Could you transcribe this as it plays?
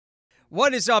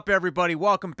What is up, everybody?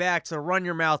 Welcome back to the Run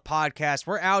Your Mouth podcast.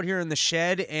 We're out here in the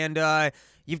shed, and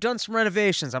you've done some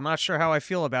renovations. I'm not sure how I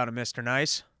feel about it, Mr.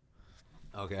 Nice.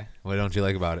 Okay. What don't you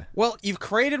like about it? Well, you've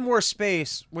created more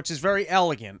space, which is very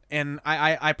elegant, and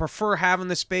I prefer having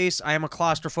the space. I am a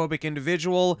claustrophobic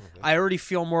individual. Okay. I already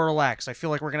feel more relaxed. I feel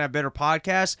like we're going to have better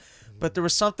podcasts, but there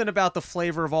was something about the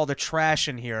flavor of all the trash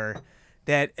in here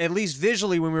that, at least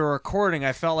visually when we were recording,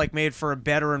 I felt like made for a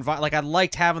better environment. Like, I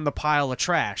liked having the pile of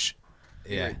trash.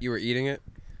 Yeah. You were eating it?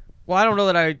 Well, I don't know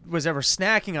that I was ever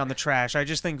snacking on the trash. I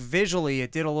just think visually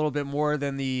it did a little bit more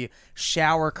than the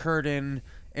shower curtain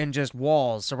and just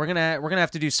walls. So we're gonna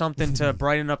have to do something to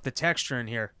brighten up the texture in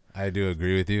here. I do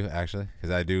agree with you, actually, because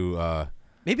I do.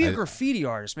 Maybe a graffiti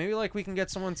artist. Maybe like we can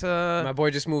get someone to. My boy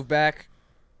just moved back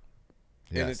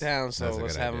yes, into town, so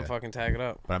let's have him fucking tag it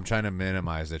up. But I'm trying to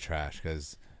minimize the trash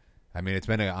because, I mean, it's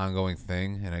been an ongoing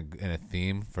thing and a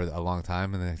theme for a long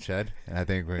time in the shed, and I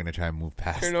think we're gonna try and move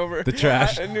past the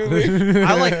trash. I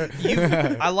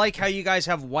like how you guys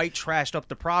have white trashed up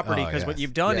the property because what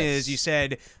you've done is you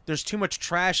said there's too much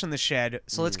trash in the shed,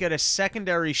 so let's get a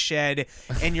secondary shed,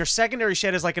 and your secondary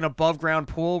shed is like an above ground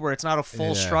pool where it's not a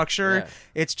full structure. Yeah.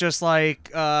 It's just like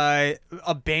a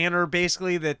banner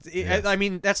basically I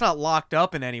mean, that's not locked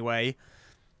up in any way.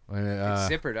 It's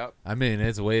zippered up. I mean,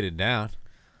 it's weighted down.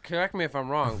 Correct me if I'm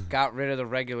wrong. Got rid of the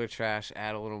regular trash,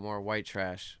 add a little more white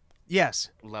trash.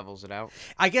 Yes. Levels it out.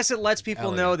 I guess it lets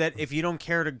people know that if you don't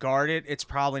care to guard it, it's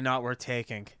probably not worth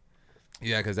taking.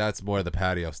 Yeah, because that's more the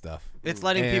patio stuff. It's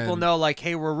letting people know, like,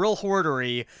 hey, we're real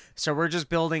hoardery, so we're just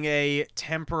building a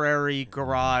temporary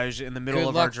garage in the middle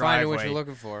of our driveway. Good luck finding what you're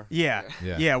looking for.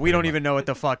 Yeah, we don't even know what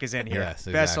the fuck is in here. Yes,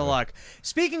 exactly. Best of luck.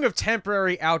 Speaking of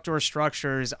temporary outdoor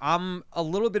structures, I'm a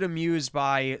little bit amused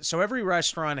by, so every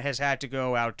restaurant has had to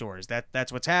go outdoors.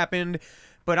 That's what's happened.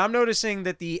 But I'm noticing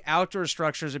that the outdoor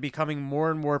structures are becoming more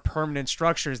and more permanent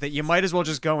structures that you might as well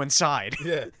just go inside.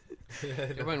 Yeah.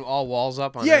 You're putting all walls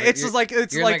up on it's like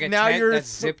now you're that's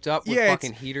zipped up with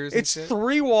fucking heaters. It's and shit.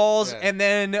 3 walls and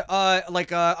then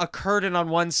like a curtain on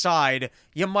one side.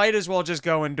 You might as well just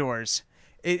go indoors.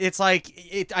 It's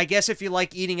like I guess if you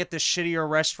like eating at the shittier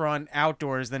restaurant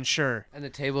outdoors, then sure. And the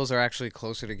tables are actually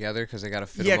closer together because they got to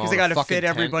fit. Yeah, because they got to fit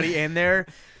everybody in there.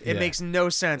 It makes no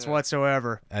sense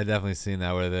whatsoever. I've definitely seen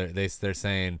that where they're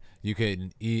saying you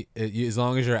can eat as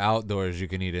long as you're outdoors, you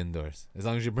can eat indoors. As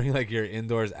long as you bring like your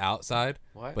indoors outside,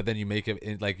 but then you make it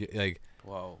in, like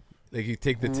whoa. Like you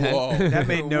take the tent. That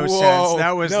made no sense.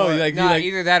 That was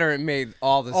either that or it made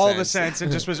all the sense.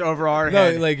 It just was over our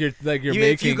head. No, you're making.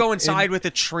 If you go inside with a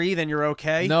tree, then you're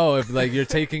okay. No, if like you're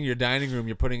taking your dining room,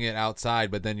 you're putting it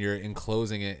outside, but then you're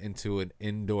enclosing it into an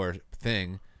indoor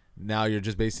thing. Now you're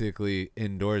just basically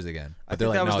indoors again. But I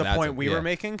think that was the point we were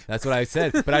making. That's what I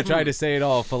said, but I tried to say it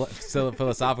all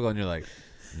philosophical, and you're like,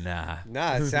 nah.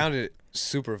 Nah, it sounded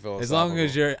super philosophical. As long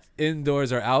as you're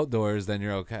indoors or outdoors, then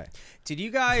you're okay. Did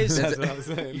you guys? That's what I was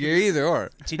saying. You're either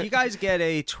or. Did you guys get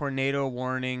a tornado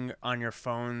warning on your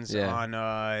phones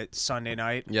on Sunday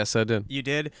night? Yes, I did. You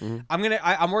did. Mm-hmm.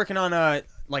 I'm working on a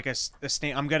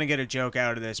I'm gonna get a joke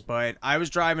out of this, but I was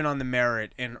driving on the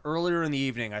Merritt, and earlier in the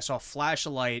evening I saw a flash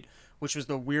of light, which was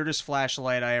the weirdest flash of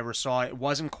light I ever saw. It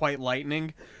wasn't quite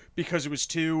lightning, because it was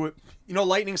too,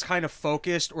 lightning's kind of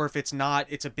focused, or if it's not,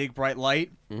 it's a big bright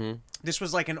light. Mm-hmm. This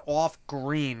was like an off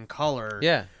green color.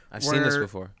 Yeah. I've seen this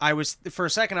before. For a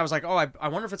second, I was like, oh, I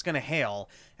wonder if it's going to hail.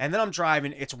 And then I'm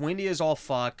driving. It's windy as all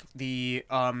fuck. The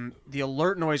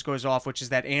alert noise goes off, which is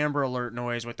that Amber Alert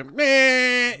noise with the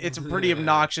meh. It's a pretty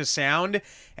obnoxious sound.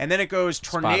 And then it goes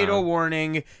tornado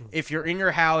warning. If you're in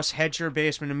your house, head to your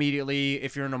basement immediately.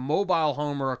 If you're in a mobile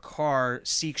home or a car,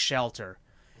 seek shelter.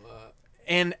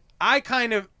 And I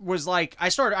kind of was like,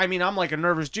 I'm like a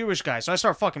nervous Jewish guy, so I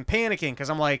start fucking panicking because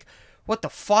I'm like, what the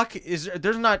fuck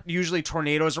there's not usually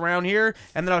tornadoes around here.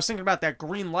 And then I was thinking about that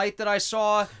green light that I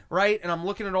saw, right? And I'm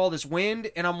looking at all this wind,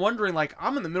 and I'm wondering, like,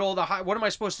 I'm in the middle of the what am I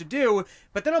supposed to do?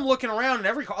 But then I'm looking around, and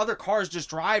every other car is just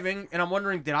driving, and I'm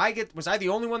wondering, was I the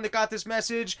only one that got this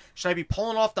message? Should I be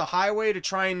pulling off the highway to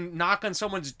try and knock on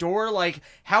someone's door? Like,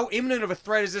 how imminent of a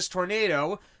threat is this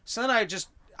tornado? So then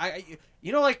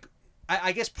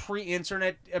I guess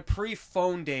pre-internet,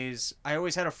 pre-phone days, I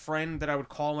always had a friend that I would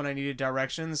call when I needed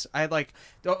directions. I had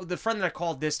the friend that I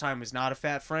called this time was not a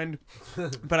fat friend,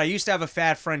 but I used to have a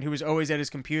fat friend who was always at his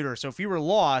computer. So if you were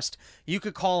lost, you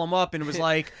could call him up, and it was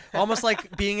like almost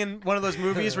like being in one of those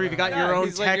movies where you've got your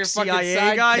own tech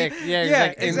CIA guy.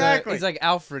 Yeah, exactly. He's like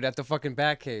Alfred at the fucking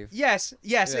Batcave. Yes,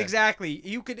 exactly.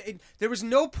 You could. There was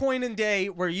no point in day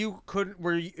where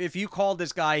if you called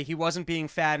this guy, he wasn't being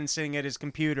fat and sitting at his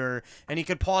computer. and he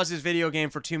could pause his video game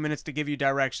for 2 minutes to give you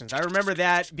directions. I remember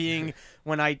that being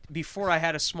before I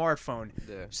had a smartphone.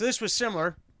 Yeah. So this was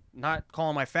similar. Not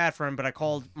calling my fat friend, but I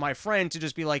called my friend to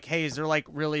just be like, hey, is there like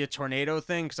really a tornado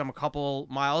thing? Because I'm a couple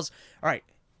miles. All right,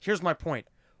 here's my point.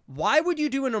 Why would you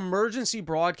do an emergency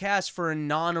broadcast for a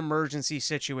non-emergency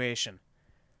situation?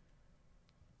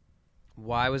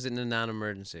 Why was it a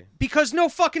non-emergency? Because no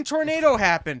fucking tornado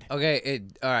happened. Okay,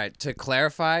 all right. To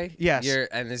clarify, Yes.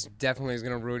 And this definitely is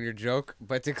gonna ruin your joke,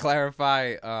 but to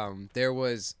clarify, there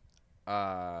was,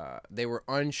 they were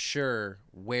unsure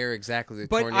where exactly the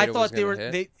But tornado I was thought they gonna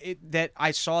were hit. that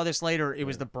I saw this later. It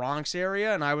was the Bronx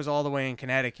area, and I was all the way in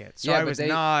Connecticut, so I was they,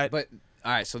 not. But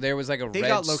all right, so there was like a They red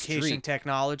got location streak.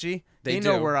 technology. They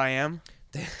know do. where I am.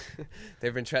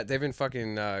 They've been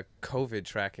fucking COVID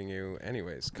tracking you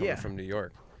anyways, coming from New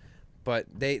York. But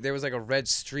there was like a red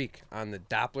streak on the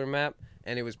Doppler map,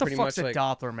 and it was The pretty fuck's much a like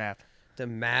Doppler map?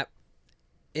 the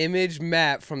image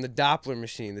map from the Doppler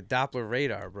machine, the Doppler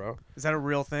radar, bro. Is that a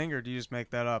real thing, or do you just make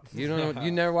that up? You don't know? You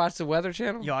never watched the Weather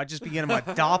Channel? Yo, I just be getting my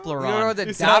Doppler You on. don't know what the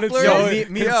You sounded Doppler so is?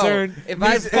 concerned. If me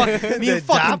I and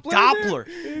fucking Doppler.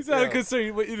 He's not a concern.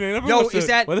 You never Yo, watched is the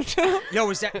that- Weather Channel? Yo,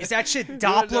 is that shit know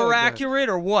Doppler that. accurate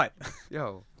or what?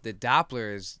 Yo, the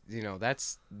Doppler is,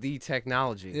 that's the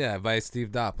technology. Yeah, by Steve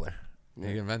Doppler.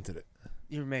 He invented it.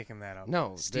 You're making that up.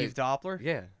 No, Steve Doppler.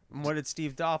 Yeah. And what did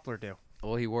Steve Doppler do?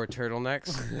 Well, he wore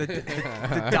turtlenecks. The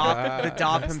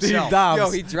Dopp himself. Steve Dobbs. Yo,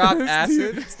 he dropped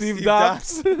acid. Steve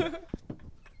Dobbs.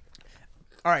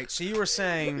 All right, so you were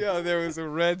saying, Yo, there was a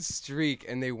red streak,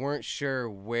 and they weren't sure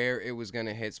where it was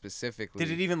gonna hit specifically.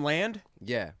 did it even land?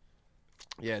 Yeah.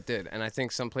 Yeah, it did. And I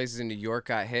think some places in New York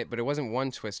got hit, but it wasn't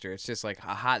one twister. It's just like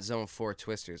a hot zone 4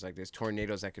 twisters. Like there's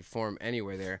tornadoes that could form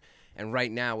anywhere there. And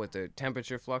right now with the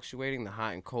temperature fluctuating, the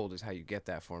hot and cold is how you get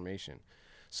that formation.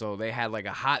 So they had like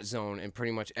a hot zone, and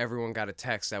pretty much everyone got a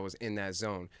text that was in that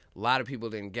zone. A lot of people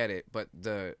didn't get it, but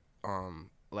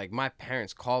like my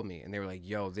parents called me and they were like,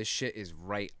 yo, this shit is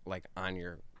right like on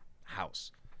your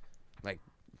house. Like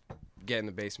get in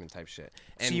the basement type shit.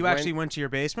 And So you actually went to your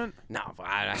basement? No,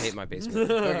 I hate my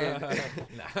basement. Okay.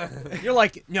 You're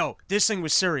like, no, this thing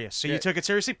was serious. So you took it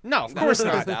seriously? No, of course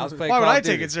not. I was playing Why would Call of I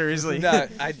take Duty. it seriously? No,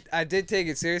 I did take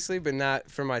it seriously, but not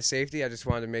for my safety. I just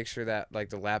wanted to make sure that like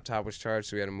the laptop was charged,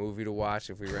 so we had a movie to watch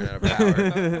if we ran out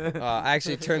of power. I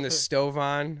actually turned the stove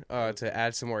on to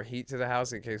add some more heat to the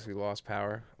house in case we lost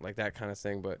power, like that kind of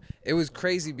thing. But it was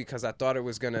crazy because I thought it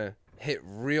was gonna hit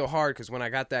real hard. Because when I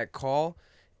got that call,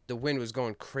 the wind was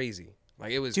going crazy.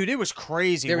 Like it was. Dude, it was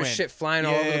crazy. There was wind. shit flying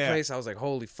all over the Yeah. place. I was like,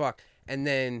 holy fuck. And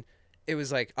then it was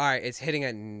like, all right, it's hitting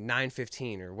at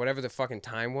 9:15 or whatever the fucking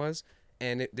time was.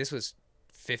 And this was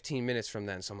 15 minutes from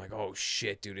then. So I'm like, oh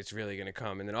shit, dude, it's really going to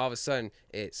come. And then all of a sudden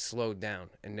it slowed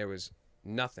down and there was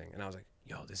nothing. And I was like,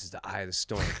 yo, this is the eye of the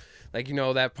storm. Like,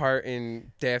 that part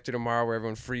in Day After Tomorrow where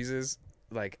everyone freezes?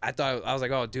 Like, I was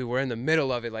like, oh, dude, we're in the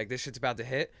middle of it. Like, this shit's about to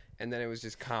hit. And then it was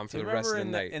just calm for Do you the rest of the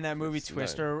remember night. in that movie It's not-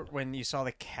 Twister when you saw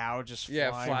the cow just Yeah,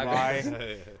 fly fly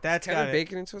by? That's Kevin got it.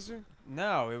 Bacon and Twister?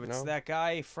 No, it was No? that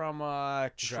guy from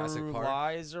Jurassic True Park?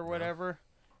 Lies or whatever.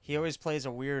 He always plays a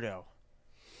weirdo.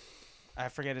 I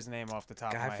forget his name off the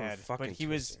top Guy of my from head, fucking but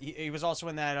he was also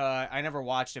in that. I never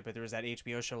watched it, but there was that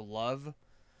HBO show Love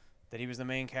that he was the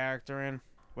main character in.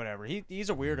 Whatever. He's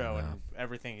a weirdo in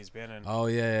everything he's been in. Oh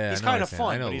yeah. He's I know kind of what you're saying.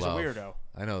 I fun, know but he's Love. a weirdo.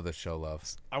 I know the show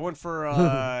Loves. I went for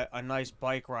a nice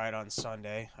bike ride on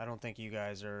Sunday. I don't think you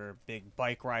guys are big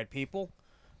bike ride people,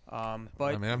 but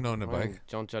I mean, I've known a bike.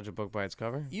 Don't judge a book by its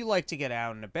cover. you like to get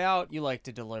out and about. You like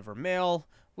to deliver mail.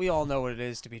 We all know what it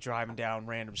is to be driving down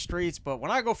random streets. But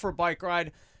when I go for a bike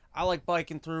ride, I like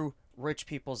biking through rich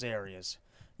people's areas.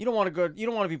 You don't want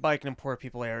to be biking in poor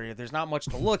people area. There's not much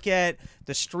to look at.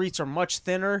 The streets are much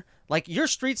thinner. Like your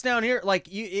streets down here, like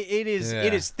it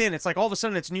is thin. It's like all of a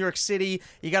sudden it's New York City.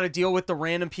 You got to deal with the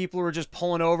random people who are just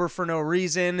pulling over for no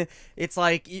reason. It's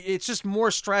like it's just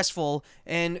more stressful.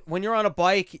 And when you're on a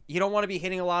bike, you don't want to be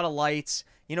hitting a lot of lights.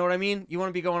 You know what I mean? You want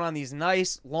to be going on these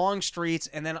nice long streets.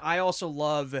 And then I also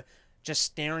love just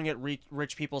staring at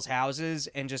rich people's houses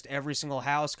and just every single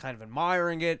house, kind of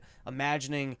admiring it,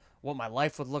 imagining what my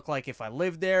life would look like if I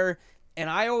lived there. And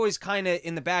I always kind of,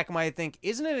 in the back of my head, think,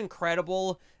 isn't it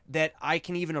incredible that I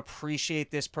can even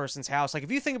appreciate this person's house? Like,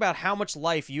 if you think about how much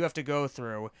life you have to go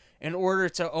through in order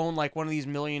to own, like, one of these $1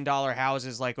 million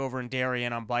houses, like, over in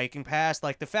Darien on biking past,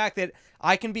 like, the fact that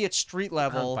I can be at street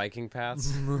level Biking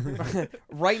paths.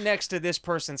 right next to this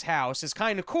person's house is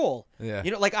kind of cool. Yeah.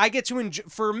 Like, I get to enjoy,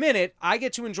 for a minute, I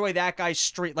get to enjoy that guy's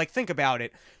street. Like, think about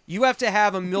it. You have to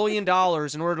have $1 million in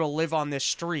order to live on this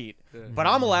street. but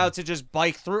I'm allowed to just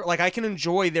bike through. Like, I can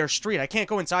enjoy their street. I can't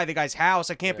go inside the guy's house.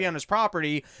 I can't be on his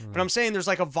property. But I'm saying there's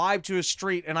like a vibe to his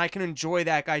street, and I can enjoy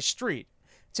that guy's street.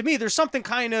 To me, there's something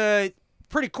kind of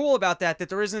pretty cool about that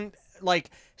there isn't like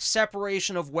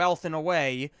separation of wealth in a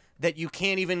way that you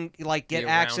can't even like get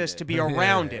access to be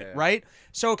around it, right?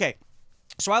 So, okay.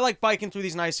 So I like biking through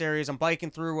these nice areas. I'm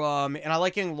biking through, and I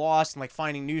like getting lost and like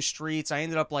finding new streets. I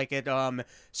ended up like at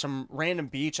some random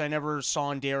beach I never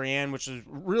saw in Darien, which is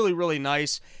really, really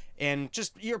nice. And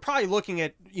just you're probably looking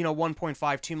at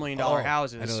 $1.5-2 million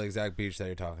houses. I know the exact beach that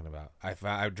you're talking about.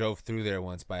 I drove through there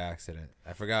once by accident.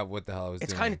 I forgot what the hell I was doing.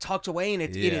 It's kind of tucked away, and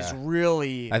it is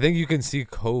really. I think you can see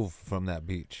Cove from that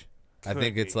beach. I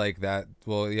think it's like that.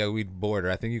 Well, yeah, we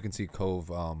border. I think you can see Cove.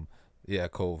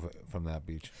 Cove from that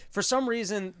beach. For some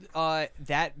reason,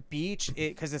 that beach,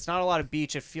 because it's not a lot of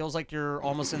beach, it feels like you're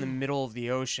almost in the middle of the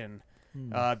ocean.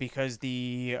 Because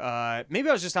maybe I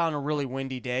was just out on a really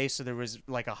windy day, so there was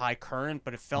like a high current,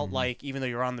 but it felt like even though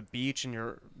you're on the beach and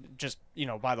you're just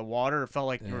by the water, it felt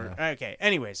like you were okay.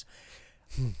 Anyways,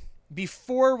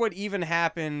 before what even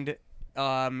happened,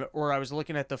 or I was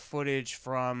looking at the footage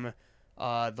from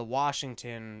the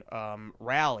Washington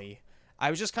rally, I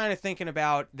was just kind of thinking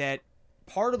about that.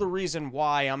 Part of the reason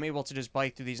why I'm able to just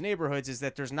bike through these neighborhoods is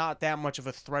that there's not that much of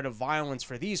a threat of violence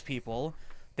for these people.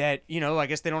 That, I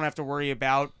guess they don't have to worry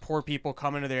about poor people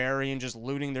coming to their area and just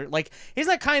looting their... Like, isn't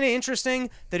that kind of interesting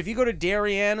that if you go to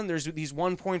Darien and there's these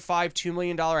 $1.5-2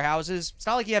 million houses, it's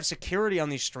not like you have security on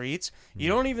these streets. You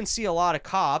don't even see a lot of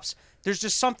cops. There's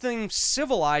just something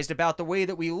civilized about the way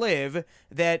that we live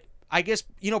that... I guess,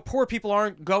 poor people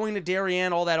aren't going to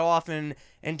Darien all that often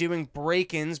and doing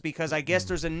break-ins because I guess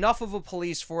there's enough of a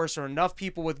police force or enough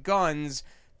people with guns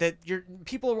that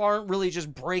people aren't really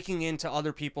just breaking into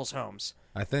other people's homes.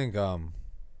 I think I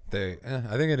think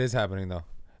it is happening though.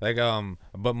 Like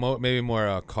but maybe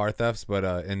more car thefts, but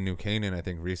in New Canaan I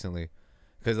think recently,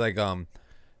 because like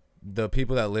the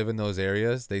people that live in those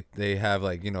areas they have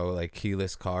like like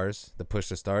keyless cars, the push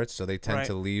to start, so they tend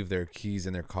to leave their keys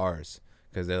in their cars.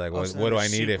 Because they're like, what do I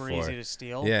need it for? Easy to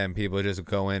steal. Yeah, and people just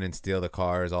go in and steal the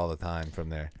cars all the time from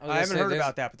there. I haven't heard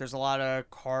about that, but there's a lot of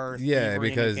car thievery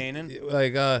because in New Canaan.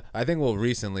 Like I think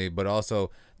recently, but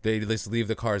also they just leave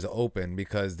the cars open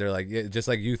because they're like, just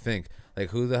like you think,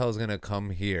 like who the hell is gonna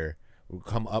come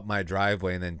up my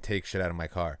driveway and then take shit out of my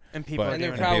car? And people and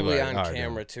they're probably on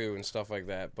camera too and stuff like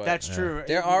that. But that's true.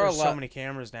 There are so many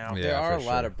cameras now. There are a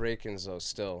lot of break-ins though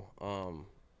still.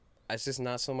 It's just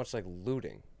not so much like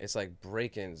looting. It's like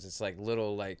break-ins. It's like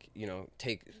little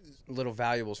take little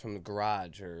valuables from the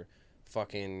garage or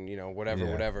fucking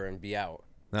whatever and be out.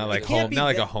 Not like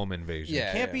a home invasion.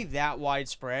 Yeah, it can't be that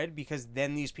widespread because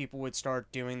then these people would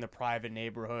start doing the private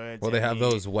neighborhoods. Well, they have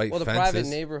those white fences private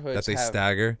neighborhoods that they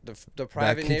stagger. The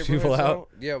private neighborhoods, people out.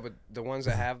 Yeah, but the ones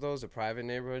that have those, the private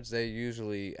neighborhoods, they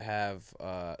usually have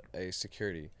a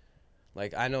security.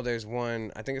 Like, I know there's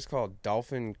one, I think it's called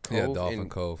Dolphin Cove. Yeah, Dolphin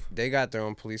Cove. They got their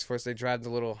own police force. They drive the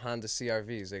little Honda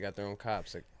CRVs. They got their own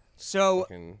cops.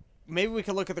 Maybe we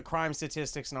could look at the crime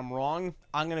statistics, and I'm wrong.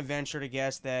 I'm going to venture to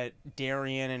guess that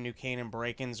Darien and New Canaan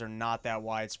break-ins are not that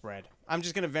widespread. I'm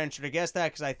just going to venture to guess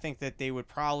that because I think that they would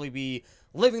probably be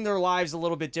living their lives a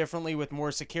little bit differently with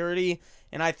more security,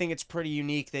 and I think it's pretty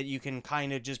unique that you can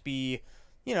kind of just be,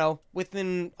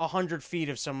 within 100 feet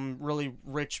of some really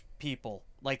rich people.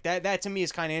 Like, that to me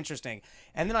is kind of interesting.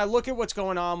 And then I look at what's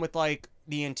going on with, like,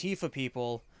 the Antifa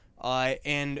people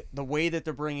and the way that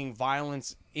they're bringing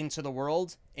violence into the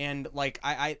world. And, like,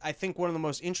 I think one of the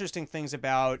most interesting things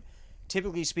about,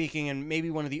 typically speaking, and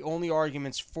maybe one of the only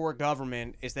arguments for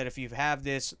government, is that if you have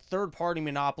this third-party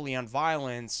monopoly on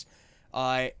violence,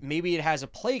 maybe it has a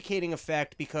placating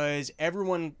effect because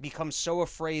everyone becomes so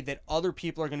afraid that other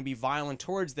people are going to be violent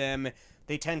towards them,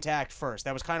 they tend to act first.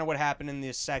 That was kind of what happened in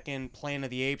the second Planet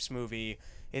of the Apes movie,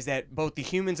 is that both the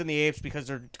humans and the apes, because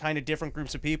they're kind of different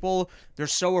groups of people, they're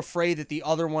so afraid that the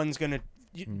other one's going to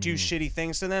do shitty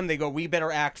things to them. They go, we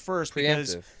better act first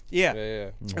because,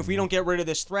 if we don't get rid of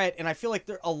this threat. And I feel like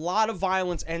a lot of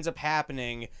violence ends up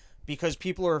happening because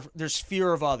there's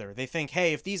fear of other. They think,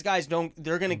 hey, if these guys don't,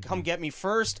 they're going to come get me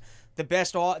first. The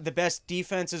best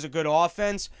defense is a good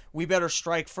offense. We better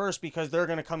strike first because they're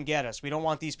going to come get us. We don't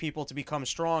want these people to become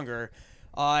stronger.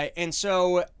 And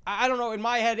so, I don't know, in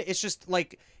my head, it's just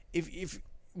like, if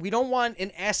we don't want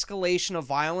an escalation of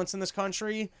violence in this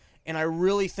country, and I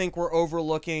really think we're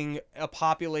overlooking a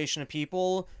population of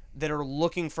people that are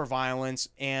looking for violence,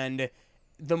 and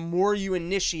the more you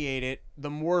initiate it, the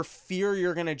more fear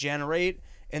you're going to generate,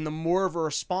 and the more of a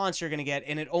response you're going to get,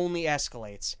 and it only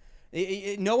escalates.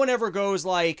 No one ever goes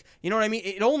like, you know what I mean?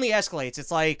 It only escalates.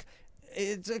 It's like,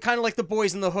 it's kind of like the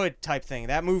Boys in the Hood type thing.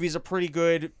 That movie's a pretty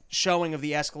good showing of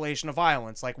the escalation of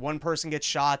violence. Like one person gets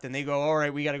shot, then they go, all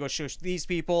right, we got to go shoot these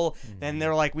people. Then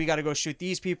they're like, we got to go shoot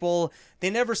these people. They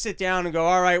never sit down and go,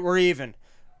 all right, we're even.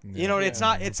 You know, it's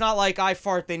not like I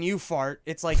fart then you fart.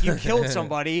 It's like you killed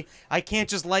somebody. I can't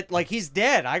just like he's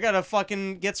dead. I gotta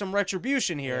fucking get some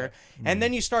retribution here. And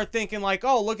then you start thinking like,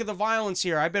 oh, look at the violence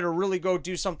here. I better really go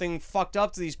do something fucked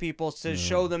up to these people to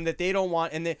show them that they don't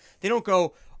want, and they don't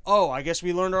go, oh, I guess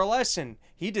we learned our lesson.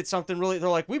 He did something really. They're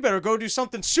like, we better go do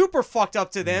something super fucked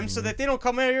up to them so that they don't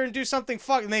come out here and do something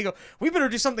fucked. And they go, we better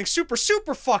do something super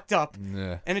fucked up.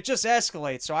 Yeah. And it just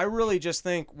escalates. So I really just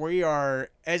think we are,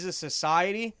 as a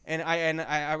society,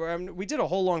 and we did a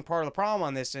whole long part of the problem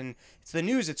on this, and it's the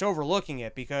news. It's overlooking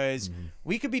it because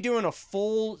we could be doing a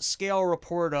full scale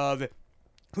report of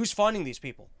who's funding these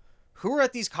people. Who are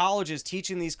at these colleges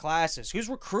teaching these classes? Who's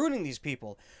recruiting these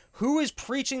people? Who is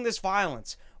preaching this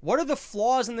violence? What are the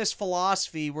flaws in this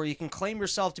philosophy where you can claim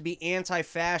yourself to be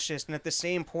anti-fascist and at the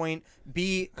same point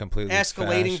be completely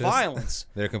escalating fascist? violence?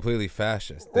 They're completely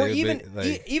fascist. Or even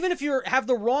even if you have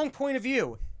the wrong point of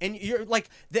view and you're like,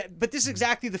 but this is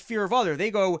exactly the fear of other.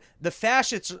 They go, the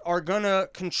fascists are gonna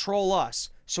control us.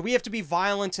 So we have to be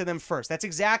violent to them first. That's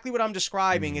exactly what I'm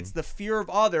describing. It's the fear of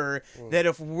other, that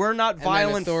if we're not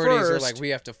violent authorities first, are like, we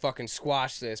have to fucking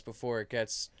squash this before it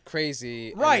gets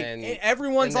crazy. right. And And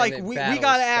everyone's and then like, it we battles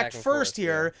got to back act and first forth,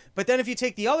 here. But then if you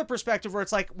take the other perspective where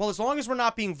it's like, well, as long as we're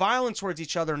not being violent towards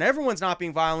each other and everyone's not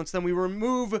being violent, then we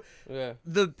remove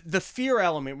the fear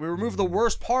element. We remove the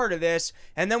worst part of this,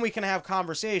 and then we can have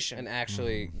conversation. and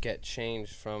actually get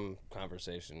change from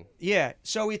conversation, Yeah.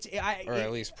 So or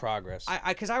at least progress.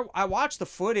 because I watched the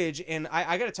footage, and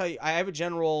I got to tell you, I have a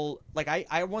general, like,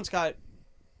 I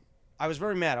was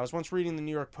very mad. I was once reading the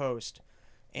New York Post,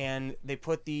 and they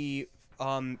put the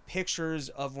pictures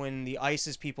of when the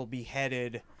ISIS people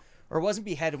beheaded, or it wasn't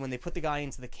beheaded, when they put the guy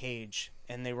into the cage,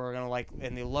 and they were gonna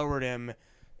and they lowered him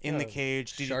in the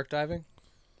cage. Shark diving?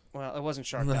 Well, it wasn't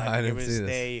shark No, diving. I didn't It was see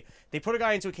this. they put a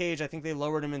guy into a cage. I think they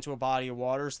lowered him into a body of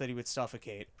water so that he would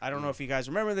suffocate. I don't know if you guys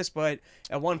remember this, but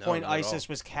at one point not at ISIS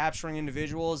was capturing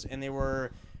individuals, and they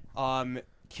were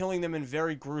killing them in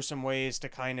very gruesome ways to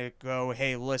kind of go,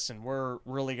 hey, listen, we're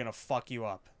really gonna fuck you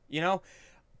up, you know?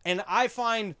 And I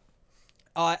find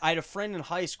I had a friend in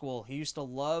high school. He used to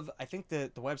love. I think the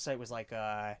website was like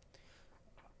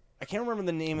I can't remember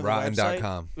the name of the website.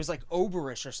 Rotten.com. It was like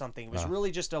Oberish or something. It was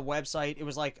really just a website. It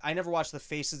was like, I never watched the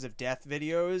Faces of Death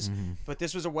videos, but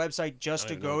this was a website just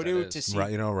to even know go what to that is. see.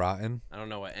 You know Rotten? I don't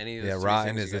know what any of those Yeah, three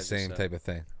Rotten things is you the guys just same said. type of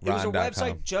thing. It was a Rotten.com.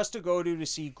 website just to go to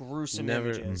see gruesome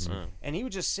images. Mm-hmm. And he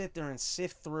would just sit there and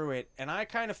sift through it. And I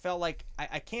kind of felt like,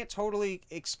 I can't totally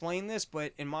explain this,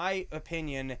 but in my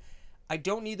opinion, I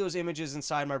don't need those images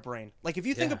inside my brain. Like, if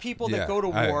you think of people that Yeah, go to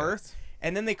war I-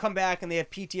 and then they come back and they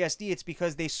have PTSD, it's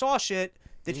because they saw shit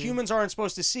that humans aren't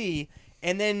supposed to see.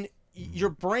 And then your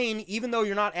brain, even though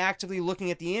you're not actively looking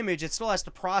at the image, it still has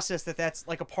to process that that's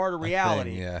like a part of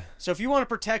reality. yeah. So if you want to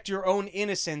protect your own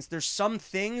innocence, there's some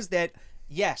things that,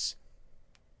 yes,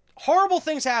 horrible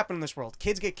things happen in this world.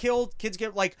 Kids get killed. Kids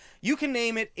get, like, you can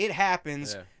name it. It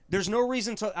happens. Yeah. There's no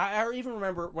reason to. I even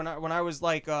remember when I was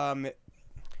like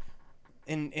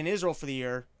in Israel for the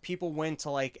year, people went to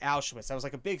like Auschwitz. That was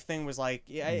like a big thing. Was like,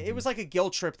 yeah, it was like a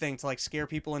guilt trip thing to like scare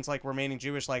people into like remaining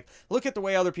Jewish. Like, look at the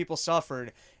way other people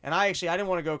suffered. And I didn't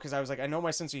want to go because I was like, I know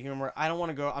my sense of humor. I don't want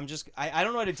to go. I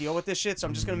don't know how to deal with this shit. So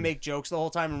I'm just gonna make jokes the whole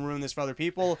time and ruin this for other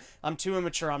people. I'm too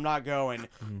immature. I'm not going.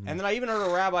 And then I even heard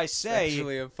a rabbi say,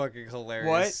 Actually, a fucking hilarious.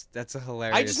 What? That's a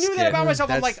hilarious. I just knew that skit. about myself.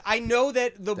 I'm That's- like, I know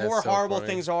that the that's more so horrible funny.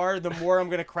 things are, the more I'm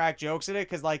gonna crack jokes at it,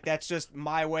 because like that's just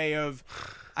my way of,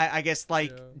 I guess,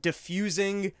 like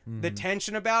diffusing the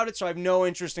tension about it. So I have no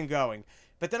interest in going.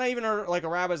 But then I even heard like a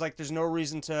rabbi's like, there's no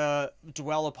reason to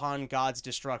dwell upon God's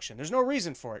destruction. There's no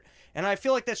reason for it, and I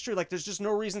feel like that's true. Like, there's just no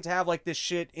reason to have like this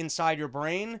shit inside your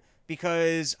brain,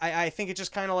 because I think it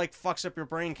just kind of like fucks up your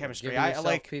brain chemistry. Giving I yourself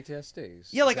like. PTSD.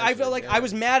 Yeah, like I felt essentially, like yeah. I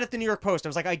was mad at the New York Post. I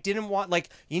was like, I didn't want, like,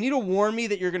 you need to warn me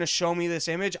that you're gonna show me this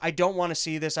image. I don't want to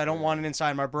see this. I don't want it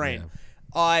inside my brain.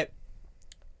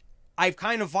 I've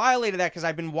kind of violated that because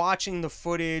I've been watching the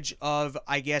footage of,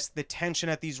 I guess, the tension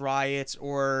at these riots,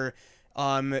 or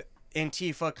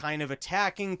Antifa kind of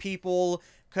attacking people,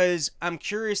 because I'm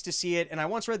curious to see it. And I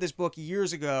once read this book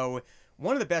years ago.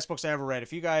 One of the best books I ever read.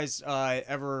 If you guys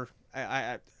ever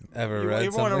Read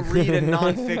you want to something? read a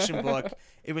nonfiction book,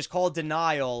 it was called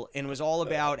Denial, and it was all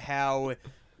about how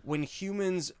when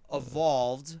humans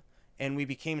evolved and we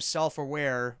became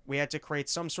self-aware, we had to create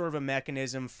some sort of a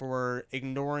mechanism for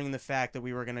ignoring the fact that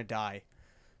we were going to die.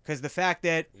 Because the fact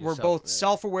that we're Yourself, both yeah.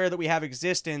 self-aware that we have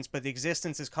existence, but the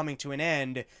existence is coming to an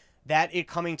end, that it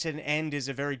coming to an end is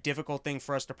a very difficult thing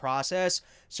for us to process.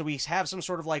 So we have some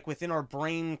sort of like within our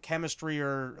brain chemistry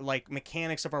or like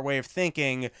mechanics of our way of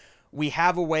thinking, we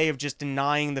have a way of just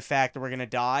denying the fact that we're going to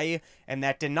die. And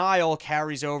that denial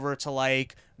carries over to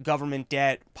like government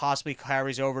debt, possibly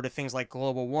carries over to things like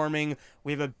global warming.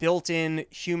 We have a built-in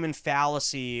human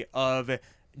fallacy of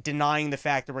denying the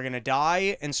fact that we're going to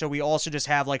die. And so we also just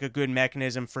have like a good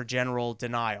mechanism for general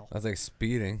denial. That's like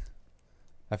speeding.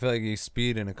 I feel like you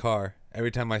speed in a car.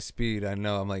 Every time I speed, I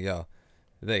know I'm like, yo,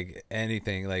 like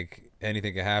anything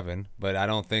can happen. But I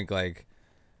don't think like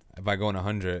if I go in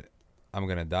 100, I'm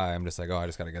gonna die. I'm just like, oh, I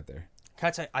just gotta get there.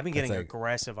 I've been getting like-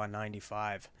 aggressive on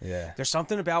 95. Yeah. There's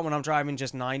something about when I'm driving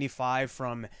just 95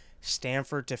 from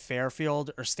Stanford to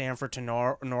Fairfield or Stanford to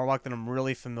Norwalk that I'm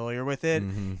really familiar with it.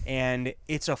 Mm-hmm. And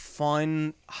it's a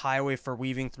fun highway for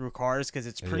weaving through cars because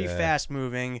it's pretty Yeah. fast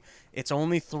moving. It's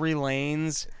only 3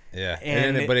 lanes. Yeah,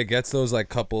 And but it gets those like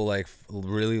couple like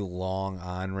really long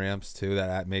on ramps too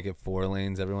that make it 4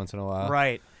 lanes every once in a while.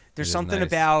 Right. There's Which is something nice.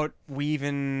 about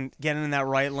weaving, getting in that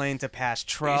right lane to pass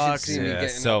trucks. see me Yeah, getting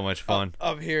so much fun.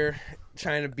 Up here,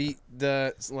 trying to beat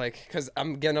the like, cause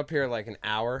I'm getting up here like an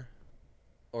hour,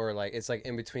 or like it's like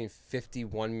in between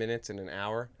 51 minutes and an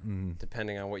hour,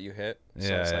 depending on what you hit. So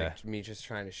Yeah, it's yeah. like me just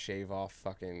trying to shave off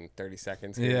fucking 30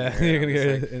 seconds. here Yeah, and there. you're I'm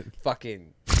gonna just, get like,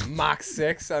 fucking Mach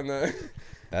 6 on the.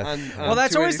 That's, Well,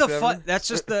 that's always the 287. fun. That's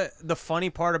just the funny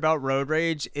part about road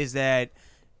rage is that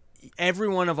every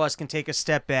one of us can take a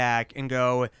step back and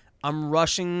go, I'm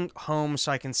rushing home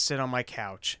so I can sit on my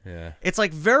couch. yeah. It's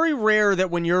like very rare that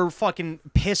when you're fucking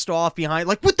pissed off behind,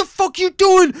 like, what the fuck you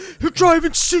doing? You're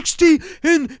driving 60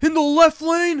 in the left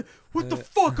lane. What the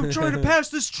fuck? I'm trying to pass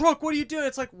this truck. What are you doing?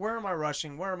 It's like, where am I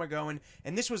rushing? Where am I going?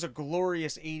 And this was a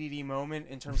glorious ADD moment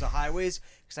in terms of highways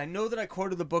because I know that I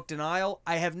quoted the book Denial.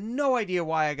 I have no idea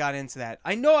why I got into that.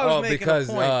 I know I was making because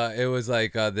a point. it was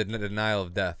like the denial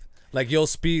of death. Like you'll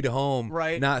speed home,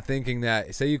 Right. not thinking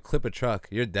that. Say you clip a truck,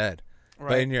 you're dead. But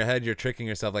Right. in your head, you're tricking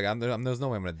yourself. Like there's no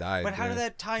way I'm gonna die. But how doing did this.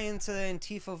 that tie into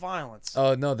Antifa violence?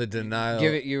 Oh no, the denial.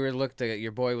 Give it. You were looked at.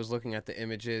 Your boy was looking at the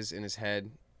images in his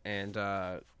head, and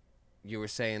you were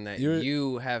saying that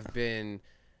you have been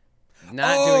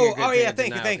not doing a good yeah,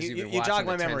 thing thank you. you've been You jogged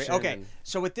my watching memory. attention Okay, and-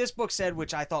 so what this book said,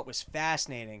 which I thought was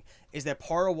fascinating, is that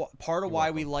part of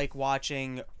why we like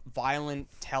watching violent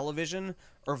television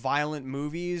or violent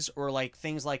movies or like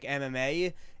things like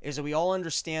MMA is that we all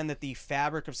understand that the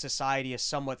fabric of society is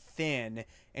somewhat thin,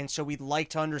 and so we'd like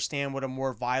to understand what a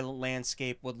more violent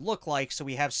landscape would look like, so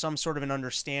we have some sort of an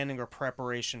understanding or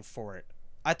preparation for it.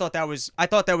 I thought that was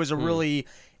a really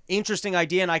interesting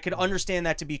idea, and I could understand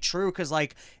that to be true because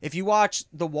like if you watch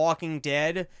The Walking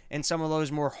Dead and some of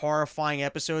those more horrifying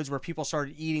episodes where people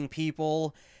started eating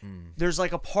people, there's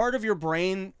like a part of your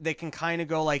brain that can kind of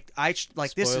go like this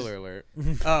is Spoiler alert.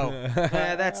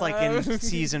 that's like in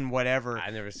season whatever. I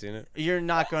never seen it. You're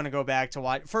not going to go back to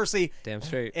watch. Firstly, Damn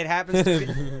straight. it happens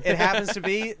to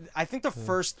be I think the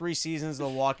first 3 seasons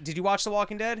of Did you watch The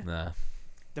Walking Dead? Nah.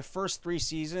 The first 3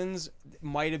 seasons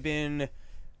might have been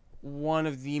one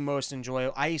of the most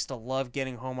enjoyable. I used to love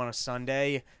getting home on a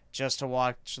Sunday just to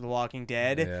watch The Walking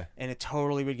Dead, Yeah. and it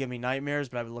totally would give me nightmares,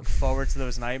 but I would look forward to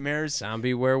those nightmares.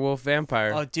 Zombie, werewolf,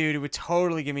 vampire. Oh, dude, it would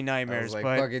totally give me I nightmares. was like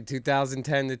But fucking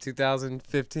 2010 to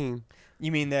 2015.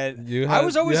 you mean that You I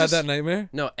was always you had just- that nightmare?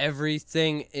 No,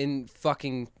 everything in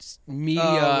fucking media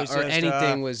Oh, it was or just,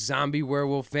 anything was zombie,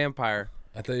 werewolf, vampire.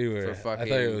 I thought you were. For I thought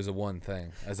fucking- it was a one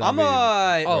thing. A I'm zombie a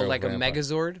Oh, werewolf like a vampire.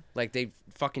 Megazord? Like they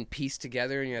fucking pieced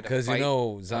together and you had to Because fight. you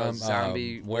know,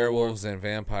 zombie werewolves and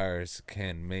vampires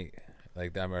can mate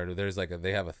like that. Or there's like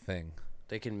they have a thing,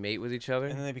 They can mate with each other.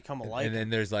 and then they become alike. and then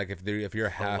there's like if you're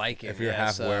half Like if you're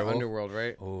half werewolf. Underworld,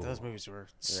 right? Ooh. Those movies were,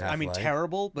 Yeah. I mean, Half-Life.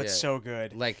 terrible, but Yeah. so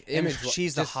good. Like And image.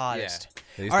 she's the just- hottest.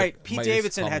 They used All to- right, Pete Mike used to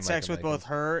Davidson call me had sex Mike with and both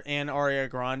her and Ariana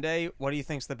Grande. What do you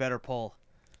think's the better pull?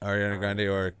 Ariana Grande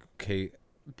or Kate.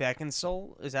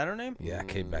 Beckinsale? Is that her name? Yeah,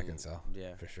 Kate Beckinsale.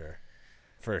 Yeah. for sure.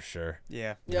 For sure.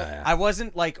 Yeah. Yeah. I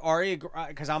wasn't like Aria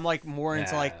because I'm like more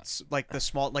into like Yeah. like the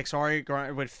small like Aria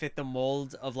Grande would fit the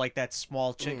mold of like that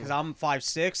small chick because I'm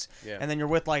 5'6", Yeah. and then you're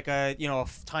with like a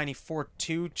tiny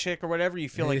 4'2" chick or whatever. You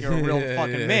feel like you're a real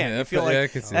fucking man. You feel Yeah, I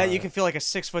like can see you that. can feel like a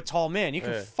 6 foot tall man. You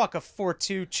can Yeah. fuck a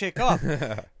 4'2" chick up.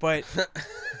 But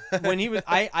when he was,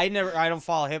 I don't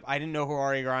follow him. I didn't know who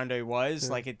Ariana Grande was.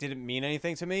 Like it didn't mean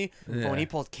anything to me. But Yeah. when he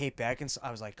pulled Kate Beckinsale, I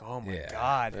was like, oh my Yeah.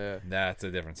 god. Yeah. That's a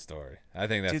different story. I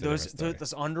think that's Dude, a different story.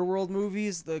 those Underworld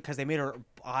movies, because they made her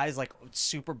eyes like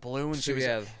super blue, and So,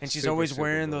 yeah, and she's super, always super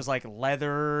wearing blue. those like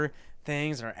leather,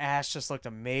 things, and her ass just looked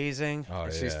amazing. Oh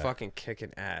And yeah. she's fucking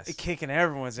kicking ass. Kicking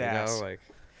everyone's You ass. know, like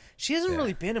She hasn't Yeah.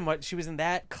 really been in much. She was in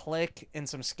that Click and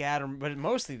some Scatter, but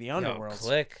mostly the Underworld.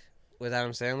 Click with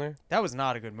Adam Sandler. That was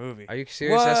not a good movie. Are you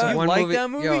serious? What? That's the You one like movie. that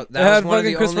movie? Yo, It that was had one of the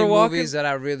fucking Christopher only Walken? movies that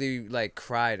I really like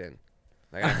cried in.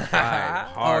 Like I cried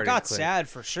Oh, hard. it got in Click. sad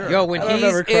for sure. Yo, when I he's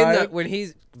never in cried. when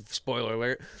he's spoiler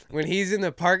alert, when he's in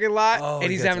the parking lot Oh, and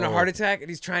he he's gets having a old. heart attack and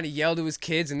he's trying to yell to his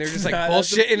kids and they're just like That's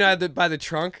the- bullshitting by the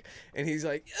trunk and he's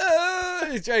like,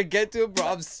 he's trying to get to him,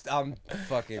 bro. I'm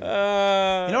fucking. You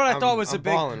know what I thought was I'm the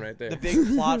big, balling right there. the big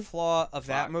plot flaw of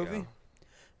that Fuck, movie yo.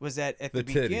 was that at The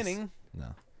the titties. beginning,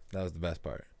 No, that was the best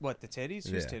part. what, the titties?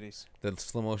 Whose Yeah. titties? The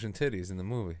slow motion titties in the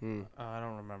movie. I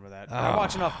don't remember that. Ah. I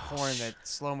watch enough porn that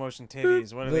slow motion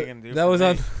titties. What are they gonna do? That for was me?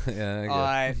 on. Yeah.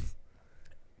 I guess.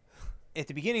 At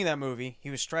the beginning of that movie, he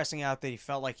was stressing out that he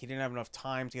felt like he didn't have enough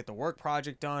time to get the work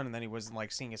project done, and then he wasn't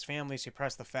like seeing his family, so he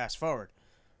pressed the fast forward.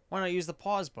 Why not use the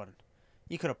pause button?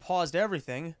 You could have paused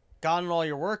everything, gotten all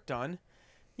your work done.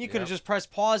 You could have Yep. just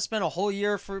pressed pause, spent a whole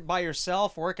year by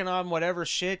yourself working on whatever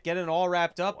shit, get it all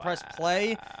wrapped up, press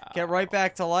play, get right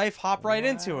back to life, hop right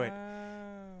into it.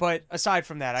 But aside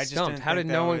from that, I just Stumped. didn't How think did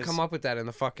that no one was- come up with that in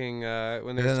the fucking when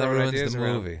And they're then that throwing ruins ideas the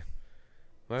around? movie.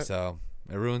 What? So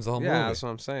it ruins the whole Yeah, movie. that's what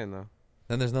I'm saying though.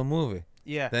 Then there's no movie.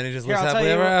 Yeah. Then he just Here, lives I'll tell happily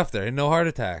you ever what- after, and no heart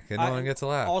attack, and no I- one gets a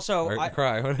laugh. also, or I-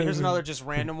 cry. Whatever. Here's another just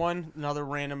random one, another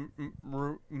random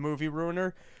movie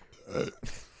ruiner.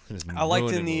 Just I liked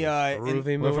ruining in the movies.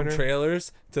 Ruby Went from Mooner?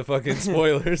 trailers to fucking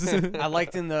spoilers. I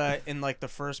liked in the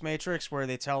first Matrix where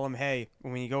they tell him, hey,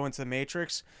 when you go into the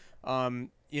Matrix,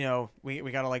 you know, we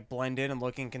gotta like blend in and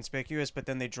look inconspicuous, but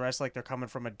then they dress like they're coming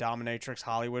from a dominatrix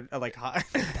Hollywood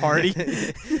party,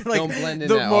 like Don't blend in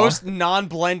the at most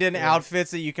non-blend-in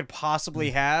outfits that you could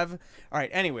possibly have. All right,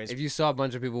 anyways, If you saw a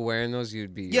bunch of people wearing those,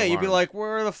 you'd be yeah, you'd be alarmed. like,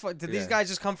 where the fuck did these Yeah. guys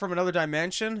just come from another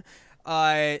dimension?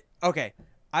 Okay.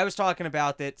 I was talking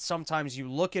about that sometimes you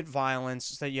look at violence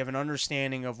so that you have an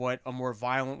understanding of what a more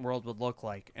violent world would look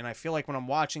like. And I feel like when I'm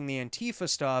watching the Antifa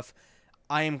stuff,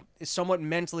 I am somewhat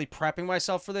mentally prepping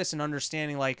myself for this and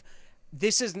understanding like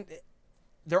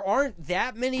there aren't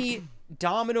that many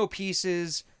domino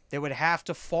pieces that would have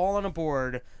to fall on a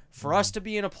board for us to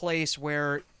be in a place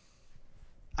where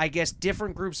I guess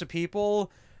different groups of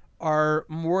people are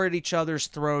more at each other's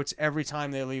throats every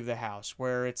time they leave the house,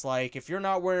 where it's like if you're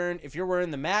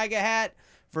wearing the MAGA hat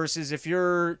versus if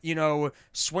you're, you know,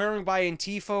 swearing by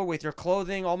Antifa with your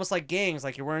clothing, almost like gangs,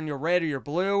 like you're wearing your red or your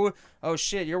blue. Oh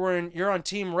shit, you're on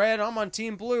team red, I'm on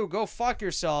team blue, go fuck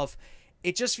yourself.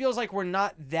 It just feels like we're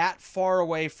not that far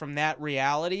away from that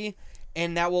reality.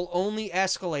 And that will only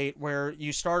escalate where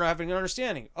you start having an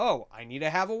understanding. Oh, I need to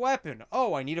have a weapon.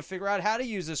 Oh, I need to figure out how to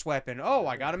use this weapon. Oh,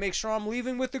 I got to make sure I'm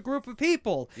leaving with a group of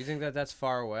people. You think that that's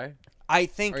far away, I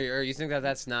think or you think that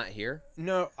that's not here?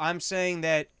 no. I'm saying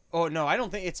that. Oh no, I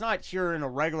don't think it's not here in a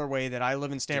regular way that I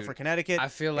live in Stamford, Dude, Connecticut. I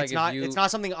feel like it's if not. you- It's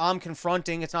not something I'm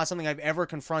confronting. It's not something I've ever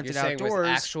confronted You're saying outdoors.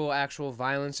 with actual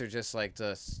violence, or just like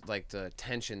the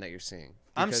tension that you're seeing?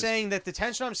 I'm Because- saying that the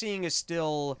tension I'm seeing is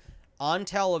still on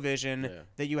television. Yeah.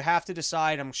 That you have to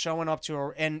decide I'm showing up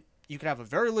to, and you could have a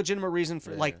very legitimate reason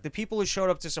for, Yeah. like the people who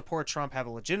showed up to support Trump have a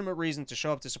legitimate reason to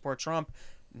show up to support Trump.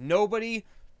 Nobody,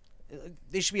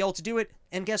 they should be able to do it.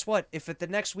 And guess what? If at the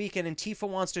next weekend Antifa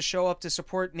wants to show up to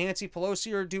support Nancy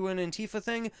Pelosi or do an Antifa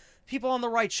thing, people on the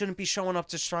right shouldn't be showing up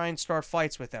to try and start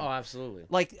fights with them. Oh, absolutely.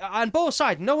 Like, on both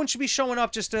sides, no one should be showing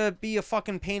up just to be a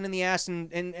fucking pain in the ass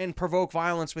and provoke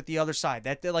violence with the other side.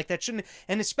 That shouldn't,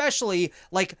 and especially,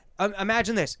 like,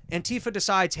 imagine this. Antifa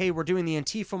decides, hey, we're doing the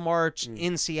Antifa march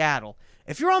in Seattle.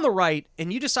 If you're on the right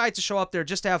and you decide to show up there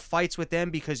just to have fights with them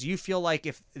because you feel like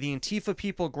if the Antifa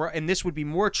people grow, and this would be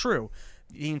more true,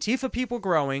 the Antifa people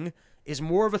growing is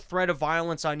more of a threat of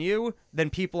violence on you than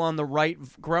people on the right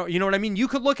grow. You know what I mean? You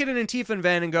could look at an Antifa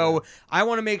event and go, I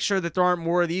want to make sure that there aren't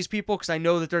more of these people because I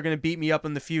know that they're going to beat me up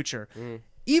in the future.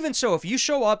 Even so, if you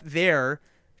show up there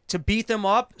to beat them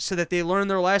up so that they learn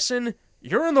their lesson,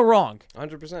 you're in the wrong.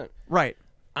 100%. Right.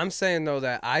 I'm saying though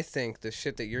that I think the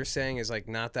shit that you're saying is like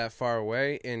not that far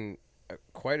away. In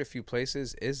quite a few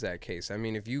places is that case. I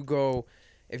mean, if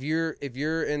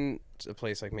you're in a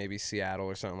place like maybe Seattle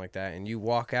or something like that, and you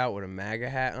walk out with a MAGA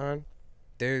hat on,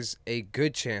 there's a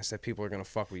good chance that people are gonna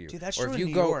fuck with you. Dude, that's or true if in you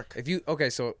New go, York. If you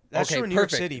that's True in New York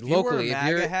City. If Locally, you wear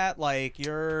a MAGA hat, like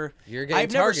you're getting I've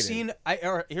never targeted. seen.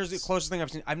 Here's the closest thing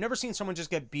I've seen. I've never seen someone just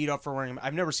get beat up for wearing.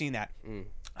 I've never seen that.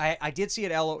 I did see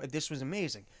it. This was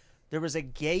amazing. There was a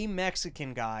gay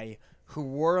Mexican guy who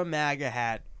wore a MAGA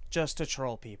hat just to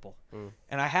troll people.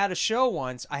 And I had a show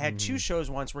once. I had two shows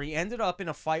once where he ended up in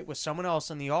a fight with someone else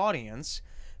in the audience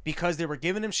because they were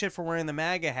giving him shit for wearing the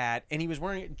MAGA hat, and he was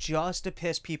wearing it just to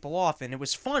piss people off. And it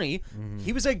was funny.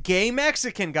 He was a gay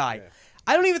Mexican guy. Yeah.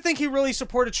 I don't even think he really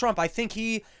supported Trump. I think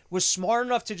he was smart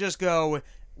enough to just go,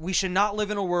 we should not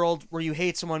live in a world where you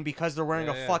hate someone because they're wearing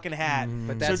a fucking hat.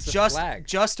 But that's so the flag.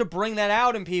 Just to bring that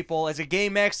out in people, as a gay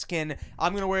Mexican,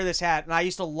 I'm going to wear this hat. And I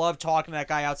used to love talking to that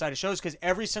guy outside of shows because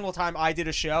every single time I did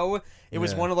a show, it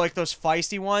was one of like those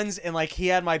feisty ones, and like he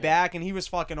had my back, and he was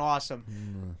fucking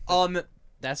awesome.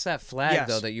 That's that flag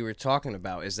though that you were talking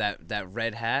about. Is that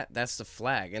red hat? That's the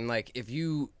flag. And like if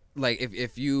you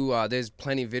there's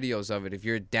plenty of videos of it. If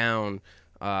you're down,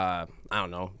 I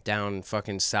don't know, down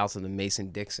fucking south of the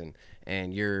Mason-Dixon,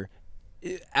 and you're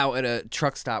out at a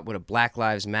truck stop with a Black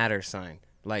Lives Matter sign,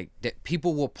 like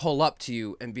people will pull up to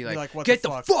you and be like get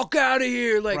the fuck out of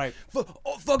here, like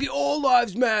fucking all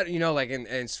lives matter, you know, like, and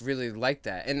it's really like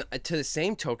that. And to the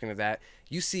same token of that,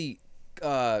 you see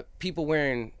people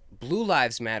wearing Blue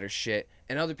Lives Matter shit,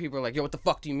 and other people are like, yo, what the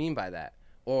fuck do you mean by that?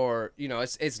 Or, you know,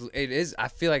 it is. I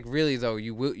feel like really though,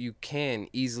 you can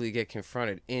easily get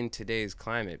confronted in today's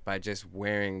climate by just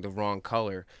wearing the wrong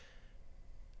color,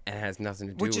 and it has nothing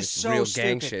to do with real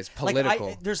gang shit. It's political.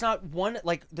 Like, there's not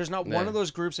one of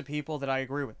those groups of people that I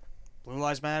agree with. Blue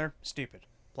Lives Matter, stupid.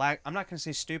 Black, I'm not gonna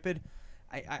say stupid.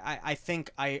 I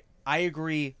think I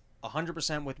agree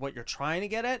 100% with what you're trying to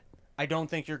get at. I don't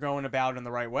think you're going about it in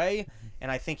the right way,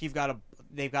 and I think they've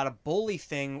got a bully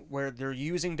thing where they're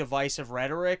using divisive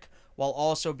rhetoric while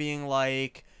also being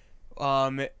like,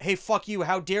 hey, fuck you,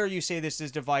 how dare you say this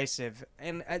is divisive?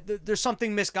 And there's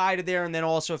something misguided there. And then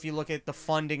also if you look at the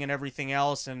funding and everything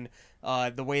else, and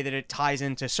the way that it ties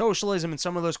into socialism and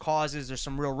some of those causes, there's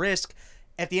some real risk.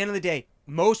 At the end of the day,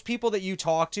 most people that you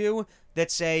talk to that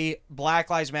say Black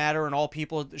Lives Matter and all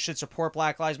people should support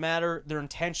Black Lives Matter, their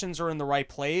intentions are in the right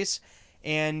place.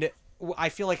 And I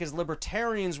feel like as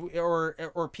libertarians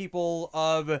or people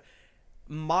of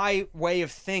my way of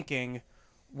thinking,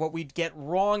 what we get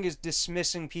wrong is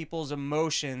dismissing people's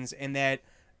emotions, and that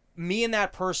me and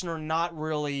that person are not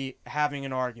really having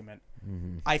an argument.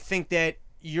 Mm-hmm. I think that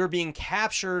you're being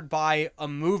captured by a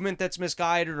movement that's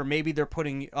misguided, or maybe they're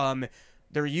putting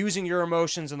they're using your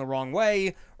emotions in the wrong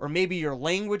way, or maybe your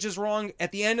language is wrong.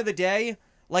 At the end of the day,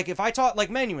 like if I talk, like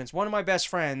Menuhin's one of my best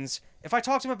friends, if I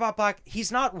talk to him about black, he's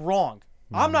not wrong.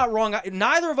 Mm-hmm. I'm not wrong.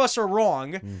 Neither of us are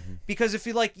wrong, because if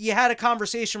you had a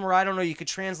conversation where, I don't know, you could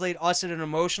translate us at an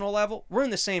emotional level, we're in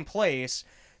the same place.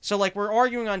 So like we're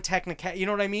arguing on technical, you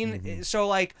know what I mean? Mm-hmm. So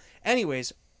like,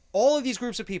 anyways, all of these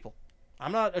groups of people,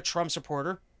 I'm not a Trump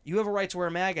supporter. You have a right to wear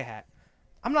a MAGA hat.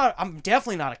 I'm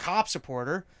definitely not a cop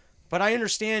supporter, but I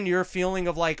understand your feeling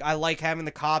of like, I like having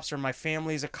the cops, or my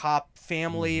family's a cop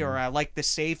family, or I like the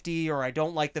safety, or I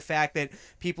don't like the fact that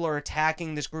people are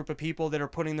attacking this group of people that are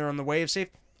putting them in the way of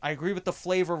safety. I agree with the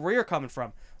flavor of where you're coming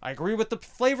from. I agree with the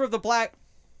flavor of the black.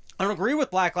 I don't agree with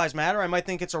Black Lives Matter. I might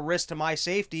think it's a risk to my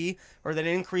safety, or that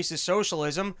it increases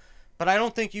socialism, but I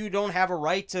don't think you don't have a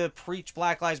right to preach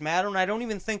Black Lives Matter, and I don't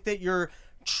even think that you're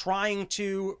trying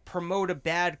to promote a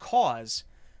bad cause.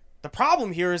 The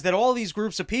problem here is that all these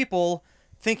groups of people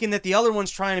thinking that the other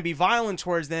one's trying to be violent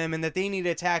towards them and that they need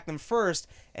to attack them first,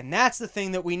 and that's the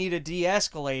thing that we need to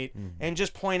de-escalate and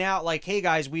just point out, like, hey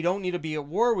guys, we don't need to be at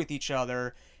war with each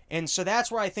other. And so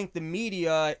that's where I think the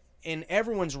media and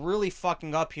everyone's really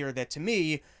fucking up here, that to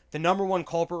me, the number one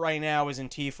culprit right now is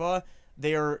Antifa.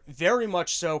 They are very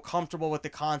much so comfortable with the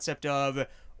concept of,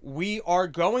 we are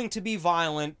going to be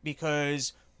violent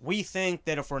because we think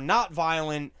that if we're not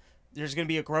violent, there's going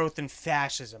to be a growth in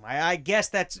fascism. I guess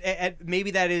that's,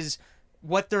 maybe that is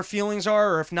what their feelings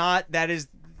are, or if not, that is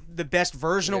the best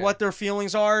version of what their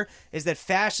feelings are, is that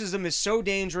fascism is so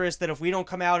dangerous that if we don't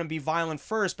come out and be violent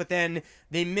first, but then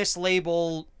they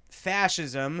mislabel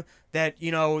fascism, that,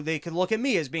 you know, they could look at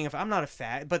me as being, I'm not a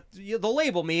fat, but they'll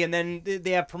label me, and then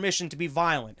they have permission to be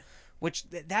violent, which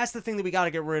that's the thing that we got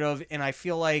to get rid of. And I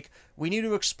feel like we need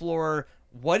to explore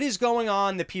what is going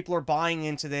on that people are buying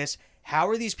into this. How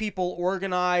are these people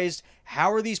organized?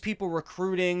 How are these people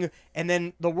recruiting? And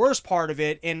then the worst part of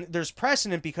it, and there's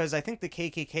precedent because I think the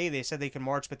KKK, they said they can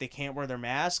march, but they can't wear their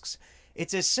masks.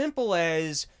 It's as simple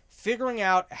as figuring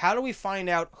out, how do we find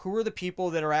out who are the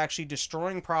people that are actually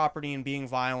destroying property and being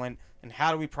violent, and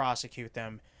how do we prosecute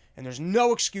them? And there's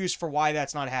no excuse for why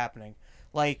that's not happening.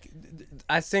 Like,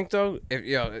 I think though,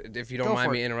 if you don't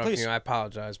mind me interrupting you, I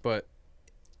apologize, but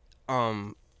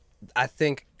I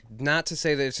think, not to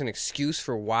say that it's an excuse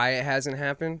for why it hasn't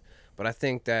happened, but I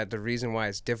think that the reason why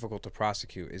it's difficult to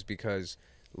prosecute is because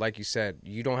like you said,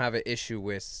 you don't have an issue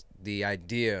with the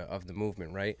idea of the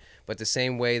movement, right? But the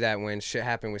same way that when shit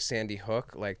happened with Sandy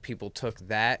Hook, like people took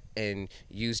that and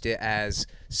used it as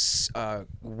a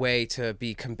way to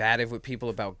be combative with people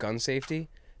about gun safety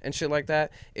and shit like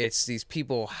that. It's these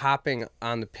people hopping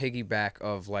on the piggyback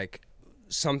of like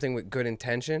something with good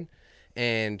intention,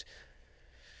 and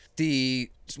the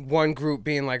one group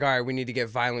being like, all right, we need to get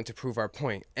violent to prove our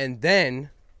point. And then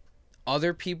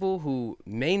other people who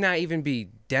may not even be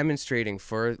demonstrating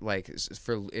for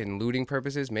in looting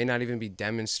purposes, may not even be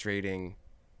demonstrating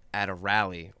at a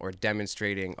rally or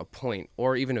demonstrating a point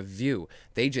or even a view.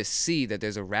 They just see that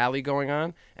there's a rally going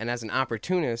on, and as an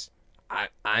opportunist,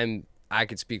 I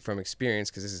could speak from experience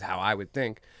because this is how I would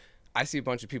think. I see a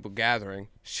bunch of people gathering,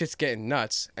 shit's getting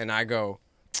nuts, and I go,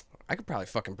 I could probably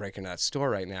fucking break into that store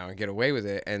right now and get away with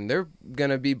it, and they're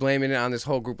gonna be blaming it on this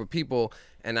whole group of people,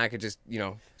 and I could just,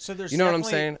 So there's, you know what I'm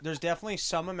saying? There's definitely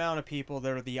some amount of people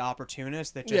that are the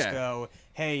opportunists that just go,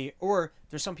 hey, or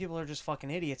there's some people that are just fucking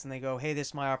idiots, and they go, hey, this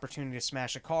is my opportunity to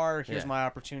smash a car. Here's my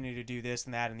opportunity to do this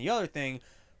and that and the other thing.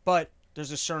 But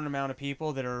there's a certain amount of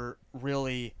people that are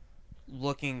really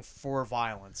looking for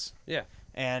violence. Yeah.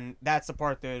 And that's the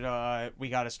part that we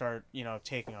got to start,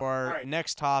 taking on. Our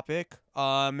next topic,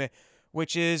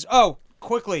 which is,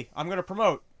 quickly, I'm going to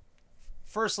promote.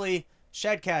 Firstly,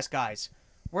 Shedcast, guys.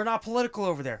 We're not political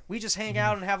over there. We just hang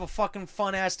out and have a fucking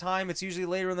fun-ass time. It's usually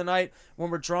later in the night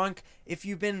when we're drunk. If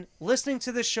you've been listening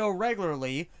to this show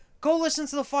regularly, go listen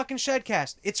to the fucking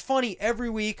Shedcast. It's funny every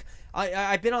week.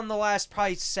 I've been on the last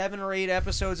probably 7 or 8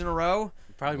 episodes in a row.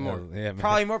 Probably more. Yeah,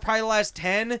 Probably the last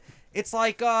 10. It's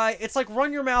like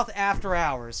Run Your Mouth after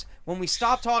hours when we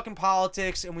stop talking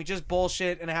politics and we just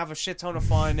bullshit and have a shit ton of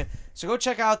fun. So go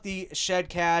check out the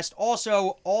Shedcast.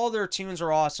 Also, all their tunes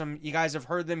are awesome. You guys have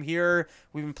heard them here.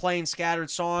 We've been playing scattered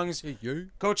songs.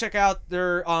 Go check out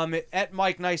their at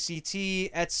Mike Nice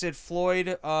CT, at Sid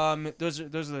Floyd. Those are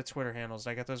the Twitter handles. Did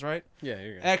I get those right? Yeah,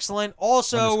 you're good. Excellent.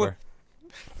 Also, Underscore.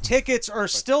 tickets are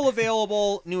still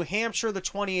available. New Hampshire the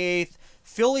 28th.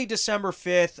 Philly, December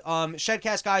 5th.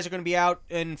 Shedcast guys are going to be out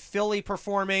in Philly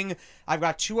performing. I've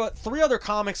got 3 other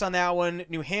comics on that one.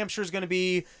 New Hampshire is going to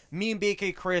be me and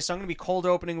BK Chris. I'm going to be cold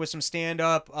opening with some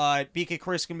stand-up. BK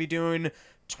Chris is going to be doing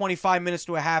 25 minutes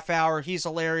to a half hour. He's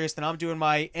hilarious. Then I'm doing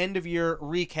my end-of-year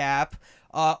recap.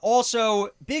 Also,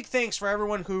 big thanks for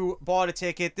everyone who bought a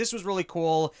ticket. This was really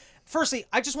cool. Firstly,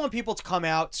 I just want people to come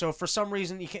out. So for some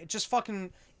reason, you can't just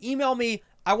fucking email me.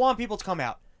 I want people to come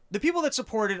out. The people that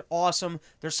supported, awesome.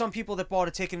 There's some people that bought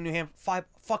a ticket in New Hampshire,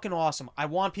 fucking awesome. I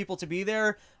want people to be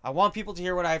there. I want people to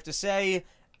hear what I have to say,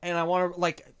 and I want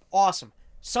to, awesome.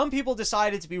 Some people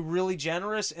decided to be really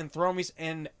generous and throw me,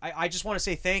 and I just want to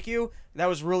say thank you. That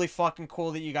was really fucking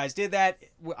cool that you guys did that.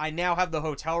 I now have the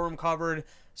hotel room covered,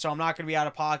 so I'm not going to be out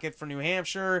of pocket for New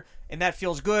Hampshire, and that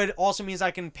feels good. Also means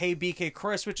I can pay BK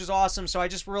Chris, which is awesome. So I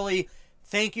just really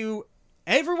thank you.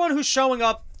 Everyone who's showing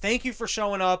up, thank you for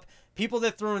showing up. People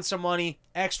that threw in some money,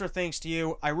 extra thanks to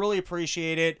you. I really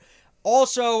appreciate it.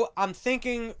 Also, I'm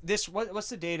thinking what's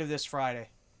the date of this Friday?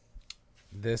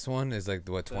 This one is like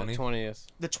what, 20? 20th.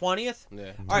 The 20th?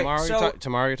 Yeah. All right,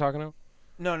 tomorrow you're talking about?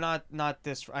 No, not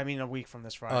this. I mean, a week from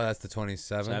this Friday. Oh, that's the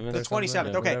 27th. The 27th.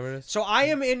 Yeah, Okay. whatever it is. So I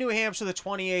am in New Hampshire the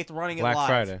 28th, running it Black live.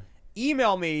 Friday.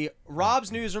 Email me,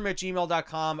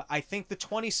 robsnewsroom@gmail.com. I think the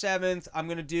 27th, I'm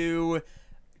going to do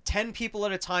 10 people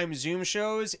at a time Zoom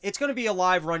shows. It's going to be a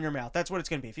live Run Your Mouth. That's what it's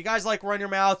going to be. If you guys like Run Your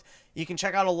Mouth, you can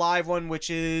check out a live one,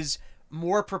 which is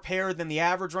more prepared than the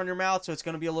average Run Your Mouth, so it's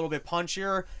going to be a little bit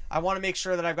punchier. I want to make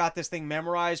sure that I've got this thing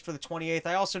memorized for the 28th.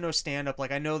 I also know stand-up.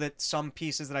 I know that some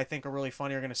pieces that I think are really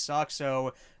funny are going to suck,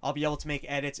 so I'll be able to make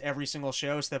edits every single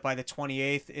show so that by the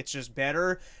 28th, it's just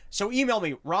better. So email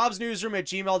me,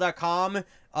 robsnewsroom@gmail.com.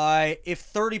 If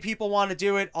 30 people want to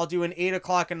do it, I'll do an 8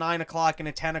 o'clock, a 9 o'clock, and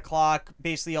a 10 o'clock,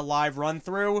 basically a live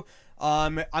run-through.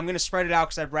 I'm going to spread it out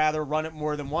because I'd rather run it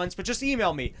more than once, but just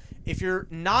email me. If you're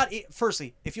not,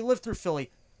 firstly, if you live through Philly,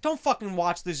 don't fucking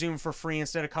watch the Zoom for free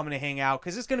instead of coming to hang out,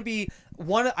 because it's going to be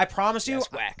I promise you,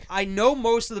 That's whack. I know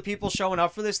most of the people showing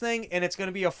up for this thing, and it's going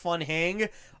to be a fun hang.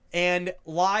 And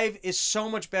live is so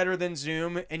much better than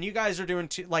Zoom, and you guys are doing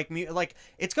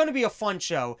it's going to be a fun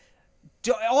show.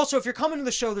 Also, if you're coming to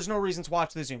the show, there's no reason to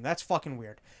watch the Zoom. That's fucking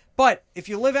weird. But if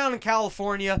you live out in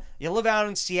California, you live out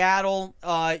in Seattle,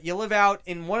 you live out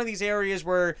in one of these areas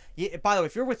where, by the way,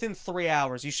 if you're within 3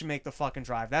 hours, you should make the fucking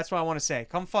drive. That's what I want to say.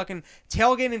 Come fucking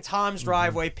tailgate in Tom's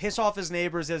driveway, piss off his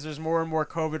neighbors as there's more and more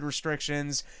COVID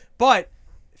restrictions. But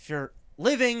if you're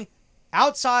living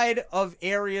outside of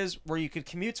areas where you could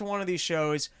commute to one of these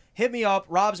shows, hit me up,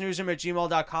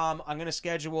 robsnewsroom@gmail.com. I'm going to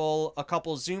schedule a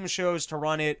couple Zoom shows to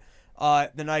run it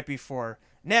the night before.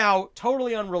 Now,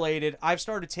 totally unrelated, I've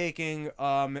started taking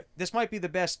this might be the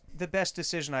best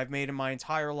decision I've made in my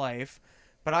entire life,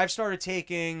 but I've started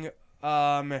taking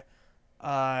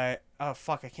oh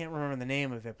fuck, I can't remember the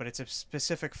name of it, but it's a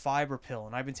specific fiber pill,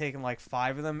 and I've been taking like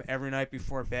 5 of them every night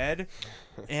before bed.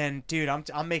 And dude,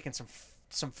 I'm making some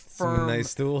firm nice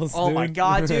stools. Oh dude. my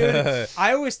god, dude.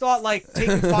 I always thought like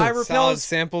taking fiber Solid pills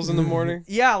samples in the morning.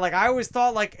 Yeah, like I always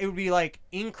thought like it would be like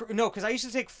no, because I used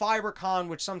to take FiberCon,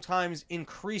 which sometimes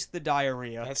increased the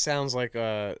diarrhea. That sounds like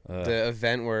the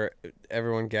event where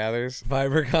everyone gathers.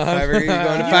 FiberCon. You going to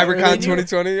Yeah, FiberCon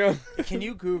 2020, yo? Can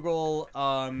you Google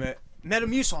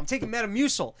Metamucil? I'm taking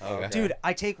Metamucil. Okay. Dude,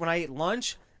 I take when I eat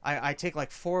lunch, I take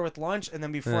like 4 with lunch, and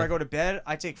then before I go to bed,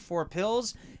 I take 4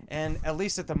 pills. And at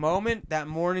least at the moment, that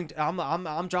morning,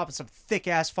 I'm dropping some thick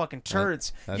ass fucking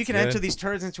turds. That's You can good. enter these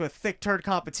turds into a thick turd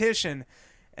competition,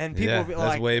 and people Yeah, will be that's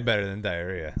like, way better than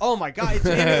diarrhea. "Oh my god, it's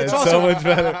It's also so much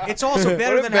better. It's also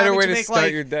better What a than better having way to to make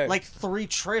start your day. like 3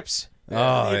 trips.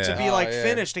 Oh, To yeah. be like yeah.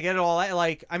 finished to get it all out.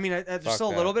 Like I mean, there's Fuck still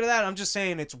a that. little bit of that. I'm just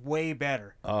saying it's way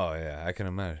better. Oh yeah, I can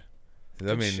imagine.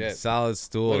 I mean, shit. solid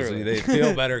stools. Literally. They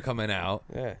feel better coming out.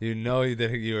 Yeah. You know that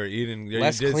you were eating. You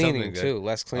Less did cleaning, something good. too.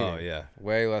 Less cleaning. Oh yeah,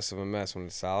 Way less of a mess when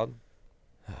it's solid.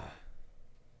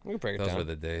 We can break it those down. were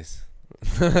the days.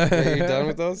 Yeah, you done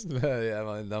with those? Yeah,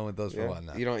 I'm done with those for a Yeah. while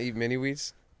now. You don't eat mini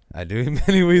wheats? I do eat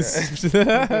mini wheats.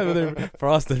 They're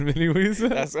frosted mini wheats.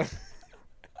 That's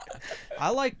I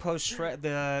like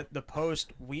the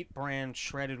post wheat brand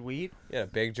shredded wheat. yeah,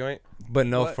 big joint. But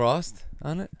no What? frost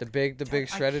on it. The big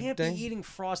shredded I can't thing. be eating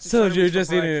frosted. So shredded you're wheats for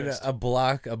just eating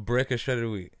breakfast. a brick of shredded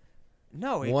wheat.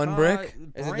 No, one brick?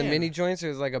 Is it the brand. mini joints or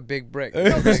is it like a big brick?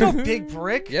 No, there's no big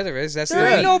brick. Yeah, there is. That's There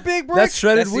the ain't no big brick. That's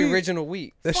shredded That's wheat. the original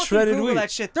wheat. That's Fucking shredded Google wheat. that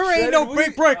shit. There ain't no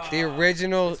big brick. The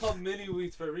original. called mini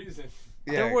wheats for a reason.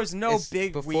 There was no it's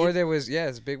big before wheat. there was. Yeah,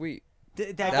 it's big wheat.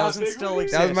 That was doesn't big still wheat.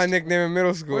 exist. That was my nickname in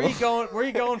middle school. Where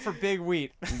you going for big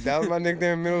wheat? That was my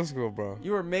nickname in middle school, bro.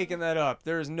 You were making that up.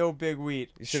 There is no big wheat.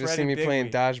 You should have Shredded seen me big playing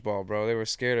wheat. dodgeball, bro. They were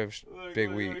scared of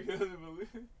big wheat.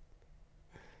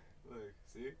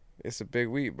 It's a big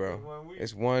wheat, bro.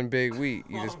 It's one big wheat.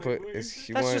 You just put. It's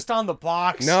you That's want. just on the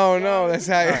box. No, that's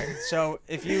how. All right, so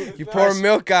if you You pour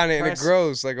milk on it and it press-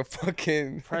 grows like a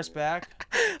fucking press back,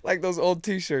 like those old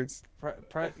T-shirts.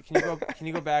 can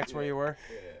you go back to where you were?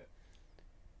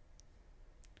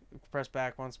 Press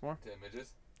back once more.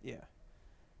 Images. Yeah.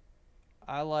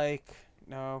 I like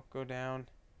go down.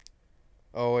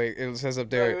 Oh wait, it says up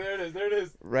there, There it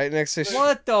is. right next to.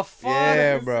 What the fuck?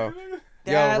 Yeah, bro.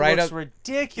 That right looks up-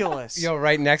 ridiculous. Yo,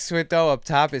 right next to it though, up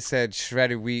top it said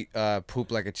shredded wheat,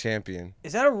 poop like a champion.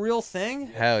 Is that a real thing?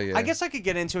 Hell yeah. I guess I could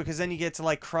get into it because then you get to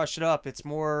like crush it up. It's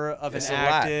more of It's an a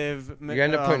lot. active. you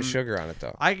end up putting sugar on it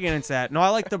though. I can get into that. No, I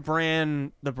like the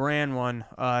brand one.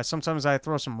 Sometimes I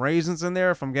throw some raisins in there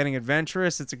if I'm getting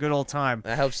adventurous. It's a good old time.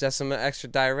 That helps. That's some extra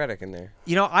diuretic in there.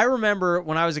 You know, I remember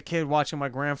when I was a kid watching my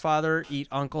grandfather eat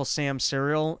Uncle Sam's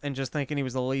cereal and just thinking he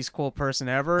was the least cool person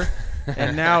ever.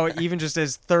 And now, even just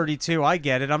as 32, I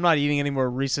get it. I'm not eating any more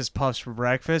Reese's Puffs for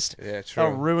breakfast. Yeah, true.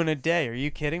 That'll ruin a day. Are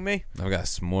you kidding me? I've got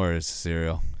s'mores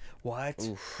cereal. What?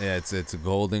 Oof. Yeah, it's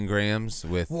Golden Grams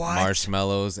with What?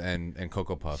 marshmallows and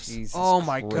Cocoa Puffs. Jesus Oh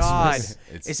my Christmas. god.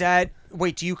 It's- Is that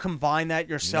wait, do you combine that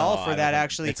yourself No, or I that don't.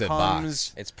 actually It's a comes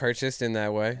box. It's purchased in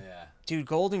that way. Yeah. Dude,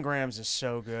 Golden Grams is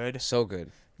so good. So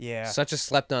good. Yeah. Such a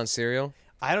slept-on cereal.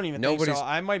 I don't even think Nobody's- so.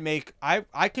 I might make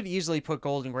I could easily put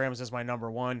Golden Grams as my number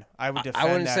 1. I would defend I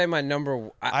wouldn't that. say my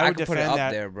number. I I would could put it defend up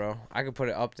that. there, bro. I could put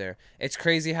it up there. It's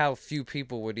crazy how few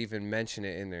people would even mention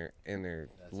it in their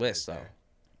list right though. there.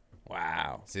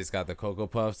 Wow. See, it's got the Cocoa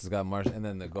Puffs, it's got and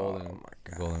then the Golden. Oh my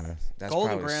God. Golden Grams. That's Golden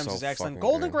probably Grams so is excellent. fucking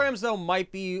Golden good. Grams though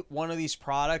might be one of these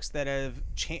products that have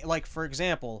changed. Like for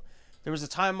example, there was a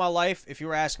time in my life, if you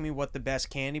were asking me what the best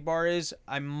candy bar is,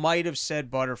 I might have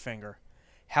said Butterfinger.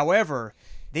 However,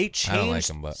 they changed. I don't like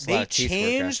 'em, but- It's a they lot of teeth work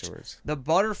changed afterwards. the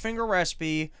Butterfinger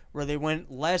recipe where they went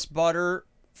less butter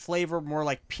flavor, more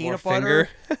like peanut More butter.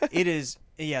 finger. It is.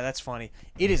 Yeah, that's funny.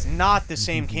 It is not the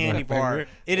same candy bar. Butterfinger?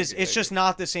 It is. It's just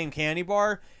not the same candy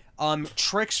bar.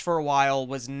 Tricks for a while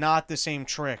was not the same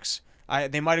Tricks.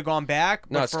 They might have gone back,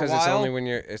 but No, it's for a because while. it's only when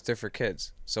they're for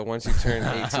kids. So once you turn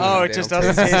 18, Oh, it they just don't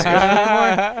doesn't taste taste good good.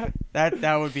 anymore.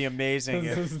 That would be amazing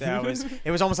if that was.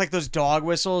 It was almost like those dog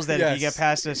whistles that if you Yes. get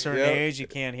past a certain Yep. age, you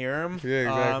can't hear them. Yeah,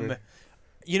 exactly.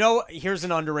 You know, here's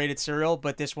an underrated cereal,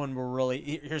 but this one will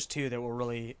really. Here's 2 that will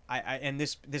really. And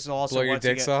this is also Blow your once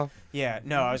dicks again, off. Yeah,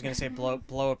 no, I was gonna say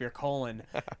blow up your colon.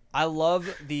 I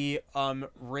love the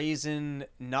Raisin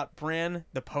Nut brand,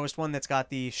 the Post one that's got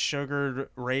the sugared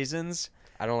raisins.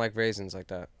 I don't like raisins like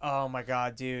that. Oh my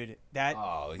god, dude. That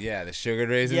Oh yeah, the sugared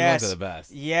raisins yes, ones are the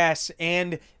best. yes,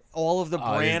 and all of the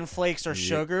Oh, bran flakes are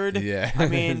sugared. Yeah. I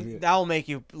mean, that'll make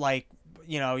you like,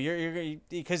 you know, you're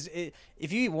because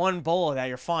if you eat one bowl of that,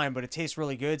 you're fine, but it tastes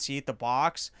really good. So you eat the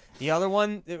box. The other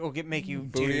one, it will make you.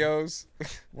 Dude, Bootios.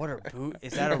 what are boot?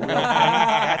 Is that a real thing?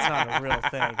 That's not a real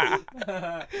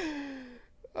thing.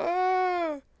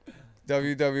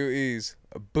 WWE's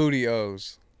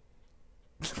Bootios.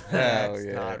 Hell That's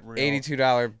yeah! not real.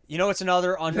 $82. You know, it's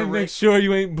another Make underrated sure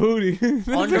you ain't booty.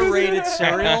 underrated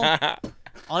cereal.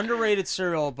 Underrated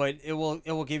cereal, but it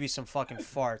will give you some fucking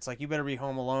farts. Like you better be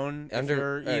home alone if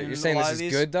you're eating You're saying a lot this of is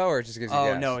these. good though, or it just gives you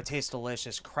Oh gas? no, it tastes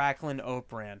delicious. Cracklin Oat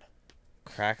Bran.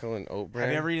 Crackle and oat bran.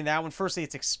 Have you ever eaten that one? Firstly,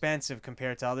 it's expensive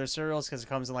compared to other cereals because it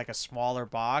comes in like a smaller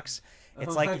box.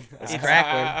 It's like It's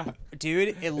crackling.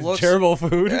 dude. It looks Terrible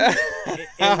food.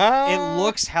 it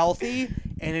looks healthy,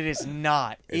 and it is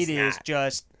not.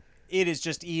 It's It is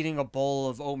just eating a bowl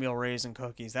of oatmeal raisin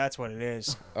cookies. That's what it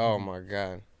is. Oh my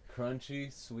god.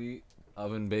 Crunchy, sweet,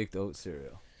 oven baked oat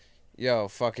cereal. Yo,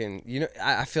 fucking, you know,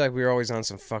 I feel like we were always on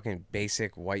some fucking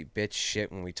basic white bitch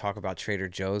shit when we talk about Trader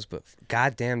Joe's, but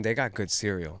goddamn, they got good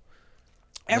cereal.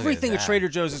 Everything at that. Trader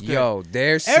Joe's is good. Yo,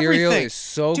 their cereal Everything. is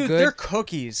so Dude, good. they're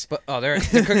cookies. But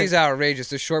the cookies are outrageous.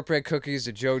 The shortbread cookies,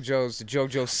 the JoJo's, the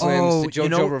JoJo Slims, Oh, the JoJo you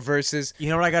know- Reverses. You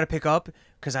know what I got to pick up?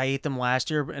 Because I ate them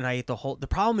last year, and I ate the whole. The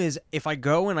problem is, if I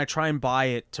go and I try and buy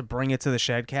it to bring it to the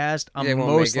Shedcast, I'm They won't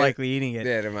most make it. likely eating it.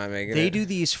 Yeah, they might make it. They do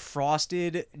these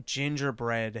frosted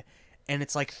gingerbread, and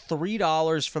it's like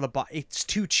 $3 for the box. It's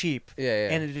too cheap. Yeah,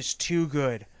 yeah. And it is too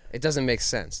good. It doesn't make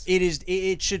sense. It is.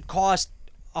 It should cost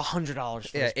 $100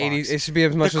 for Yeah, this 80. box. It should be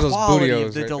as much the as those quality Bootios.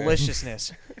 of the right there.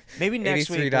 deliciousness. Maybe next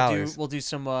week $83. we'll do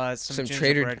some Some gingerbread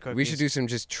Trader. cookies. We should do some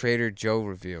just Trader Joe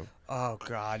review. Oh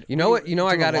God. You know what? You know,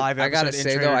 I Do a gotta- live I gotta episode in say,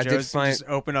 though, Trader I did Joe's and find- just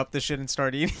open up the shit and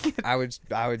start eating it. I would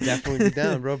definitely be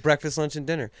down, bro. Breakfast, lunch, and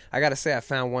dinner. I gotta say, I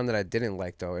found one that I didn't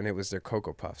like though, and it was their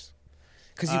Cocoa Puffs.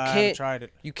 Because you I haven't can't, tried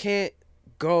it. you can't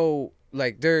go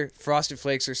like their Frosted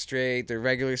Flakes are straight, their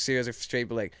regular cereals are straight,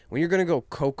 but like when you're gonna go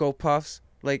Cocoa Puffs,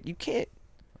 like you can't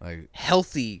Like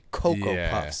healthy Cocoa Yeah.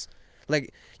 Puffs.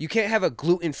 Like you can't have a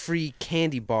gluten-free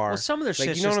candy bar. Well, some of their like,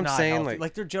 shit's you know just what I'm not saying? healthy.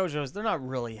 Like their JoJo's, they're not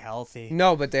really healthy.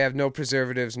 No, but they have no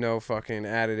preservatives, no fucking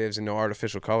additives, and no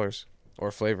artificial colors or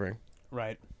flavoring.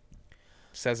 Right.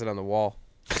 Says it on the wall.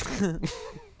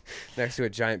 Next to a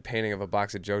giant painting of a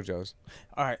box of JoJo's.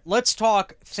 All right, let's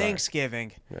talk Sorry.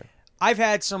 Thanksgiving. Yeah. I've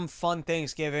had some fun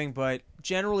Thanksgiving, but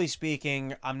generally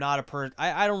speaking, I'm not a person.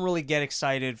 I don't really get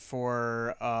excited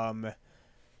for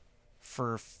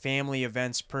family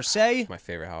events per se. My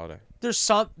favorite holiday. There's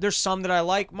some that I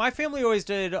like. My family always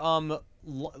did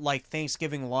like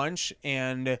Thanksgiving lunch,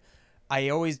 and I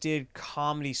always did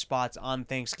comedy spots on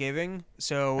Thanksgiving.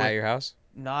 So At your house?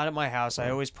 not at my house. I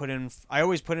always put in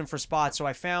for spots. So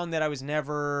I found that I was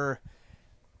never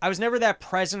that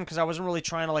present because I wasn't really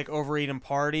trying to like overeat and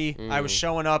party. I was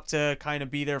showing up to kind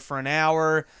of be there for an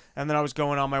hour, and then I was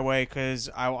going on my way because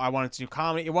I wanted to do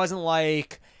comedy. It wasn't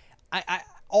like I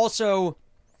also,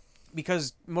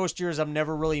 because most years I'm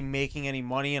never really making any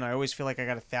money, and I always feel like I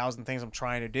got 1,000 things I'm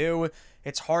trying to do.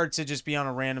 It's hard to just be on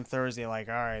a random Thursday like,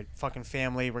 all right, fucking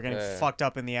family, we're getting fucked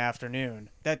up in the afternoon.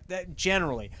 That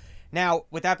generally. Now,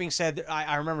 with that being said,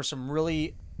 I remember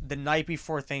the night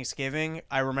before Thanksgiving,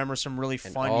 I remember some really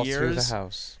fun all years. through the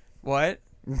house. What?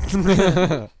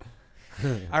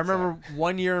 I remember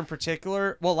one year in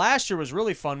particular. Well, last year was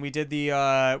really fun. We did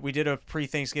a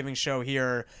pre-Thanksgiving show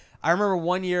here. I remember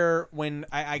one year when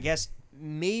I guess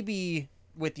maybe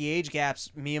with the age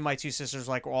gaps, me and my two sisters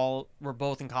were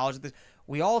both in college.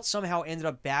 We all somehow ended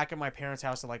up back at my parents'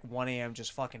 house at like 1 a.m.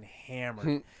 just fucking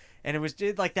hammered. And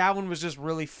that one was just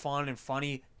really fun and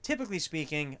funny. Typically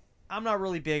speaking, I'm not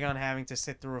really big on having to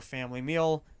sit through a family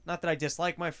meal. Not that I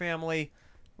dislike my family.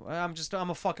 I'm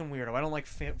a fucking weirdo. I don't like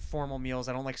formal meals.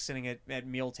 I don't like sitting at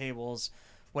meal tables.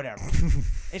 Whatever. It's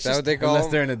Is that just what they call unless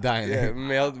them? they're in a diner. Yeah,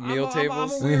 meal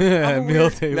tables. I'm a weird- I'm a Meal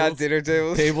weird- tables. Not dinner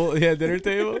tables. Dinner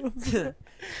table.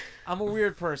 I'm a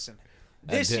weird person.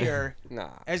 This did. year,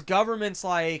 Nah. as government's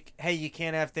like, hey, you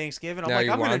can't have Thanksgiving, I'm Now like,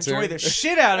 you I'm going want to enjoy to? the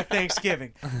shit out of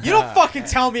Thanksgiving. You don't fucking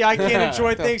tell me I can't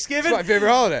enjoy Thanksgiving. It's my favorite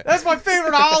holiday. That's my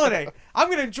favorite holiday. I'm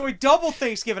going to enjoy double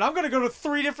Thanksgiving. I'm going to go to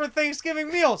 3 different Thanksgiving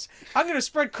meals. I'm going to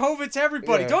spread COVID to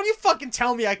everybody. Yeah. Don't you fucking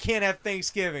tell me I can't have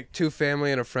Thanksgiving. 2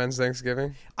 family and a friend's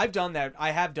Thanksgiving. I've done that.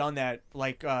 I have done that,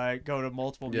 go to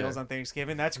multiple meals on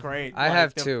Thanksgiving. That's great. I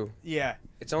have too. Yeah.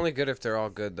 It's only good if they're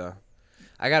all good though.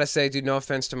 I gotta say, dude, no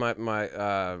offense to my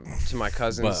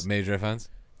cousins. But major offense.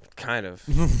 Kind of.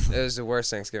 It was the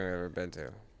worst Thanksgiving I've ever been to.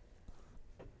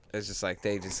 It's just like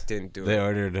they just didn't do They it.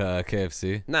 ordered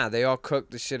KFC. Nah, they all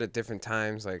cooked the shit at different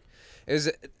times. Like, is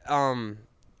it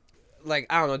like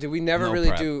I don't know. Did we never No really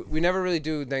prep. do? We never really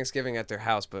do Thanksgiving at their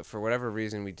house, but for whatever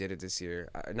reason we did it this year.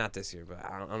 Not this year, but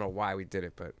I don't know why we did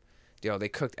it. But they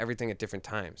cooked everything at different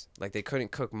times. Like they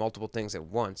couldn't cook multiple things at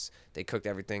once. They cooked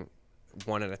everything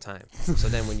one at a time. So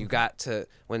then when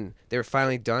they were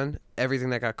finally done, everything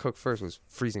that got cooked first was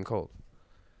freezing cold,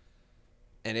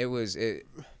 and it was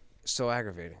so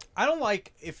aggravating, I don't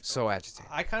like if so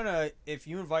agitating. I kind of if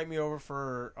you invite me over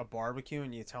for a barbecue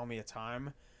and you tell me a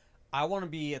time, I want to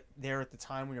be there at the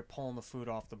time when you're pulling the food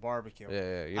off the barbecue.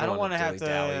 Yeah. You I don't want to have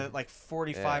dilly-dally. to like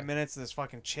 45 minutes of this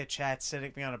fucking chit chat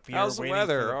sitting me on a beer How's the waiting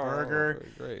weather? for the burger.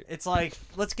 Great. It's like,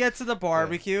 let's get to the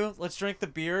barbecue. Let's drink the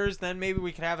beers. Then maybe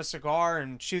we can have a cigar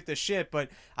and shoot the shit. But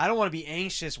I don't want to be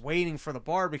anxious waiting for the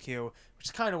barbecue, which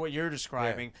is kind of what you're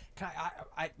describing.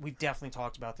 We've definitely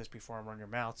talked about this before I'm running your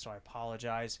mouth, so I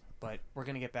apologize. But we're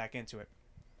going to get back into it.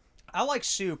 I like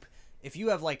soup if you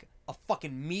have like a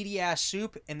fucking meaty ass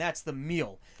soup and that's the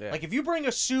meal. Yeah. Like if you bring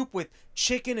a soup with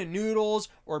chicken and noodles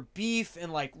or beef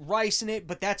and like rice in it,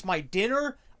 but that's my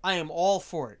dinner, I am all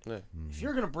for it. Yeah. If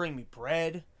you're gonna bring me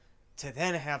bread to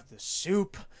then have the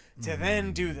soup, to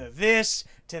then do the this,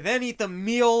 to then eat the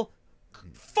meal,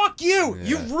 fuck you! Yeah.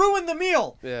 You've ruined the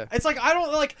meal. Yeah. It's like I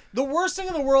don't like the worst thing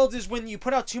in the world is when you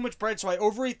put out too much bread, so I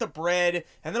overeat the bread,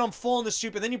 and then I'm full in the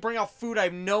soup, and then you bring out food I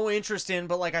have no interest in,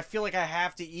 but like I feel like I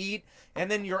have to eat, and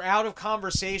then you're out of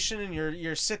conversation, and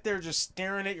you're sit there just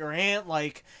staring at your aunt.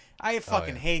 Like I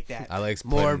fucking hate that. I like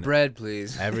More putting bread,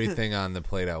 please. everything on the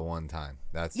plate at one time.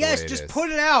 That's the Yes, way it just is. put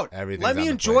it out. Everything's Let me on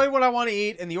the enjoy plate. what I want to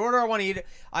eat in the order I want to eat it.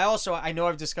 I know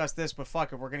I've discussed this, but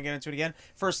fuck it, we're gonna get into it again.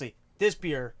 Firstly, this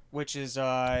beer, which is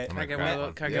I'm Can I gonna get crack one of one.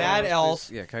 those? Can I Yeah. get one of Mad those, Elf.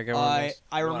 please? Yeah, can I get one of those?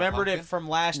 I You want a remembered it pumpkin? from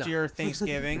last year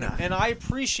Thanksgiving, and I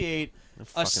appreciate a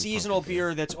Fucking seasonal pumpkin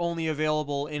beer that's only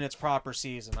available in its proper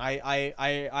season.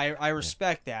 I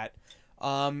respect that,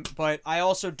 but I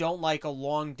also don't like a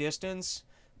long distance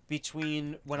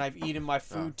between when I've eaten my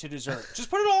food to dessert. Just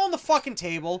put it all on the fucking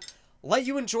table. Let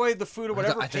you enjoy the food at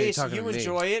whatever I thought you were pace talking you to me.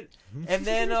 enjoy it, and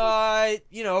then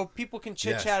people can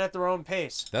chit chat at their own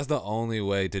pace. That's the only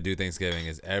way to do Thanksgiving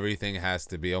is everything has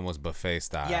to be almost buffet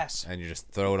style. Yes. And you just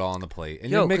throw it all on the plate.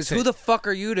 And Yo, you because mix who it. the fuck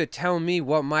are you to tell me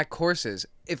what my course is?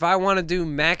 If I want to do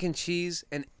mac and cheese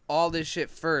and all this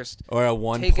shit first, Or a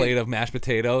one Take plate a- of mashed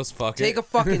potatoes. Fuck take it. a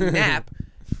fucking nap,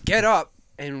 get up,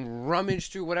 and rummage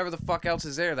through whatever the fuck else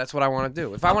is there. That's what I want to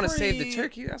do. If I I'm want to save the pretty-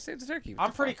 turkey, I'll save the turkey. What I'm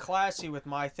the pretty fuck? classy with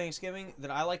my Thanksgiving that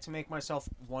I like to make myself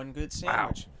one good Wow,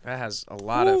 sandwich. that has a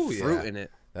lot Ooh, of fruit yeah. in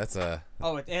it. That's a.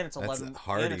 Oh, and it's That's 11.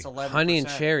 hearty. And it's 11. Honey and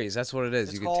cherries. That's what it is.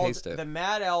 It's You can called taste it. the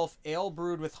Mad Elf Ale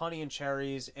brewed with honey and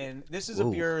cherries, and this is a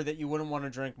Ooh. beer that you wouldn't want to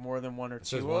drink more than one or It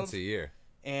says two once of. a year.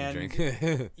 You And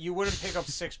drink. you wouldn't pick up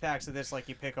 6 packs of this like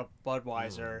you pick up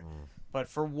Budweiser. Mm-hmm. But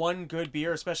for one good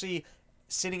beer, especially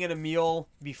sitting at a meal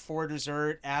before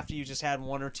dessert after you just had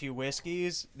 1 or 2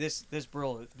 whiskeys, this beer is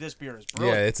brilliant.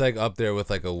 Yeah, it's like up there with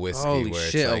like a whiskey Holy where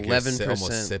shit, it's like you're 11%.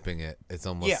 almost sipping it. It's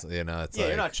almost it's yeah, like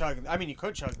you're not chugging. I mean, you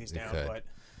could chug these You down, could.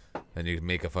 but and you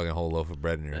make a fucking whole loaf of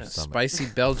bread in your Yeah, stomach. spicy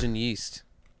Belgian yeast,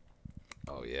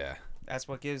 Oh yeah. that's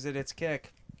what gives it its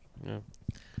kick.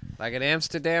 like an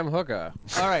Amsterdam hooker.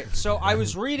 All right, so I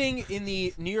was reading in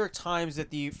the New York Times that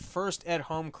the first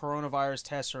at-home coronavirus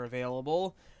tests are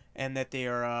available, and that they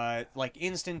are like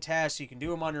instant tests. You can do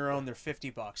them on your own. They're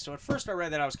 $50. So at first I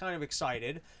read that, I was kind of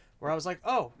excited, where I was like,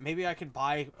 oh, maybe I could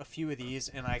buy a few of these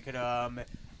and I could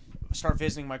start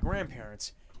visiting my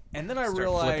grandparents. And then I Start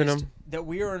flipping realized 'em. that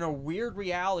we are in a weird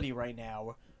reality right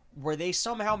now, where they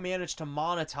somehow managed to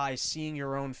monetize seeing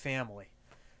your own family.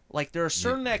 Like there are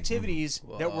certain activities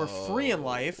that were free in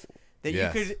life that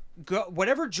Yes. you could go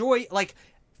whatever joy like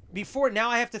before. Now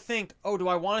I have to think, oh, do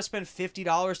I want to spend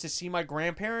 $50 to see my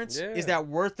grandparents? Yeah. Is that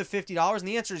worth the $50? And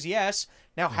the answer is yes.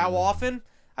 Now how often?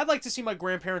 I'd like to see my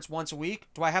grandparents once a week.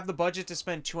 Do I have the budget to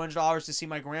spend $200 to see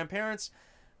my grandparents?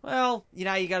 Well, you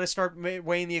got to start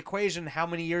weighing the equation. How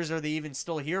many years are they even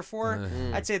still here for?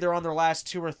 I'd say they're on their last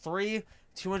 2 or 3.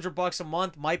 $200 a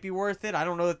month might be worth it. I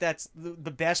don't know that that's the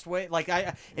best way. Like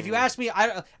if you ask me,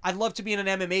 I'd love to be in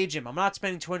an MMA gym. I'm not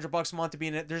spending $200 a month to be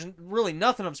in it. There's really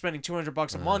nothing I'm spending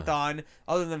 $200 a month on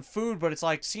other than food. But it's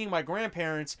like seeing my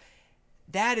grandparents.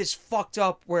 That is fucked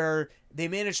up where they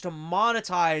managed to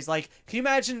monetize. Like, can you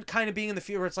imagine kind of being in the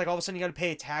field where it's like all of a sudden you got to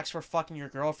pay a tax for fucking your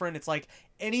girlfriend? It's like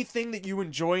anything that you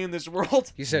enjoy in this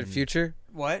world. You said future?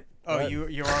 What? Oh, What?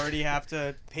 you already have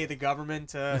to pay the government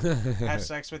to have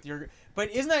sex with your. But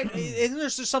isn't there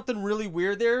just something really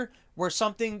weird there, where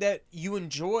something that you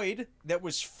enjoyed that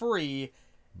was free,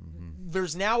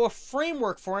 there's now a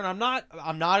framework for it. I'm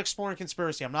not exploring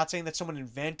conspiracy. I'm not saying that someone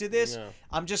invented this. No.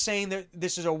 I'm just saying that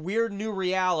this is a weird new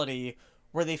reality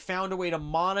where they found a way to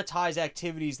monetize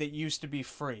activities that used to be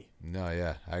free. No,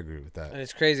 yeah, I agree with that. And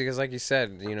it's crazy because, like you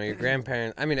said, your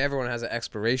grandparents. I mean, everyone has an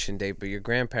expiration date, but your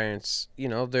grandparents,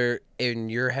 they're in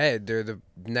your head. They're the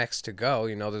next to go.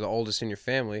 They're the oldest in your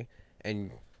family,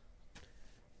 and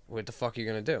what the fuck are you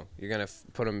gonna do? You're gonna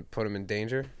put them in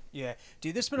danger? Yeah,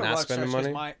 dude, this has been a Not rough stretch spending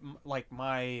because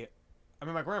money?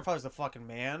 my grandfather's the fucking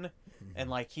man, and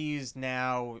like he's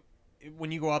now.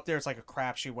 When you go up there, it's like a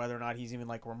crapshoot whether or not he's even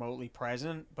like remotely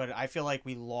present. But I feel like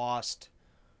we lost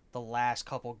the last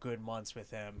couple good months with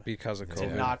him Because of to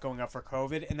COVID. not going up for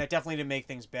COVID, and that definitely didn't make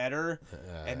things better.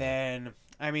 And then,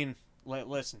 I mean,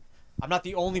 listen, I'm not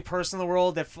the only person in the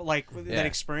world that that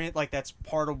experienced that's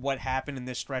part of what happened in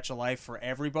this stretch of life for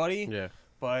everybody. Yeah.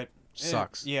 But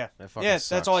Sucks. Yeah, That fucking that's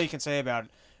sucks. all you can say about it.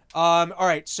 All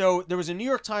right, so there was a New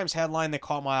York Times headline that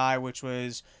caught my eye, which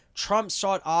was Trump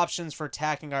sought options for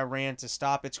attacking Iran to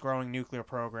stop its growing nuclear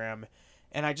program.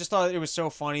 And I just thought it was so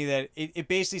funny that it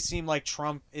basically seemed like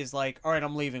Trump is like, all right,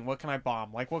 I'm leaving. What can I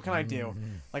bomb? Like, what can I do?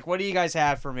 Like, what do you guys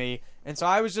have for me? And so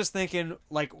I was just thinking,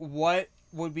 like, what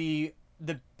would be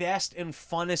the best and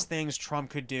funnest things Trump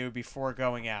could do before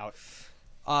going out?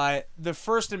 The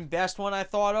first and best one I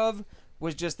thought of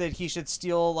was just that he should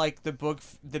steal like the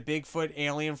Bigfoot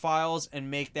alien files and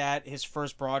make that his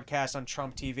first broadcast on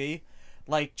Trump TV.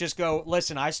 Like, just go,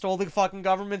 listen, I stole the fucking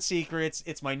government secrets.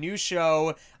 It's my new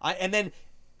show. And then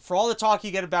for all the talk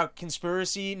you get about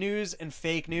conspiracy news and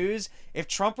fake news, if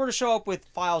Trump were to show up with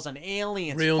files on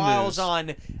aliens, Real files news. on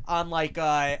Al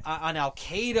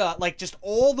Qaeda, like just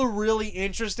all the really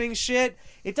interesting shit,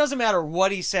 it doesn't matter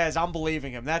what he says. I'm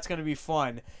believing him. That's going to be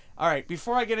fun. All right,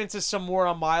 before I get into some more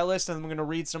on my list, and I'm going to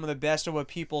read some of the best of what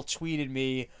people tweeted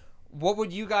me, what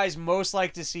would you guys most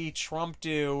like to see Trump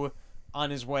do on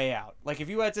his way out? Like, if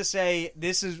you had to say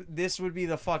this would be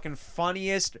the fucking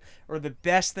funniest or the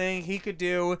best thing he could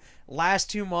do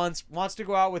last 2 months, wants to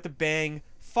go out with a bang,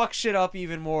 fuck shit up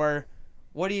even more,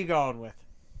 what are you going with?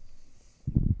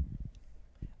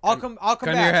 I'll come Gun back.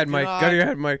 to your head, Mike. Gun to your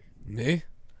head, Mike. Me?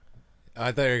 Oh,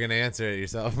 I thought you were gonna answer it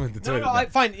yourself with the No, Twitter.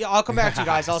 fine. Yeah, I'll come back to you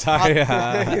guys. Sorry,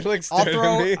 He looks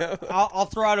dirty. I'll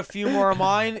throw out a few more of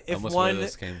mine. If Almost wore one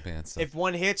those cane pants. if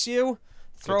one hits you,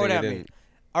 throw Good it thing at you me. didn't.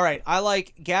 All right, I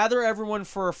like gather everyone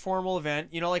for a formal event.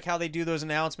 You know, like how they do those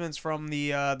announcements from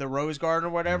the Rose Garden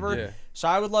or whatever. Yeah. So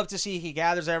I would love to see he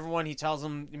gathers everyone. He tells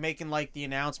them, making like the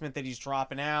announcement that he's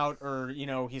dropping out, or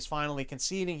he's finally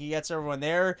conceding. He gets everyone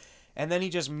there, and then he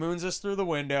just moons us through the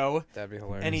window, That'd be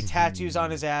hilarious. and he tattoos on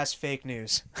his ass fake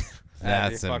news.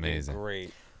 That'd be That's fucking amazing.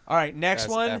 Great. All right, next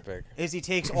That's one epic. is he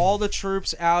takes all the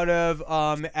troops out of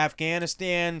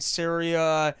Afghanistan,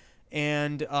 Syria,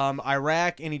 and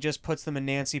Iraq, and he just puts them in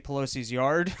Nancy Pelosi's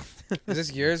yard. Is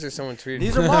this yours or someone tweeted?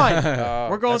 These are mine. Oh,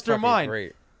 We're going that's through fucking mine.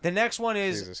 Great. The next one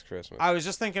is Jesus Christmas. I was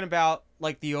just thinking about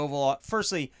like the Oval.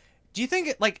 Firstly, do you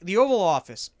think like the Oval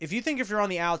Office? If you're on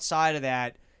the outside of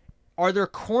that, are there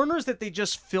corners that they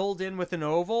just filled in with an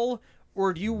oval,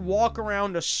 or do you walk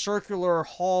around a circular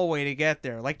hallway to get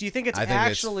there? Like, do you think it's I think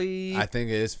actually? I think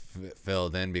it is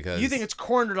filled in because You think it's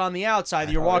cornered on the outside.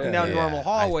 You're walking down yeah, normal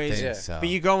hallways, I think Yeah. so. but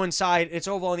you go inside. It's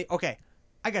oval on the. Okay,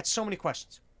 I got so many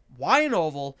questions. Why an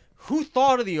oval? Who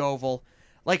thought of the oval?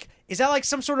 Like, is that like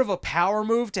some sort of a power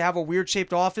move to have a weird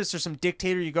shaped office, or some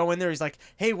dictator? You go in there, he's like,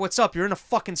 "Hey, what's up? You're in a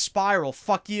fucking spiral.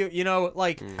 Fuck you." You know,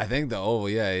 like. I think the oval,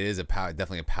 yeah, it is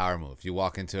definitely a power move. If you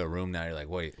walk into a room now, you're like,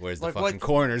 wait, where's the Like, fucking what-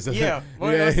 corners? Of Yeah,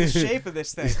 what's the shape of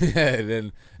this thing? yeah,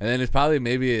 and then it's probably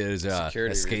maybe there's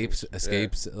Security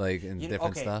escapes like in different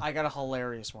Okay, stuff. I got a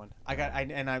hilarious one.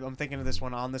 I'm thinking of this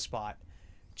one on the spot.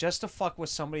 Just to fuck with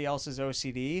somebody else's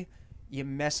OCD, you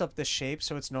mess up the shape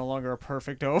so it's no longer a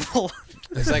perfect oval.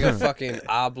 It's like a fucking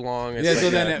oblong. It's Yeah, like so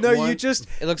then a- it- No, one- you just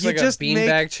it looks you like a just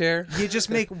beanbag chair. You just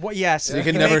make what? Yes, You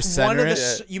can never make one center of the, it?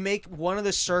 c- You make one of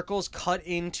the circles cut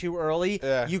in too early.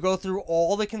 Yeah. You go through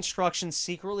all the construction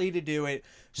secretly to do it,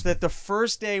 so that the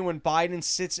first day when Biden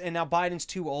sits, and now Biden's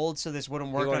too old, so this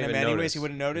wouldn't work won't on him even anyways. notice. He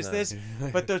wouldn't notice No. this.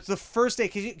 But the first day,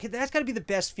 because that's got to be the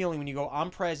best feeling when you go, I'm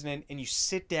president, and you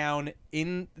sit down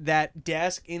in that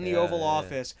desk in the Yeah, Oval yeah.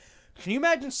 Office. Can you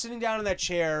imagine sitting down in that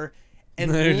chair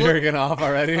and They're look- jerking off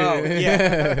already. Oh,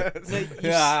 yeah.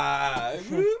 Yeah.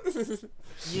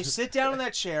 You sit down in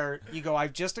that chair, you go,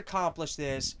 I've just accomplished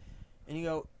this, and you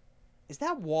go, is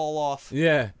that wall off?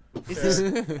 Yeah. Is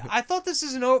this? I thought this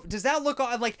is does that look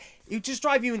like it just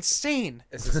drive you insane?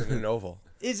 This is an oval.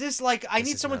 Is this like I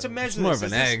need is someone not to an measure It's more this? of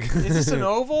Is an this- egg. Is this an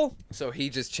oval? So he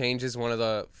just changes one of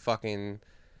the fucking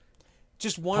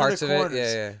Just one Parts of the of corners. it.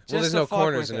 Yeah, yeah. Well, Just there's to no fuck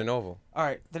corners with in it. an oval. All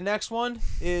right, the next one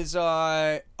is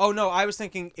oh no, I was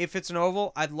thinking if it's an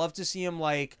oval, I'd love to see him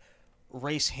like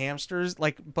race hamsters,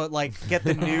 but get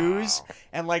the news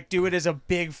and like do it as a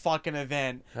big fucking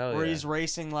event Hell where yeah. he's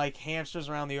racing like hamsters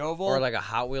around the oval. Or like a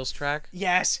Hot Wheels track.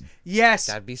 yes.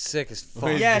 That'd be sick as fuck.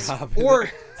 Wait, Yes. stop. Or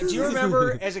do you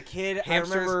remember as a kid?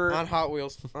 Hamsters I remember on Hot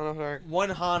Wheels. On a track. one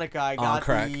Hanukkah I On got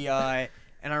crack. the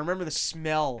and I remember the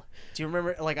smell. Do you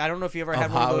remember? Like I don't know if you ever Of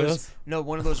had one of Hot those. Wheels? No,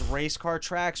 one of those race car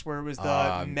tracks where it was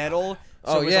the metal.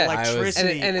 So Oh, it was yeah.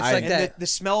 electricity. And it's like and that. the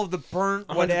smell of the burnt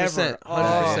 100%, whatever. 100%.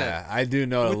 Oh. Yeah, I do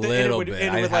know a With the- and it little would- bit.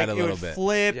 and it I would, had a it little would bit.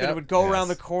 flip and Yep. it would go around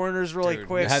Yes. the corners really Dude,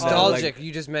 quick. It had that, Nostalgic. like-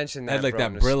 You just mentioned that. Had like bro,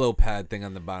 that Brillo pad thing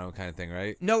on the bottom kind of thing,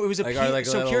 right? No, it was a Like, piece. or like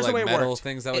so little, here's the like, way it metal worked.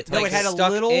 things that would It- No, like, it had a stuck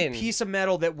little in. piece of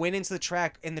metal that went into the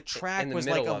track, and the track In the was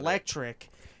like middle of it. electric.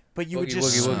 But you would Boogie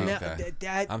just woogie smell woogie. Okay.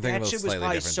 that. I'm thinking That of a shit was slightly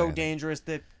probably different so thing. dangerous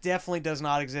that definitely does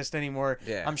not exist anymore.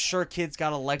 Yeah. I'm sure kids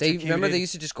got They electrocuted. remember they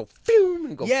used to just go phew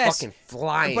and go Yes. fucking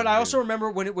flying. But I also dude. remember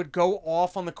when it would go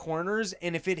off on the corners,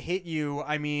 and if it hit you,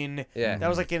 I mean, Yeah. that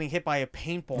was like getting hit by a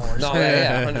paintball or No, something.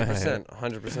 yeah, 100%,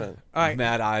 100%. All right,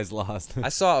 Mad eyes lost. I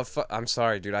saw I'm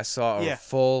sorry, dude. I saw a Yeah.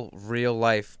 full real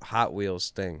life Hot Wheels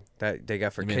thing that they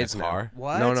got for You mean kids a now. car?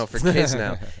 What? No, for kids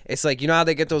now. It's like, you know how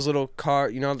they get those little how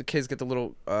the kids get the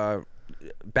little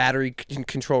battery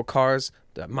controlled cars,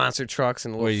 the monster trucks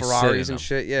and the Where you little sit in Ferraris and them.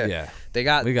 shit. Yeah. Yeah. They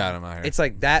got. We got him out here. It's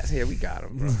like that. Yeah, we got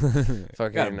them, bro.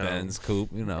 Fucking got a Benz coupe,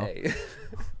 you know, Hey.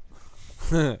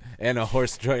 and a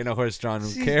horse-drawn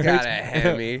She's carriage. got a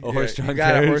Hemi. A horse-drawn You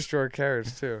got a carriage. horse-drawn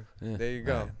carriage too. Yeah. There you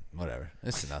go. Alright, whatever.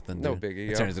 It's nothing. No dude. biggie,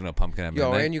 It yo. turns into a pumpkin at Yo,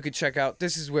 midnight. and you could check out.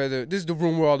 This is the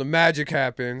room where all the magic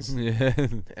happens. Yeah.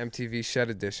 MTV Shed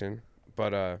Edition.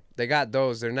 But they got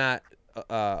those. They're not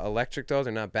electric though.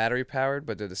 They're not battery powered,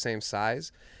 but they're the same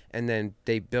size. And then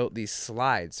they built these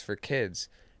slides for kids,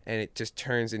 and it just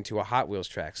turns into a Hot Wheels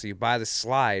track. So you buy the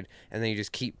slide, and then you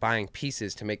just keep buying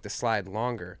pieces to make the slide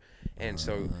longer. And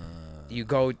so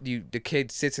the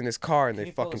kid sits in his car, and Can they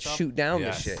you pull fucking this up? shoot down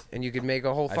Yes. the shit, and you could make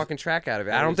a whole fucking track out of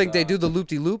it. I there's, don't think they do the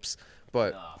loop-de-loops,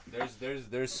 but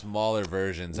There's smaller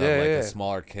versions of Yeah, like yeah. the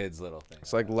smaller kids little things.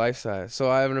 it's like life size. So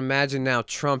I would imagine now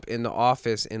Trump in the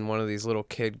office in one of these little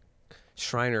kid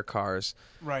Shriner cars,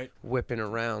 right. whipping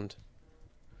around.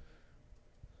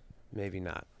 Maybe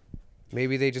not.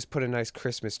 Maybe they just put a nice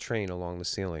Christmas train along the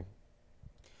ceiling.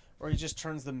 Or he just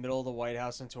turns the middle of the White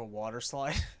House into a water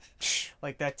slide,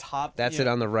 like that top. That's it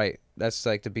on the right. That's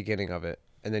like the beginning of it.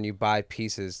 And then you buy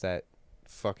pieces that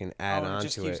fucking add and it on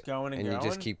just to keeps it. going and you just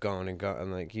going? keep going and go,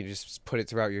 and like you just put it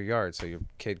throughout your yard so your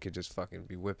kid could just fucking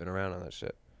be whipping around on that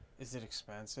shit. Is it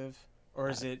expensive, or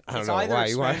is it? I don't it's know either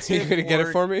why. You gonna get it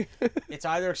or- for me? It's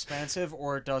either expensive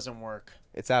or it doesn't work.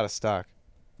 It's out of stock.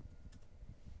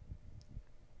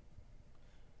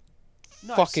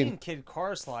 No, Fucking- I've seen kid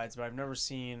car slides, but I've never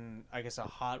seen, I guess, a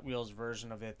Hot Wheels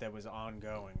version of it that was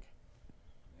ongoing.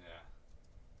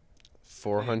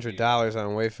 $400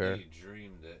 on Wayfair. You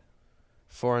dreamed it.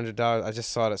 $400. I just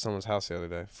saw it at someone's house the other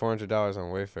day. $400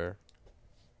 on Wayfair.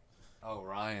 Oh,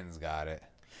 Ryan's got it.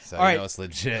 So All you right. know it's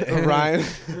legit.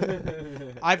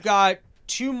 Ryan. I've got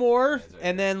two more,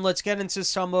 and then let's get into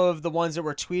some of the ones that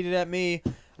were tweeted at me.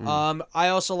 I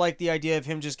also like the idea of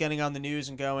him just getting on the news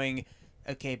and going,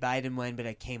 okay, Biden won, but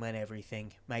I came on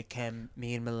everything.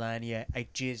 Me and Melania, I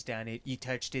jizzed on it. You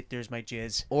touched it, there's my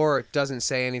jizz. Or it doesn't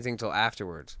say anything till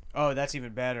afterwards. Oh, that's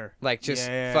even better. Like just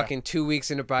Yeah. fucking 2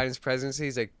 weeks into Biden's presidency,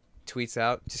 he's like tweets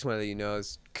out, just want to let you know,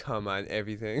 is come on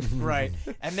everything. Right.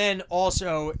 And then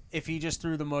also, if he just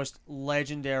threw the most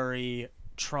legendary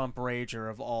Trump rager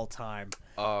of all time.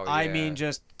 Oh, I yeah. mean,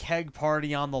 just keg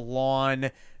party on the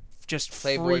lawn, just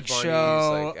Playboy freak bunnies,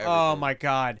 show. like, Oh everything. my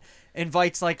God.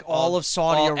 Invites like all All- of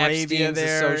Saudi all Arabia Epstein's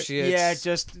there. associates. Yeah,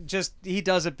 just he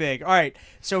does it big. All right.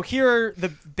 So here are the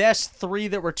best three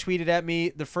that were tweeted at me.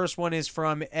 The first one is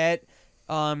from @_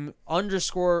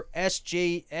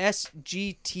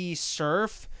 SGT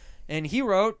Surf. And he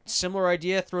wrote, similar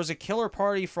idea, throws a killer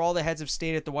party for all the heads of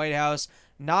state at the White House,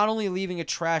 not only leaving a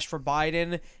trash for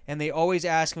Biden, and they always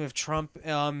ask him if Trump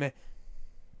and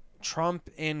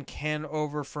Ken come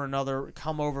over for another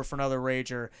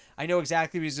rager. I know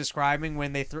exactly what he's describing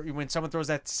when when someone throws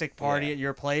that sick party Yeah. at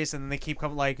your place and then they keep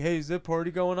coming like, hey, is that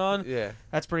party going on? Yeah.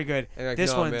 That's pretty good. And like,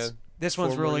 This no, one's man. this 4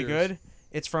 one's more really years. good.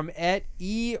 It's from EROOMMATT.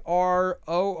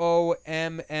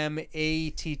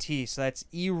 So that's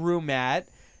ERUMAT,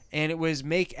 and it was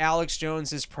make Alex Jones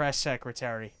his press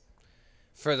secretary.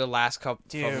 For the last couple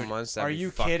Dude, months. are that'd be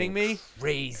you fucking kidding me?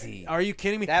 Crazy. Are you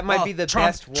kidding me? That might be the Trump,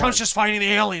 best one. Trump's just fighting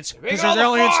the aliens. Make There's all the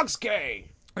aliens. frogs gay.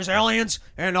 There's aliens,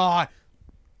 and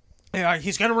Yeah,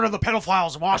 he's getting rid of the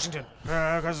pedophiles in Washington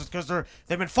because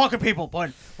they've been fucking people,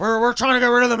 but we're trying to get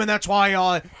rid of them, and that's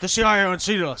why the CIA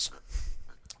unseated us.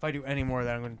 If I do any more of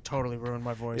that, I'm going to totally ruin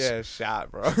my voice. Yeah,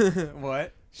 shot, bro.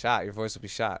 What? Shot. Your voice will be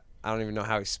shot. I don't even know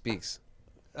how he speaks.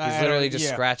 He's literally just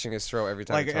scratching his throat every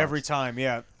time. Like every time,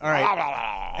 yeah. All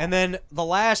right. And then the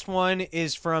last one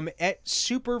is from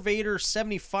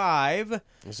SuperVader75.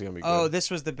 This is gonna be good. Oh, this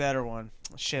was the better one.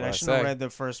 Shit, I should have read the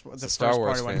first Star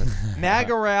Wars part one.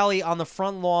 MAGA rally on the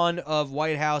front lawn of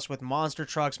White House with monster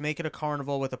trucks, make it a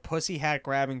carnival with a pussy hat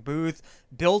grabbing booth,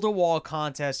 build a wall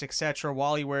contest, etc.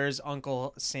 while he wears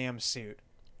Uncle Sam's suit.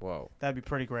 Whoa. That'd be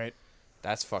pretty great.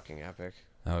 That's fucking epic.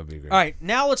 That would be great. All right,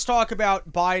 now let's talk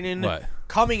about Biden What?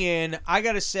 coming in. I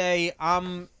gotta say,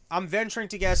 I'm venturing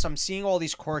to guess I'm seeing all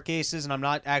these court cases, and I'm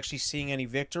not actually seeing any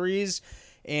victories.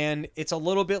 And it's a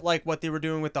little bit like what they were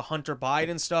doing with the Hunter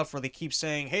Biden stuff, where they keep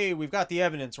saying, "Hey, we've got the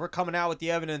evidence. We're coming out with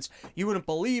the evidence. You wouldn't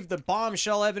believe the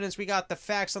bombshell evidence. We got the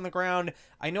facts on the ground."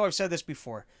 I know I've said this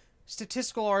before.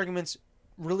 Statistical arguments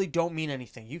really don't mean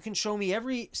anything. You can show me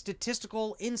every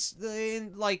statistical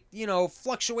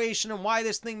fluctuation and why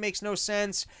this thing makes no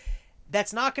sense.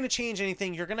 That's not going to change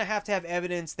anything. You're going to have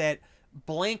evidence that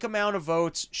blank amount of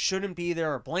votes shouldn't be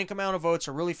there, or blank amount of votes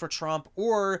are really for Trump,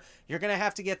 or you're going to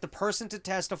have to get the person to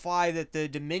testify that the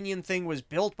Dominion thing was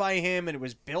built by him and it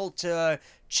was built to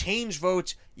change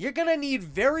votes. You're going to need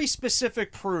very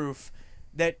specific proof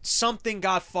that something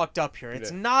got fucked up here.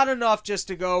 It's not enough just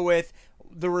to go with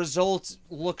the results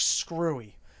look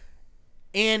screwy.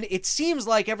 And it seems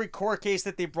like every court case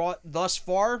that they brought thus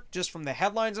far, just from the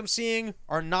headlines I'm seeing,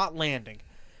 are not landing.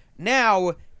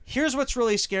 Now, here's what's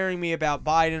really scaring me about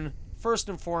Biden. First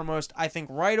and foremost, I think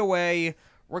right away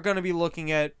we're going to be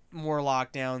looking at more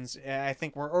lockdowns. I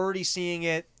think we're already seeing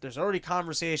it. There's already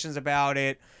conversations about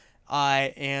it.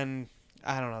 And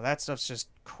I don't know. That stuff's just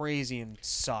crazy and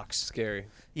sucks. Scary.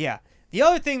 Yeah. The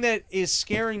other thing that is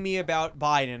scaring me about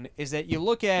Biden is that you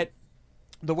look at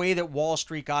the way that Wall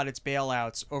Street got its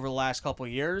bailouts over the last couple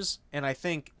of years, and I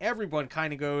think everyone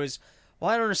kind of goes,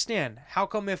 well, I don't understand. How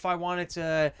come if I wanted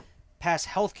to pass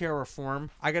healthcare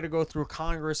reform, I got to go through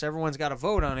Congress, everyone's got to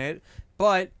vote on it,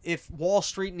 but if Wall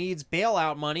Street needs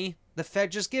bailout money, the Fed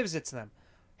just gives it to them?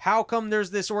 How come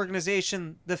there's this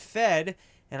organization, the Fed,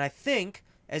 and I think,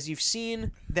 as you've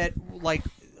seen, that,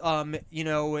 Obama,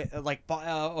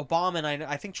 and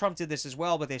I think Trump did this as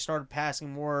well, but they started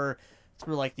passing more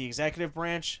through like the executive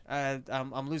branch.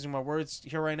 I'm losing my words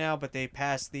here right now, but they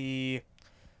passed the.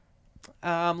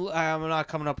 I'm not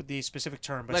coming up with the specific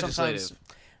term, but sometimes.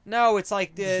 No, it's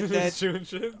like that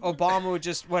Obama would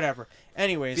just whatever.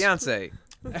 Anyways,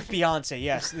 Beyonce,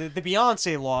 yes, the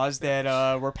Beyonce laws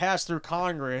that were passed through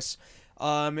Congress.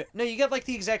 No, you get like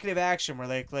the executive action where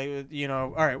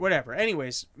all right, whatever.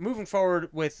 Anyways, moving forward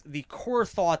with the core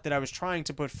thought that I was trying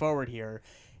to put forward here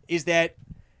is that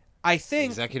I think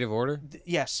executive order.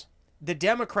 Yes, the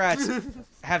Democrats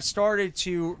have started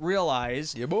to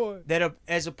realize that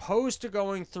as opposed to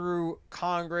going through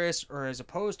Congress, or as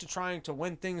opposed to trying to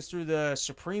win things through the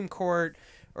Supreme Court,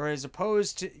 or as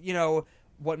opposed to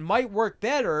what might work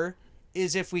better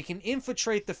is if we can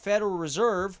infiltrate the Federal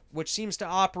Reserve, which seems to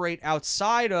operate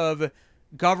outside of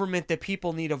government that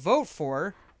people need a vote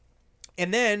for,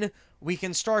 and then we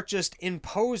can start just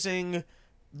imposing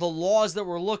the laws that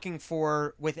we're looking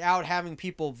for without having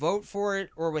people vote for it,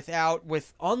 or with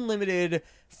unlimited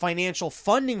financial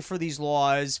funding for these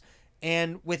laws,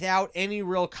 and without any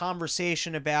real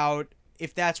conversation about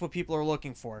if that's what people are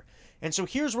looking for. And so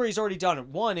here's where he's already done it.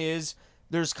 One is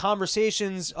there's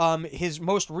conversations. His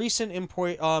most recent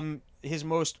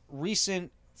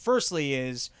firstly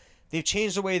is they've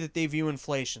changed the way that they view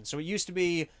inflation. So it used to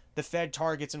be the Fed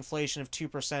targets inflation of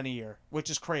 2% a year, which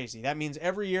is crazy. That means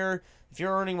every year, if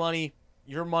you're earning money,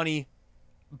 your money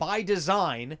by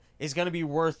design is going to be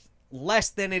worth less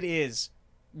than it is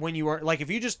when you are, like, if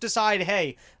you just decide,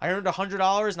 hey, I earned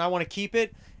 $100 and I want to keep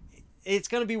it, it's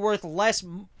going to be worth less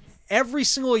every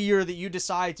single year that you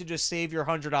decide to just save your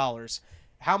 $100.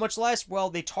 How much less? Well,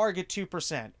 they target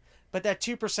 2%. But that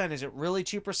 2%, is it really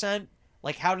 2%?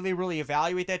 Like, how do they really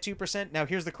evaluate that 2%? Now,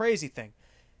 here's the crazy thing.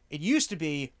 It used to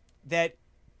be that,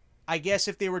 I guess,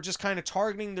 if they were just kind of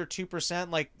targeting their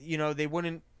 2%, they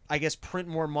wouldn't, I guess, print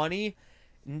more money.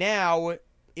 Now,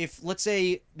 if, let's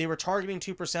say, they were targeting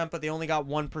 2%, but they only got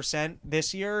 1%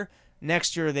 this year,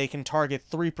 next year they can target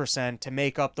 3% to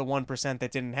make up the 1%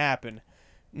 that didn't happen.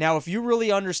 Now, if you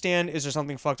really understand, is there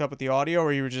something fucked up with the audio,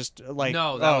 or you were just like...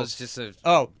 No, that was just a...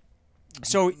 Oh.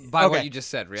 So, by what you just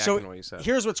said, reacting to what you said.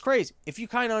 Here's what's crazy. If you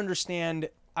kind of understand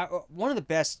one of the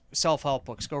best self-help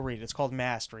books, go read it. It's called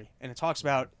Mastery, and it talks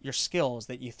about your skills,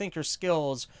 that you think your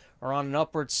skills are on an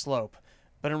upward slope,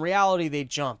 but in reality they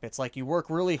jump. It's like you work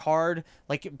really hard,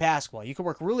 like basketball. You can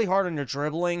work really hard on your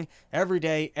dribbling every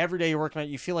day you're working on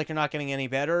it, you feel like you're not getting any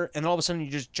better, and then all of a sudden you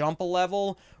just jump a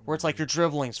level where it's like your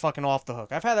dribbling's fucking off the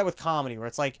hook. I've had that with comedy where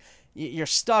it's like you're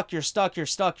stuck, you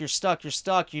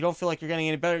don't feel like you're getting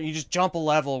any better, you just jump a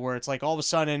level where it's like all of a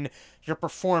sudden your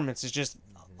performance is just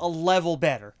a level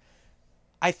better.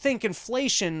 I think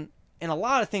inflation and a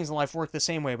lot of things in life work the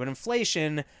same way, but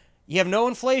inflation, you have no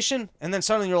inflation, and then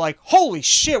suddenly you're like, holy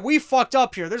shit, we fucked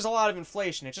up here. There's a lot of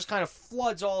inflation. It just kind of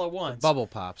floods all at once. Bubble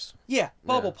pops. Yeah,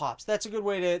 bubble pops. That's a good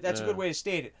way to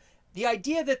state it. The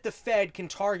idea that the Fed can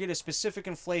target a specific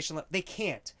inflation, they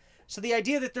can't. So the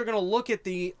idea that they're going to look at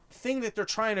the thing that they're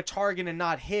trying to target and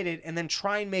not hit it, and then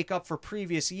try and make up for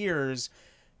previous years,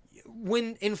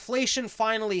 when inflation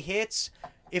finally hits,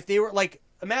 if they were like,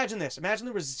 imagine this. Imagine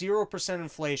there was 0%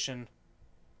 inflation.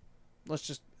 Let's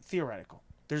just theoretical.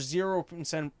 There's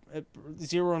 0%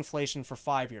 zero inflation for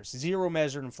 5 years. Zero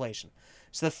measured inflation.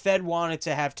 So the Fed wanted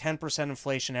to have 10%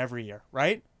 inflation every year,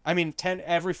 right? I mean,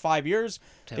 every 5 years,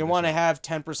 10%. They want to have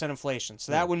 10% inflation.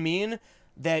 So that would mean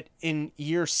that in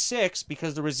year 6,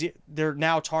 because they're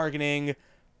now targeting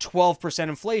 12%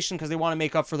 inflation because they want to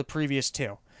make up for the previous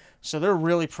 2. So they're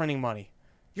really printing money.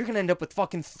 You're going to end up with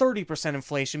fucking 30%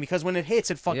 inflation because when it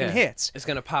hits, it fucking hits. It's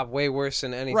going to pop way worse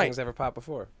than anything's ever popped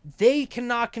before. They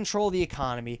cannot control the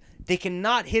economy. They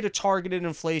cannot hit a targeted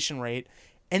inflation rate.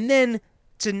 And then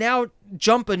to now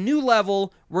jump a new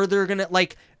level where they're going to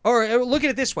or look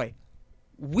at it this way.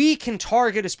 We can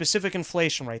target a specific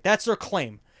inflation rate. That's their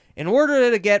claim. In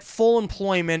order to get full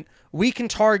employment, we can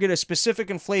target a specific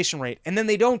inflation rate. And then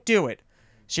they don't do it.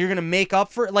 So you're gonna make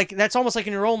up for it. Like that's almost like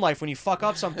in your own life when you fuck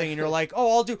up something and you're like,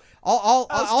 oh, I'll do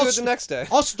it the next day.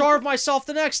 I'll starve myself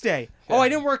the next day. Yeah. Oh, I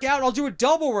didn't work out. I'll do a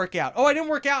double workout. Oh, I didn't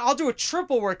work out. I'll do a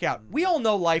triple workout. We all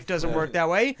know life doesn't work that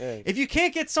way. Yeah. If you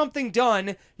can't get something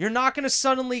done, you're not gonna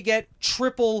suddenly get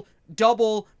triple,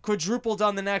 double, quadruple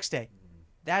done the next day.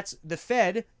 That's the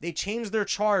Fed. They changed their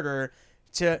charter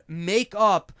to make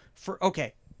up for.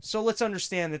 Okay. So let's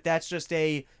understand that that's just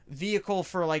a vehicle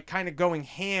for like kind of going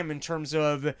ham in terms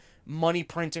of money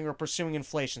printing or pursuing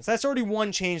inflation. So that's already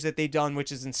one change that they've done,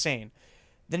 which is insane.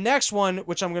 The next one,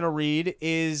 which I'm going to read,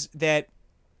 is that,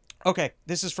 okay,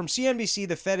 this is from CNBC.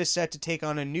 The Fed is set to take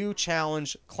on a new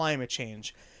challenge, climate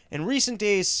change. In recent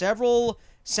days, several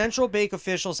central bank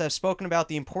officials have spoken about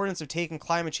the importance of taking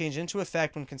climate change into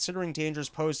effect when considering dangers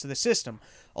posed to the system.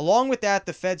 Along with that,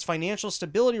 the Fed's Financial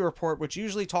Stability Report, which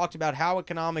usually talked about how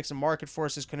economics and market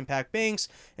forces could impact banks,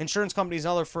 insurance companies,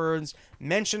 and other firms,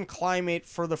 mentioned climate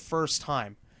for the first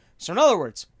time. So in other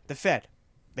words, the Fed,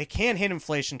 they can't hit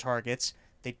inflation targets.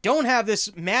 They don't have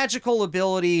this magical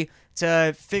ability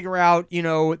to figure out,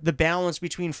 the balance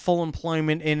between full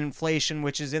employment and inflation,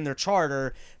 which is in their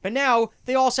charter. But now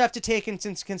they also have to take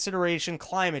into consideration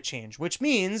climate change, which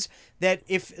means that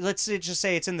if, let's just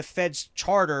say it's in the Fed's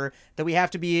charter, that we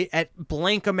have to be at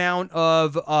blank amount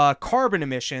of carbon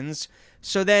emissions.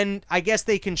 So then I guess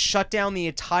they can shut down the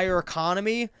entire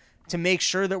economy to make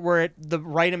sure that we're at the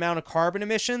right amount of carbon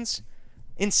emissions.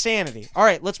 Insanity. All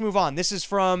right, let's move on. This is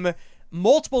from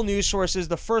multiple news sources.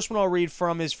 The first one I'll read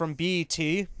from is from BET,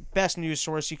 best news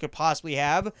source you could possibly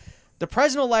have. The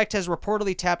president-elect has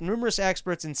reportedly tapped numerous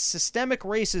experts in systemic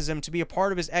racism to be a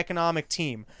part of his economic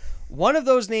team. One of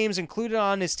those names included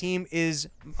on his team is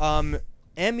MEHRSA.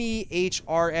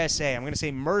 I'm going to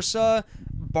say Mehrsa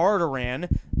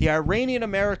Bardaran, the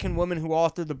Iranian-American woman who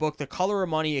authored the book The Color of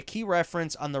Money, a key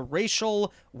reference on the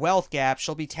racial wealth gap,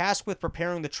 shall be tasked with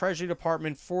preparing the Treasury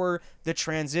Department for the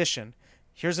transition.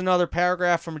 Here's another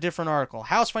paragraph from a different article.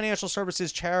 House Financial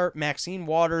Services Chair Maxine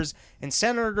Waters and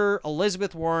Senator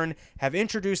Elizabeth Warren have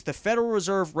introduced the Federal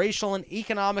Reserve Racial and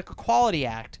Economic Equality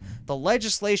Act. The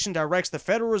legislation directs the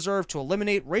Federal Reserve to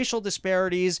eliminate racial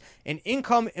disparities in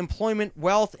income, employment,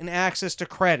 wealth, and access to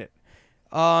credit.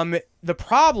 The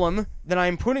problem that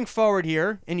I'm putting forward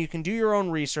here, and you can do your own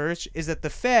research, is that the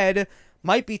Fed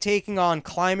might be taking on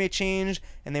climate change,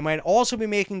 and they might also be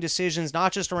making decisions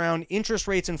not just around interest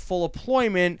rates and full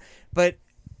employment, but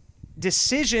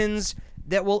decisions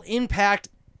that will impact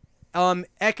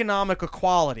economic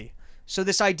equality. So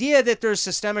this idea that there's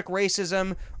systemic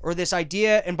racism, or this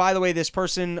idea, and by the way, this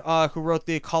person who wrote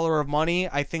The Color of Money,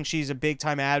 I think she's a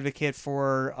big-time advocate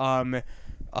for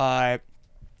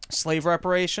slave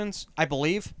reparations, I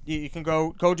believe. You can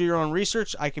go do your own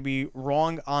research. I could be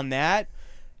wrong on that.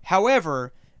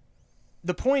 However,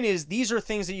 the point is, these are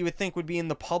things that you would think would be in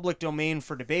the public domain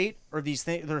for debate, or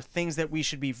they're things that we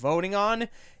should be voting on,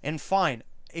 and fine.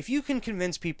 if you can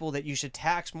convince people that you should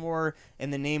tax more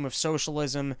in the name of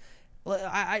socialism,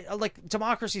 I like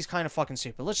democracy is kind of fucking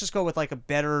stupid. Let's just go with like a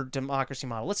better democracy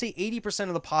model. Let's say 80%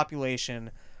 of the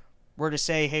population were to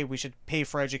say, hey, we should pay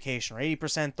for education, or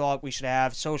 80% thought we should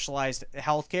have socialized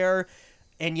healthcare,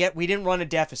 and yet we didn't run a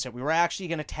deficit. We were actually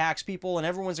going to tax people, and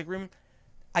everyone's agreement.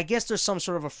 I guess there's some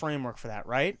sort of a framework for that,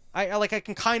 right? I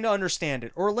can kind of understand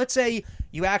it. Or let's say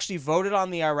you actually voted on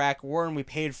the Iraq War and we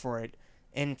paid for it,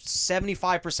 and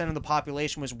 75% of the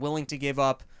population was willing to give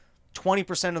up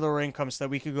 20% of their income so that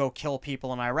we could go kill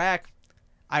people in Iraq.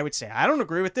 I would say, I don't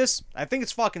agree with this. I think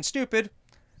it's fucking stupid.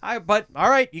 But all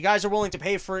right, you guys are willing to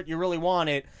pay for it. You really want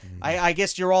it. I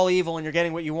guess you're all evil and you're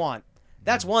getting what you want.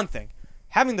 That's one thing.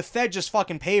 Having the Fed just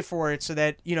fucking pay for it so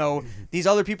that, you know, these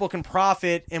other people can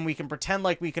profit and we can pretend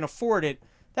like we can afford it,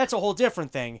 that's a whole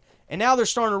different thing. And now they're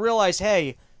starting to realize,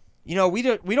 hey, you know, we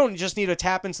don't just need to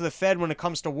tap into the Fed when it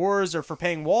comes to wars or for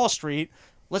paying Wall Street.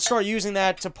 Let's start using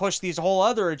that to push these whole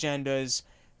other agendas.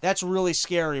 That's really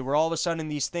scary, where all of a sudden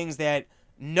these things that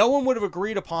no one would have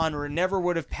agreed upon or never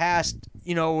would have passed,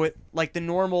 you know, like the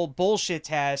normal bullshit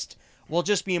test, will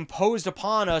just be imposed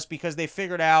upon us because they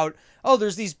figured out, oh,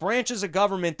 there's these branches of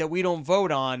government that we don't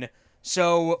vote on,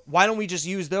 so why don't we just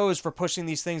use those for pushing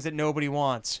these things that nobody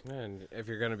wants? And if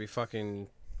you're going to be fucking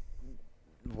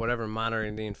whatever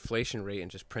monitoring the inflation rate and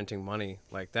just printing money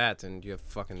like that, then you have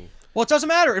fucking... Well, it doesn't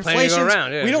matter. Inflation.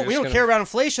 Yeah, we don't care about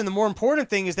inflation. The more important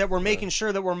thing is that we're making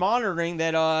sure that we're monitoring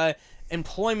that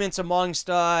employment amongst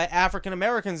African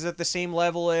Americans is at the same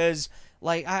level as,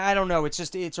 like, I don't know. It's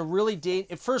just, it's a really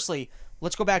firstly,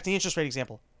 let's go back to the interest rate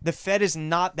example. The Fed is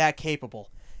not that capable.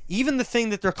 Even the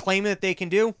thing that they're claiming that they can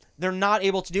do, they're not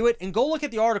able to do it. And go look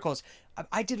at the articles.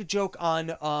 I did a joke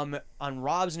on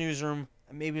Rob's Newsroom.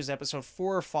 Maybe it was episode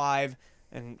 4 or 5.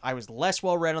 And I was less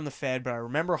well read on the Fed, but I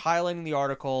remember highlighting the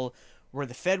article where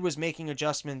the Fed was making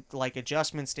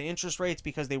adjustments to interest rates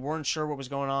because they weren't sure what was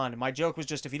going on. And my joke was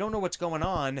just, if you don't know what's going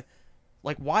on,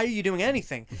 like, why are you doing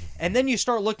anything? And then you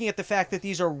start looking at the fact that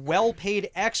these are well-paid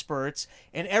experts,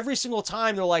 and every single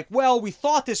time they're like, well, we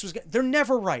thought this was... They're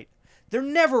never right. They're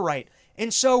never right.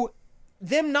 And so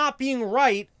them not being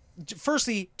right,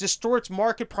 firstly, distorts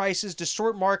market prices,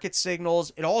 distort market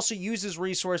signals. It also uses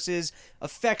resources,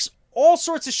 affects all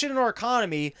sorts of shit in our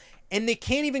economy, and they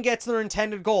can't even get to their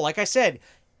intended goal. Like I said,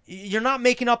 you're not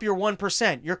making up your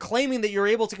 1%. You're claiming that you're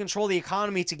able to control the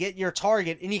economy to get your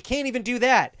target, and you can't even do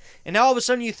that. And now all of a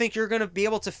sudden you think you're going to be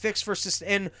able to fix for...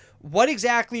 And what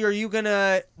exactly are you going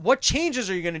to... What changes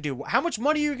are you going to do? How much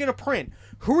money are you going to print?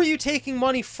 Who are you taking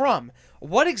money from?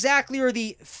 What exactly are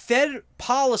the Fed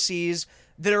policies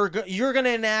that you're going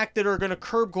to enact that are going to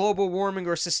curb global warming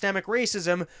or systemic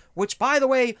racism, which, by the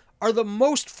way, are the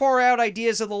most far out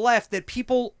ideas of the left that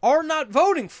people are not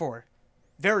voting for?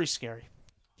 Very scary.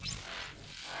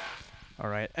 All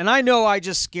right. And I know I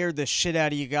just scared the shit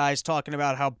out of you guys talking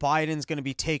about how Biden's going to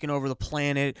be taking over the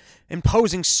planet,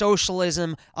 imposing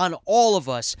socialism on all of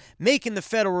us, making the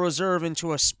Federal Reserve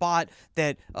into a spot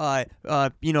that,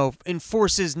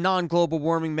 enforces non-global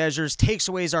warming measures, takes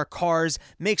away our cars,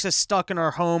 makes us stuck in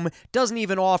our home, doesn't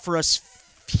even offer us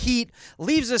heat,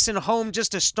 leaves us in home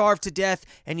just to starve to death.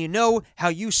 And you know how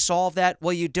you solve that?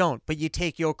 Well, you don't, but you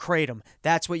take Yo Kratom.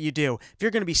 That's what you do. If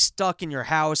you're going to be stuck in your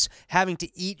house, having to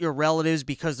eat your relatives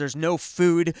because there's no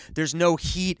food, there's no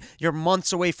heat, you're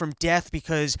months away from death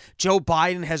because Joe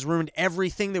Biden has ruined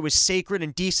everything that was sacred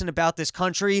and decent about this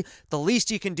country, the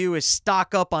least you can do is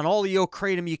stock up on all the Yo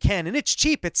Kratom you can. And it's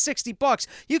cheap. It's $60.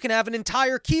 You can have an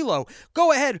entire kilo.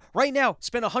 Go ahead right now.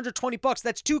 Spend $120.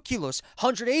 That's 2 kilos.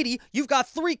 180. You've got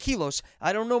 3 kilos.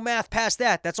 I don't know math past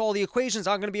that. That's all the equations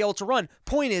I'm going to be able to run.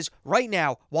 Point is, right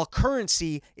now, while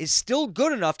currency is still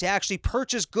good enough to actually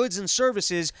purchase goods and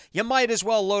services, you might as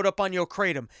well load up on Yo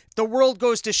Kratom. If the world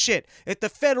goes to shit, if the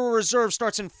Federal Reserve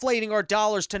starts inflating our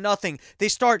dollars to nothing, they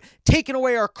start taking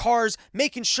away our cars,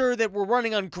 making sure that we're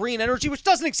running on green energy, which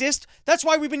doesn't exist. That's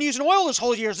why we've been using oil this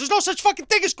whole years. There's no such fucking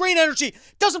thing as green energy.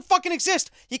 It doesn't fucking exist.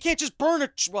 You can't just burn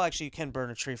well, actually, you can burn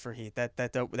a tree for heat.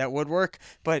 That would work,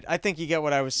 but I think you get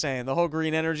what I was saying. The whole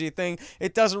green energy thing,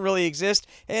 it doesn't really exist.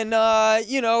 And,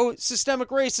 systemic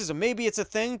racism, maybe it's a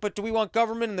thing, but do we want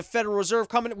government and the Federal Reserve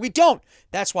coming? We don't.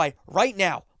 That's why right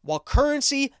now, while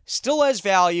currency still has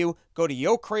value, go to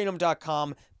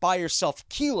YoKratom.com, buy yourself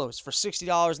kilos for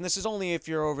 $60. And this is only if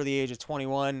you're over the age of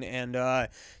 21 and,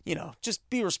 just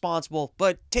be responsible,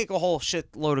 but take a whole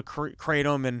shitload of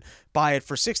Kratom and buy it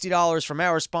for $60 from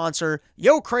our sponsor,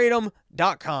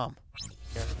 YoKratom.com.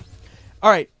 All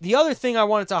right, the other thing I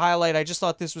wanted to highlight, I just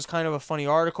thought this was kind of a funny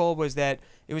article, was that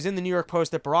it was in the New York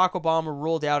Post that Barack Obama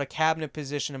ruled out a cabinet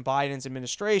position in Biden's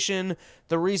administration.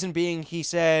 The reason being, he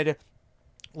said,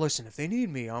 listen, if they need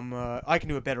me, I can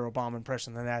do a better Obama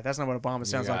impression than that. That's not what Obama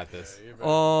sounds like. This.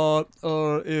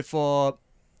 If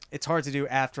it's hard to do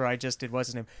after I just did what's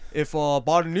his name. If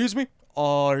Biden needs me,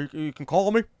 you can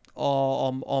call me.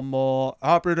 I'm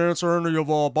happy to answer any of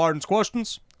Biden's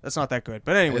questions. That's not that good,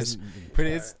 but anyways,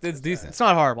 It's decent. it's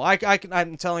not horrible.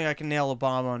 I'm telling you, I can nail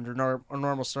Obama under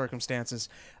normal circumstances.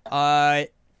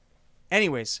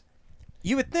 Anyways,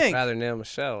 you would think Rather nail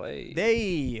Michelle. Hey.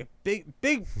 they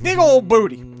big old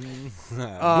booty.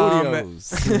 Bootios.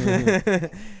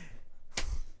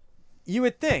 You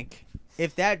would think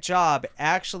if that job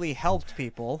actually helped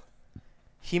people,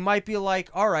 he might be like,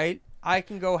 all right, I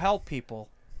can go help people.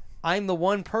 I'm the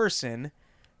one person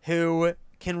who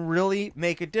can really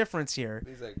make a difference here.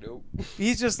 He's like, nope.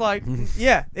 He's just like,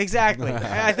 yeah, exactly.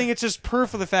 I think it's just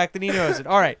proof of the fact that he knows it.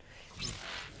 All right.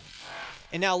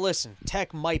 And now listen,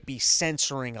 tech might be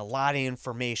censoring a lot of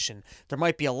information. There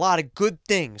might be a lot of good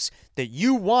things that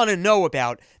you want to know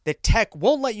about that tech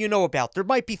won't let you know about. There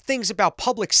might be things about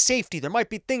public safety. There might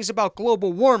be things about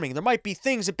global warming. There might be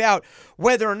things about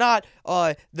whether or not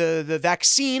the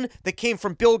vaccine that came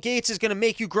from Bill Gates is going to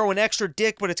make you grow an extra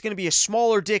dick, but it's going to be a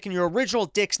smaller dick and your original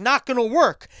dick's not going to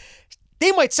work.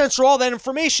 They might censor all that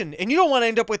information, and you don't want to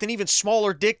end up with an even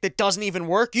smaller dick that doesn't even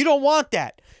work. You don't want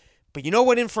that. But you know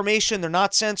what information they're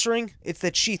not censoring? It's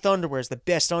that Sheath underwear is the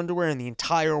best underwear in the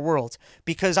entire world.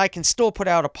 Because I can still put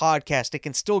out a podcast. It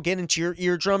can still get into your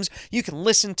eardrums. You can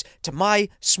listen to my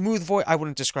smooth voice. I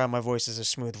wouldn't describe my voice as a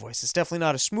smooth voice. It's definitely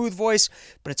not a smooth voice,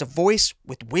 but it's a voice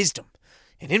with wisdom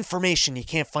and information you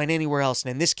can't find anywhere else.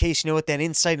 And in this case, you know what that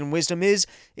insight and wisdom is?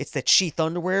 It's that Sheath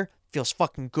underwear feels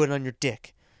fucking good on your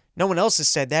dick. No one else has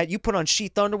said that. You put on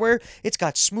Sheath underwear, it's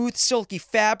got smooth, silky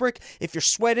fabric. If you're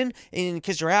sweating and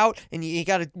because you're out and you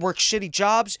got to work shitty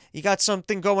jobs, you got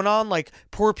something going on like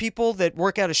poor people that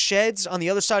work out of sheds on the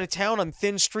other side of town on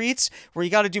thin streets where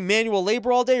you got to do manual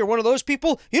labor all day, or one of those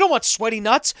people, you don't want sweaty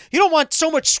nuts. You don't want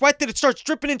so much sweat that it starts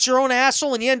dripping into your own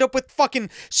asshole and you end up with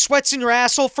fucking sweats in your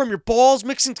asshole from your balls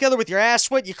mixing together with your ass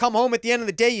sweat. You come home at the end of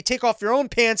the day, you take off your own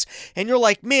pants, and you're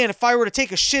like, man, if I were to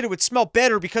take a shit, it would smell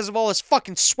better because of all this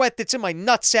fucking sweat that's in my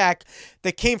nutsack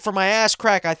that came from my ass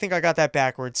crack. I think I got that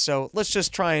backwards. So let's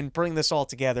just try and bring this all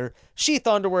together. Sheath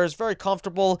underwear is very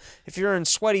comfortable. If you're in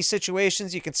sweaty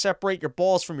situations, you can separate your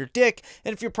balls from your dick.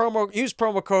 And if you use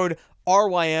promo code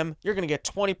RYM, you're going to get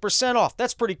 20% off.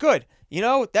 That's pretty good. You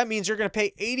know, that means you're going to pay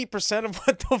 80% of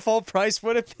what the full price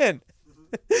would have been.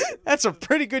 That's a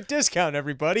pretty good discount,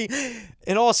 everybody.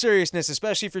 In all seriousness,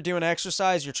 especially if you're doing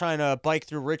exercise, you're trying to bike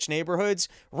through rich neighborhoods.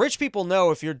 Rich people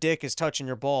know if your dick is touching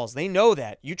your balls. They know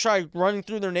that. You try running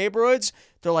through their neighborhoods,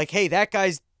 they're like, hey, that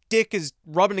guy's dick is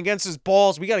rubbing against his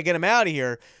balls. We got to get him out of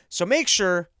here. So make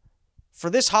sure for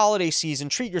this holiday season,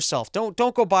 treat yourself. Don't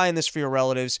go buying this for your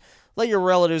relatives. Let your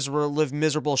relatives live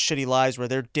miserable, shitty lives where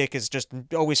their dick is just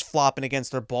always flopping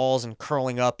against their balls and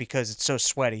curling up because it's so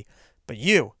sweaty. But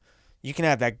you can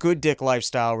have that good dick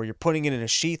lifestyle where you're putting it in a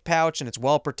sheath pouch and it's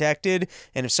well protected.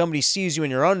 And if somebody sees you in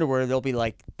your underwear, they'll be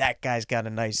like, that guy's got a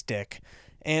nice dick.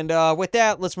 And with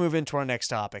that, let's move into our next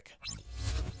topic.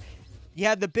 You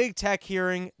had the big tech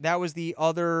hearing. That was the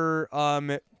other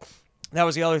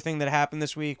thing that happened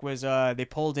this week was they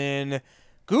pulled in.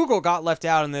 Google got left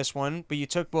out in this one, but you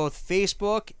took both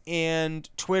Facebook and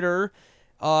Twitter.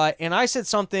 And I said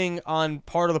something on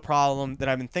part of the problem that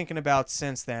I've been thinking about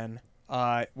since then.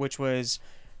 Which was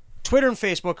Twitter and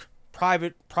Facebook,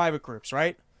 private groups,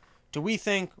 right? Do we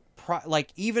think,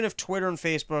 even if Twitter and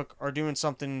Facebook are doing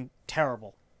something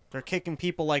terrible, they're kicking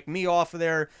people like me off of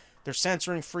there, they're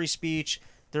censoring free speech,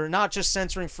 they're not just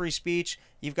censoring free speech,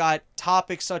 you've got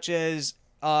topics such as,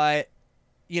 how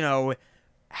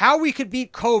we could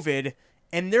beat COVID,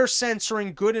 and they're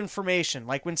censoring good information.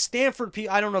 Like when Stanford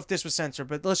people, I don't know if this was censored,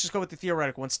 but let's just go with the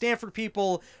theoretical. When Stanford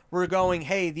people were going,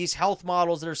 hey, these health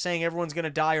models that are saying everyone's going to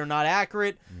die are not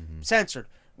accurate, censored.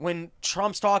 When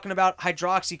Trump's talking about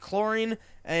hydroxychloroquine,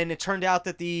 and it turned out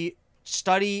that the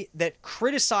study that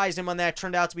criticized him on that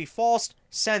turned out to be false,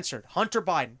 censored. Hunter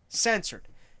Biden, censored.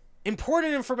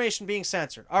 Important information being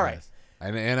censored. All right. Yes.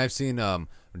 And I've seen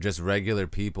just regular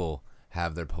people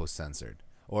have their posts censored.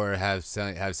 Or have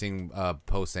seen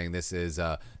posts saying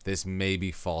this may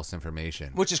be false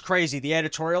information, which is crazy. The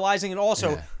editorializing, and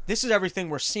also this is everything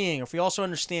we're seeing. If we also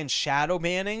understand shadow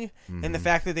banning and the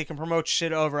fact that they can promote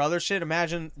shit over other shit,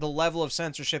 imagine the level of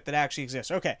censorship that actually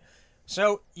exists. Okay,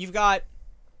 so you've got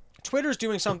Twitter's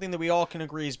doing something that we all can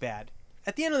agree is bad.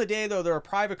 At the end of the day, though, they're a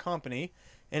private company,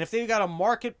 and if they've got a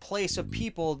marketplace of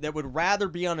people that would rather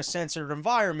be on a censored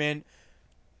environment,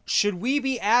 should we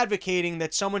be advocating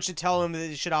that someone should tell them that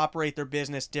they should operate their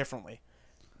business differently?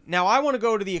 Now, I want to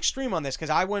go to the extreme on this because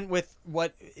I went with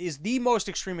what is the most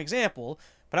extreme example.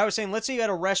 But I was saying, let's say you had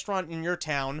a restaurant in your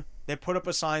town that put up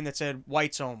a sign that said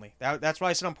whites only. That's why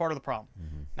I said I'm part of the problem.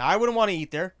 Now, I wouldn't want to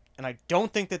eat there, and I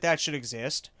don't think that should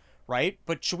exist, right?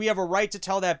 But should we have a right to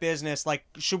tell that business, like,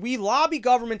 should we lobby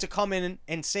government to come in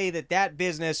and say that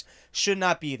business should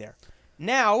not be there?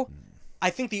 Now, I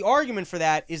think the argument for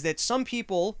that is that some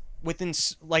people within,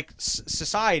 like,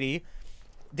 society,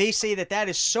 they say that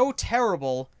is so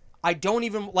terrible, I don't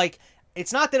even, like...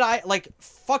 It's not that I, like,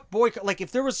 fuck boycott. Like,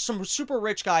 if there was some super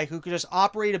rich guy who could just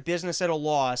operate a business at a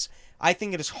loss, I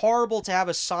think it is horrible to have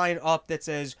a sign up that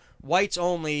says whites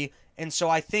only. And so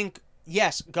I think,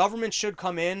 yes, government should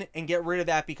come in and get rid of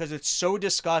that because it's so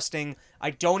disgusting. I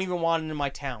don't even want it in my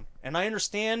town. And I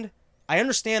understand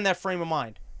that frame of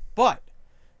mind. But,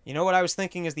 you know what I was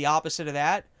thinking is the opposite of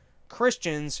that?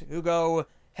 Christians who go,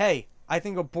 hey, I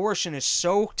think abortion is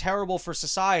so terrible for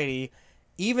society.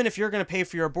 Even if you're going to pay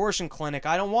for your abortion clinic,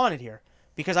 I don't want it here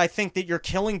because I think that you're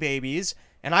killing babies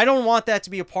and I don't want that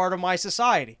to be a part of my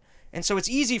society. And so it's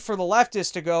easy for the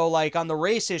leftists to go like on the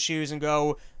race issues and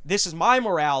go, this is my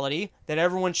morality, that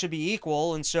everyone should be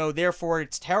equal. And so therefore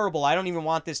it's terrible. I don't even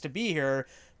want this to be here.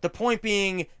 The point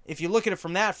being, if you look at it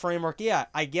from that framework, yeah,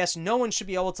 I guess no one should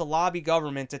be able to lobby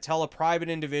government to tell a private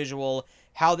individual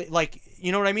how they, like,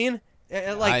 you know what I mean?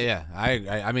 Like, yeah,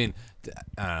 I mean,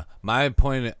 my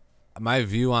point. My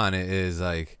view on it is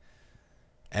like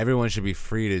everyone should be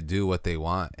free to do what they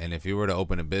want. And if you were to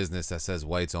open a business that says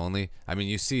whites only, I mean,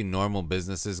 you see normal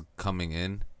businesses coming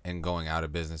in and going out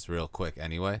of business real quick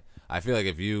anyway. I feel like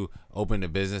if you opened a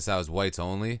business that was whites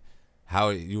only, how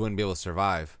you wouldn't be able to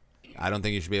survive. I don't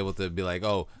think you should be able to be like,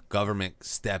 oh, government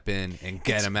step in and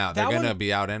get them out. They're going to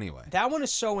be out anyway. That one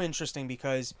is so interesting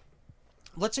because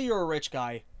let's say you're a rich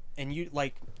guy and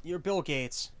you're Bill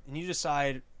Gates and you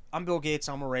decide, I'm Bill Gates,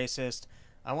 I'm a racist.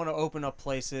 I want to open up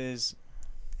places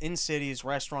in cities,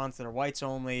 restaurants that are whites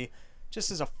only, just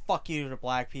as a fuck you to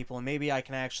black people, and maybe I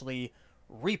can actually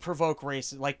re-provoke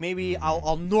racism. Like, maybe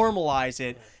I'll normalize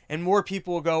it, and more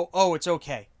people will go, oh, it's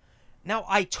okay. Now,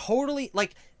 I totally,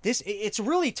 like, this, it's a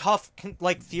really tough,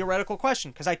 like, theoretical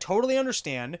question, because I totally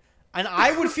understand, and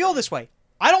I would feel this way.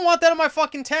 I don't want that in my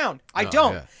fucking town. I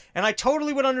don't. Yeah. And I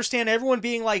totally would understand everyone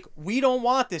being like, we don't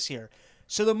want this here.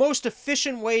 So the most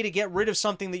efficient way to get rid of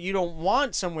something that you don't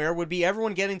want somewhere would be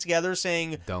everyone getting together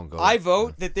saying, don't go. I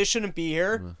vote that this shouldn't be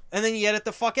here, and then you get it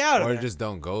the fuck out of there. Or just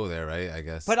don't go there, right, I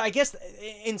guess. But I guess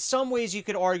in some ways you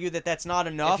could argue that that's not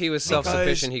enough. If he was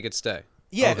self-sufficient, he could stay.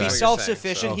 Yeah, if he's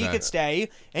self-sufficient, he could stay,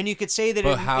 and you could say that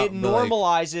it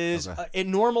normalizes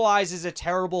a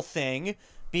terrible thing.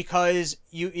 Because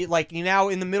you now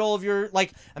in the middle of your,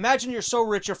 like, imagine you're so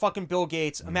rich you're fucking Bill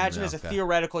Gates. Imagine as a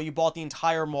theoretical you bought the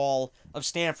entire mall of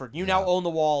Stanford. You now own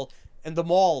the mall in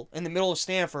the middle of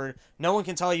Stanford. No one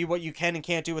can tell you what you can and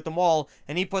can't do with the mall.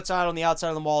 And he puts out on the outside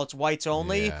of the mall it's whites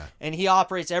only, and he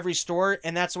operates every store,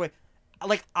 and that's the way.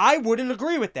 Like, I wouldn't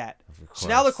agree with that. So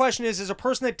now the question is, as a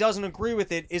person that doesn't agree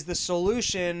with it, is the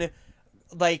solution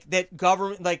like that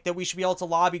government, like that we should be able to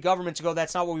lobby government to go,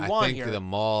 that's not what we want here? I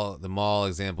think the mall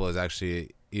example is actually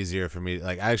easier for me.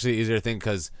 Like, actually easier to think,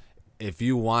 because if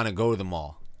you want to go to the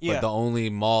mall, but the only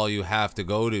mall you have to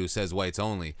go to says whites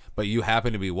only, but you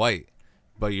happen to be white,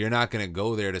 but you're not going to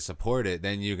go there to support it,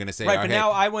 then you're going to say, right, but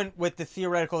now I went with the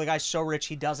theoretical, the guy's so rich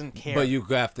he doesn't care. But you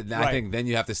have to, I think then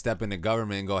you have to step into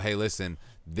government and go, hey, listen,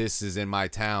 this is in my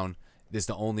town. This is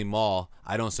the only mall.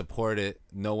 I don't support it.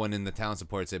 No one in the town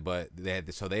supports it, but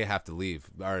they have to leave,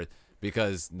 or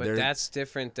because. But that's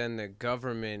different than the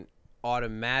government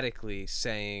automatically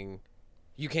saying,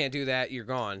 "You can't do that. You're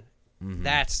gone." Mm-hmm.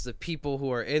 That's the people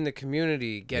who are in the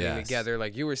community getting together,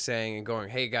 like you were saying, and going,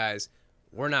 "Hey guys,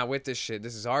 we're not with this shit.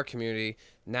 This is our community.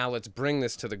 Now let's bring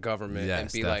this to the government and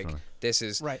be definitely. Like, this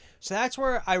is right." So that's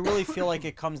where I really feel like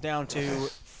it comes down to,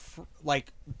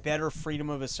 like, better freedom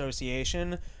of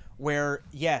association. Where,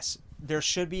 yes, there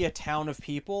should be a town of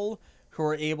people who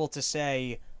are able to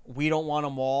say, we don't want a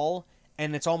mall,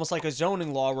 and it's almost like a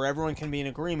zoning law where everyone can be in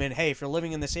agreement, hey, if you're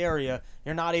living in this area,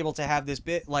 you're not able to have this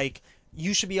bit, like,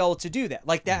 you should be able to do that.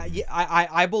 Like that,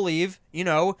 I believe, you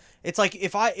know, it's like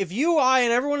if you,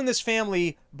 and everyone in this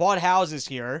family bought houses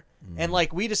here, and,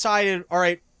 like, we decided, all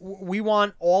right, we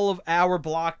want all of our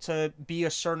block to be a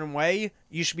certain way,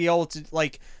 you should be able to,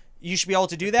 like... You should be able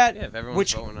to do that. Yeah, if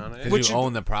everyone's voting on it. Because you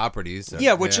own the properties.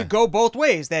 So, which should go both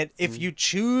ways. That if you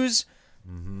choose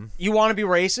you want to be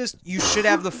racist, you should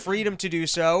have the freedom to do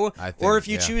so. Or if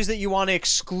you choose that you want to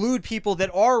exclude people that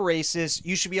are racist,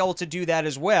 you should be able to do that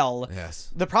as well. Yes.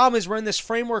 The problem is we're in this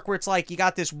framework where it's like you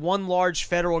got this one large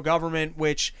federal government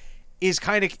which is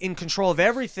kind of in control of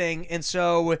everything. And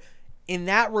so in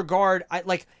that regard,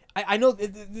 I know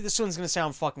this one's gonna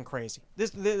sound fucking crazy.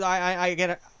 I get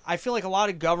it. I feel like a lot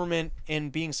of government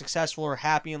and being successful or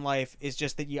happy in life is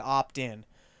just that you opt in.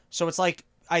 So it's like,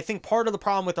 I think part of the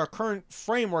problem with our current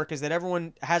framework is that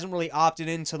everyone hasn't really opted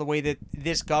into the way that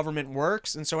this government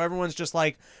works, and so everyone's just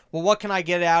like, well, what can I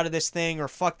get out of this thing, or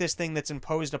fuck this thing that's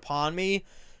imposed upon me.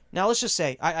 Now, let's just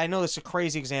say, I know this is a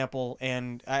crazy example,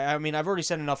 and I mean, I've already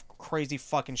said enough crazy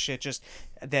fucking shit just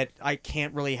that I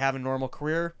can't really have a normal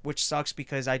career, which sucks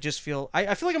because I just feel,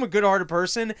 I feel like I'm a good-hearted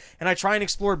person, and I try and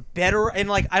explore better, and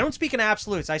like, I don't speak in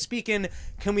absolutes. I speak in,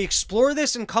 can we explore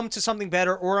this and come to something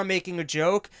better, or I'm making a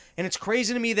joke, and it's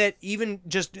crazy to me that even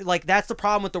just, like, that's the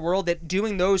problem with the world, that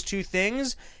doing those two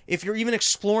things, if you're even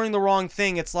exploring the wrong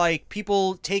thing, it's like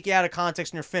people take you out of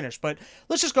context and you're finished. But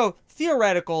let's just go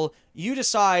theoretical. You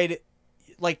decide,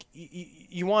 like,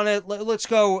 you want to, let's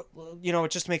go,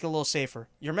 just to make it a little safer.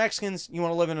 You're Mexicans, you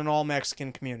want to live in an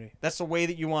all-Mexican community. That's the way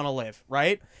that you want to live,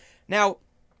 right? Now,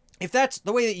 if that's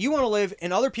the way that you want to live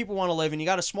and other people want to live, and you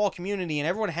got a small community and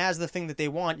everyone has the thing that they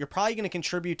want, you're probably going to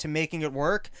contribute to making it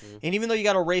work. Mm-hmm. And even though you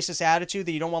got a racist attitude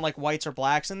that you don't want, like, whites or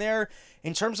blacks in there,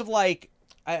 in terms of, like,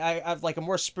 I have, like, a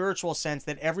more spiritual sense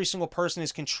that every single person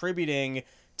is contributing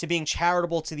to being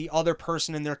charitable to the other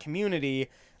person in their community.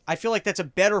 I feel like that's a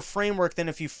better framework than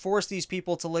if you force these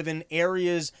people to live in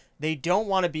areas they don't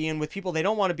want to be in with people they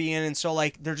don't want to be in, and so,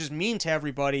 like, they're just mean to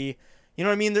everybody. You know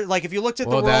what I mean? Like, if you looked at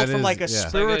the world from, like, a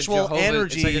spiritual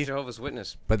energy... It's like a Jehovah's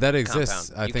Witness But that exists.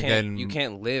 Compound. You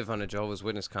can't live on a Jehovah's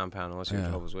Witness compound unless you're a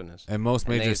Jehovah's Witness. And most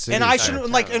major cities... And I shouldn't,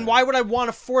 like, and why would I want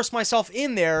to force myself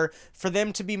in there for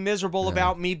them to be miserable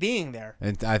about me being there?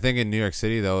 And I think in New York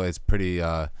City, though, it's pretty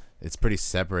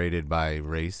separated by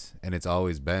race, and it's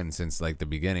always been since, like, the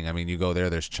beginning. I mean, you go there,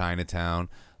 there's Chinatown,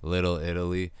 Little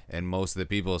Italy, and most of the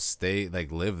people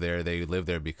live there. They live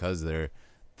there because they're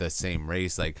the same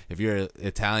race. Like, if you're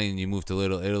Italian, you move to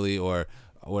Little Italy or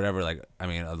whatever, like, I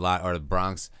mean, a lot, or the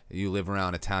Bronx, you live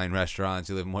around Italian restaurants,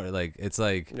 you live more, like, it's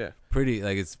like pretty,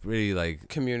 like, it's pretty, like,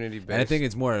 community based. And I think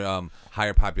it's more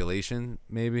higher population,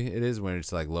 maybe it is, when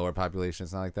it's like lower population,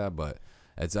 it's not like that, but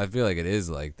I feel like it is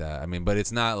like that. I mean, but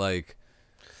it's not like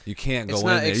you can't go in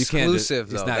there. It's not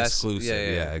exclusive. It's not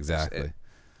exclusive. Yeah, exactly.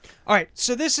 All right,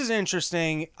 so this is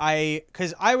interesting.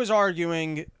 Because I was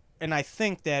arguing, and I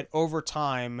think that over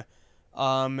time,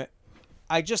 I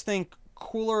just think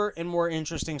cooler and more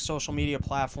interesting social media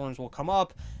platforms will come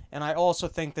up, and I also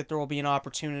think that there will be an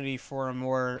opportunity for a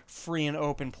more free and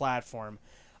open platform.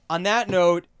 On that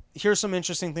note, here's some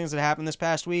interesting things that happened this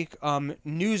past week.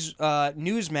 Newsmax,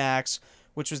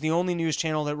 which was the only news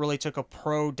channel that really took a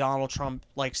pro-Donald Trump,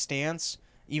 like, stance,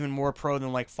 even more pro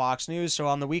than, like, Fox News. So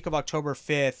on the week of October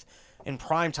 5th, in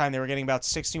primetime, they were getting about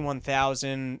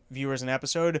 61,000 viewers an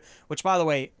episode, which, by the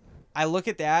way, I look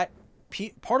at that.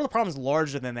 Part of the problem is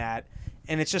larger than that,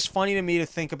 and it's just funny to me to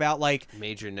think about, like...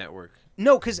 Major network.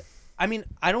 No, because, I mean,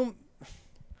 I'm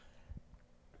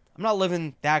not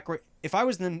living that great. If I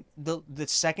was the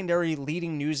secondary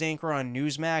leading news anchor on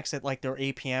Newsmax at, like, their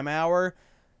 8 p.m. hour...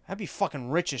 I'd be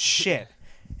fucking rich as shit.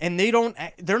 And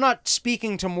they're not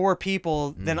speaking to more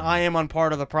people than I am on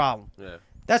Part of the Problem. Yeah.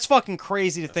 That's fucking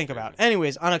crazy to think about.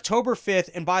 Anyways, on October 5th,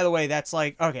 and by the way, that's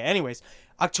like, okay, anyways,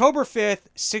 October 5th,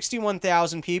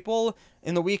 61,000 people.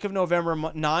 In the week of November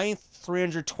 9th,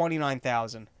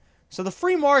 329,000. So the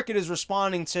free market is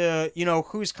responding to,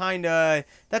 who's kind of,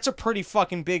 that's a pretty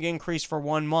fucking big increase for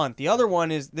 1 month. The other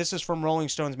one is, this is from Rolling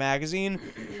Stones magazine.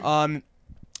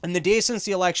 In the days since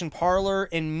the election, Parler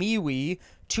and MeWe,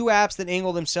 two apps that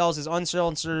angle themselves as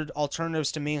uncensored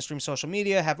alternatives to mainstream social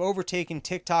media, have overtaken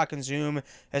TikTok and Zoom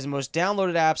as the most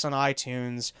downloaded apps on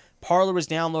iTunes. Parler was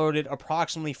downloaded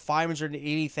approximately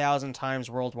 580,000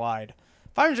 times worldwide.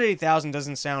 580,000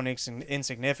 doesn't sound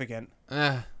insignificant.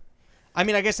 I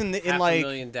mean, I guess in half like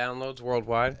 1 million downloads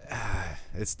worldwide.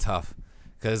 It's tough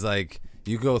because, like,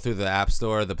 you go through the app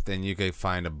store, then you could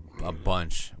find a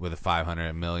bunch with a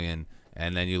 500 million.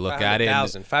 And then you look at it,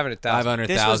 500,000 to a million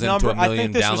downloads. I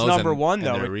think this was number one,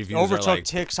 though. It overtook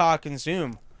TikTok and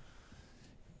Zoom.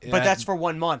 But that's for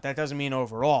 1 month. That doesn't mean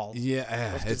overall.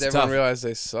 Yeah, it's everyone tough. realized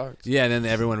they sucked. Yeah, and then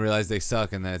everyone realized they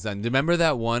suck, and then it's done. Remember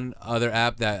that one other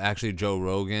app that actually Joe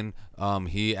Rogan,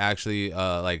 he actually,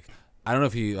 I don't know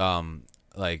if he,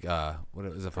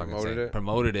 what was the fucking saying?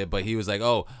 Promoted it, but he was like,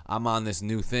 "Oh, I'm on this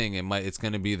new thing. It's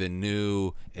gonna be the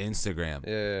new Instagram."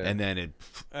 Yeah. And then it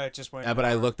just went. Yeah, but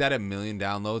I looked at it, 1 million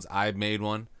downloads. I made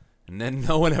one, and then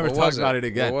no one ever talked about it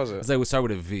again. What was it? It's like we start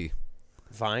with a V.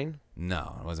 Vine?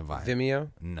 No, it wasn't Vine. Vimeo?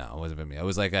 No, it wasn't Vimeo. It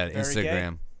was like an Very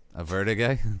Instagram. A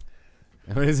Vertigay?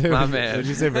 What is it? My man. Did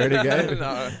you say Vertigay?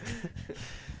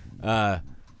 No.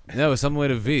 No, it was something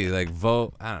with a V, like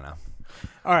vote. I don't know.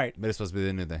 All right. But it's supposed to be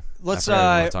the new thing. Let's. I forgot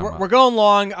what I'm talking We're about. going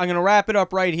long. I'm gonna wrap it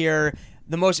up right here.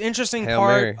 The most interesting Hail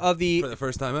part Mary. of the For the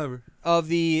first time ever.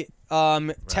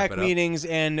 tech it up. meetings,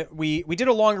 and we did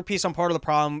a longer piece on part of the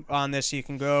problem on this, so you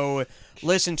can go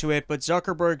listen to it. But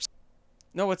Zuckerberg's.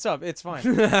 No, what's up? It's fine.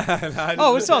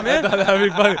 Oh, what's up, man? I thought that'd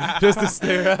be funny just to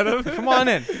stare at him. Come on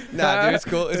in. Nah, dude, it's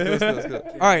cool. It's cool.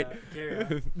 All right.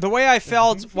 The way I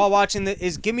felt while watching this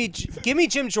is give me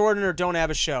Jim Jordan or don't have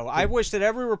a show. I wish that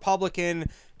every Republican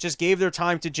just gave their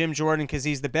time to Jim Jordan because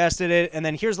he's the best at it. And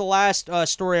then here's the last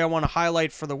story I want to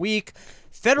highlight for the week.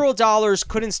 Federal dollars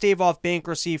couldn't stave off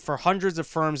bankruptcy for hundreds of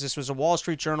firms. This was a Wall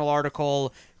Street Journal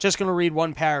article. Just going to read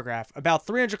one paragraph. About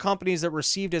 300 companies that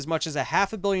received as much as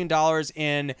 $500 million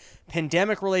in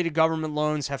pandemic-related government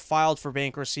loans have filed for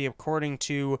bankruptcy, according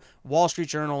to Wall Street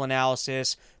Journal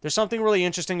analysis. There's something really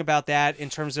interesting about that in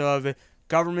terms of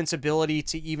government's ability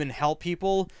to even help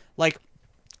people. Like,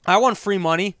 I want free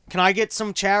money. Can I get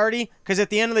some charity? Because at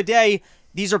the end of the day,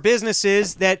 these are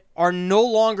businesses that are no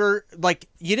longer, like,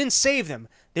 you didn't save them.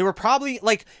 They were probably,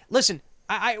 like, listen,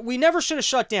 we never should have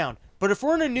shut down. But if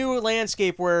we're in a new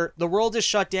landscape where the world is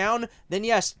shut down, then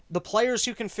yes, the players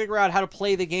who can figure out how to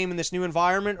play the game in this new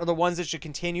environment are the ones that should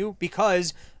continue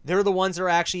because they're the ones that are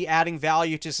actually adding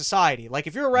value to society. Like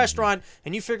if you're a restaurant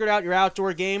and you figured out your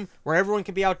outdoor game where everyone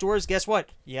can be outdoors, guess what?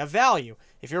 You have value.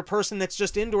 If you're a person that's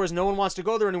just indoors, no one wants to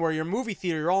go there anywhere. You're a movie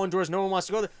theater, you're all indoors, no one wants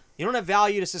to go there. You don't have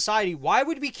value to society. Why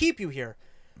would we keep you here?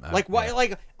 Like why? Yeah.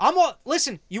 Like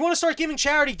listen. You want to start giving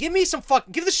charity? Give me some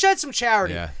give the shed some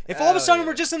charity. Yeah. If all of a sudden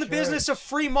we're just in the business of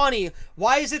free money,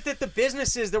 why is it that the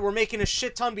businesses that were making a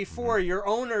shit ton before, your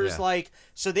owners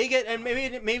so they get, and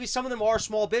maybe some of them are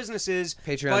small businesses.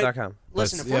 Patreon.com.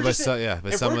 Listen, But- if yeah, we're but just, so- yeah,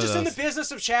 but if some we're of just in the those-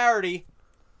 business of charity,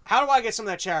 how do I get some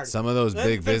of that charity? Some of those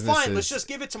big then businesses. fine, let's just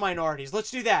give it to minorities.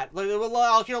 Let's do that.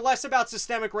 I'll hear less about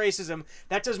systemic racism.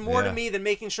 That does more to Yeah. me than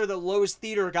making sure that Lowe's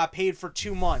Theater got paid for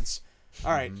 2 months.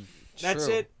 All right. That's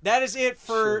True. it. That is it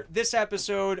for this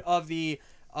episode of the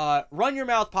Run Your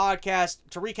Mouth podcast.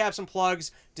 To recap some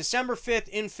plugs, December 5th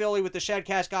in Philly with the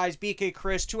Shedcast guys, BK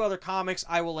Chris, 2 other comics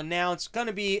I will announce.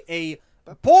 Gonna be a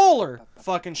baller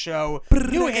fucking show.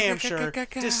 New Hampshire,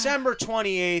 December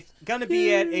 28th. Gonna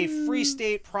be at a Free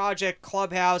State Project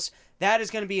Clubhouse. That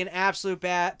is gonna be an absolute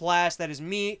blast. That is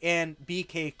me and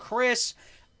BK Chris.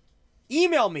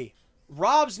 Email me,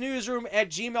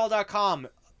 robsnewsroom@gmail.com.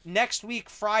 Next week,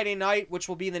 Friday night, which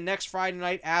will be the next Friday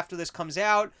night after this comes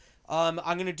out, I'm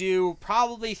going to do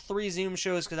probably 3 Zoom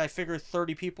shows because I figure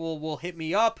 30 people will hit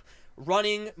me up,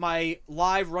 running my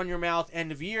live Run Your Mouth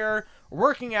end of year,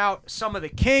 working out some of the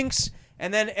kinks,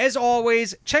 and then, as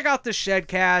always, check out the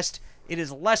Shedcast. It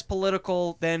is less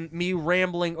political than me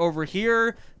rambling over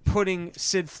here, putting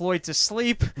Sid Floyd to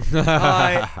sleep.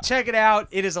 Check it out.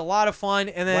 It is a lot of fun.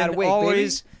 And then Wide awake,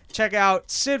 always check out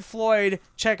Sid Floyd.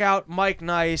 Check out Mike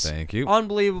Nice. Thank you.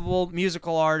 Unbelievable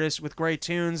musical artist with great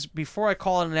tunes. Before I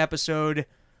call it an episode,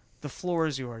 the floor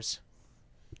is yours.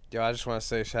 Yo, I just want to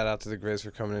say shout out to the Grizz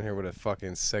for coming in here with a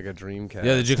fucking Sega Dreamcast.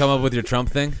 Yeah, did you come up with your Trump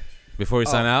thing before we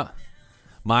sign out?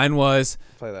 Mine was,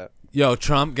 Play that. yo,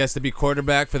 Trump gets to be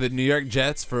quarterback for the New York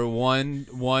Jets for one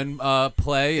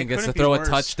play and gets to couldn't be throw a worse.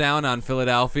 touchdown on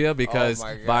Philadelphia because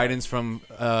my God. Biden's from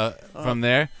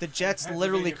there. The Jets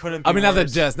literally couldn't be I mean, not the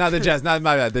worse. Jets, not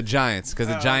my bad, the Giants, because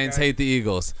the Giants okay. hate the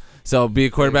Eagles. So be a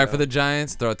quarterback go. for the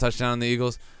Giants, throw a touchdown on the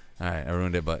Eagles. All right, I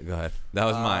ruined it, but go ahead. That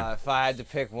was mine. If I had to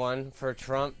pick one for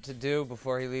Trump to do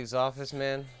before he leaves office,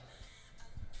 man.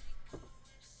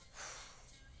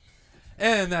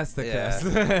 And that's the Yeah.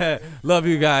 cast. Love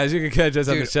you guys. You can catch us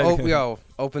on the Dude, show.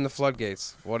 open the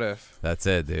floodgates. What if? That's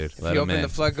it, dude. Let you them open in. the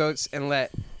floodgates and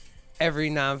let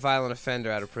every non-violent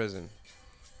offender out of prison.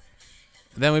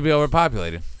 Then we'd be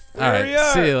overpopulated. All There right, we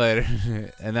are. see you later.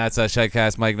 And that's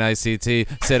Shedcast, Mike Nice, CT,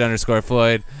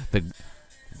 Sid_Floyd, the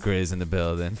Grizz in the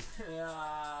building.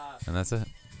 And that's it.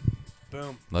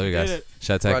 Boom. Love you Did guys. it.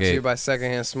 Shut that Brought to you gate. by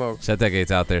Secondhand Smoke. Shut that gate's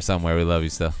out there somewhere. We love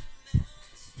you still.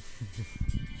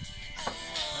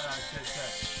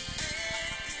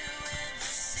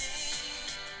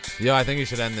 Yo, I think you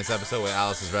should end this episode with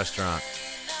Alice's Restaurant.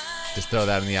 Just throw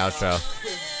that in the outro.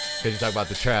 Because you talk about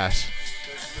the trash.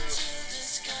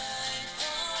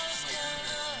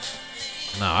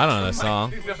 No, I don't know that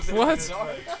song. What?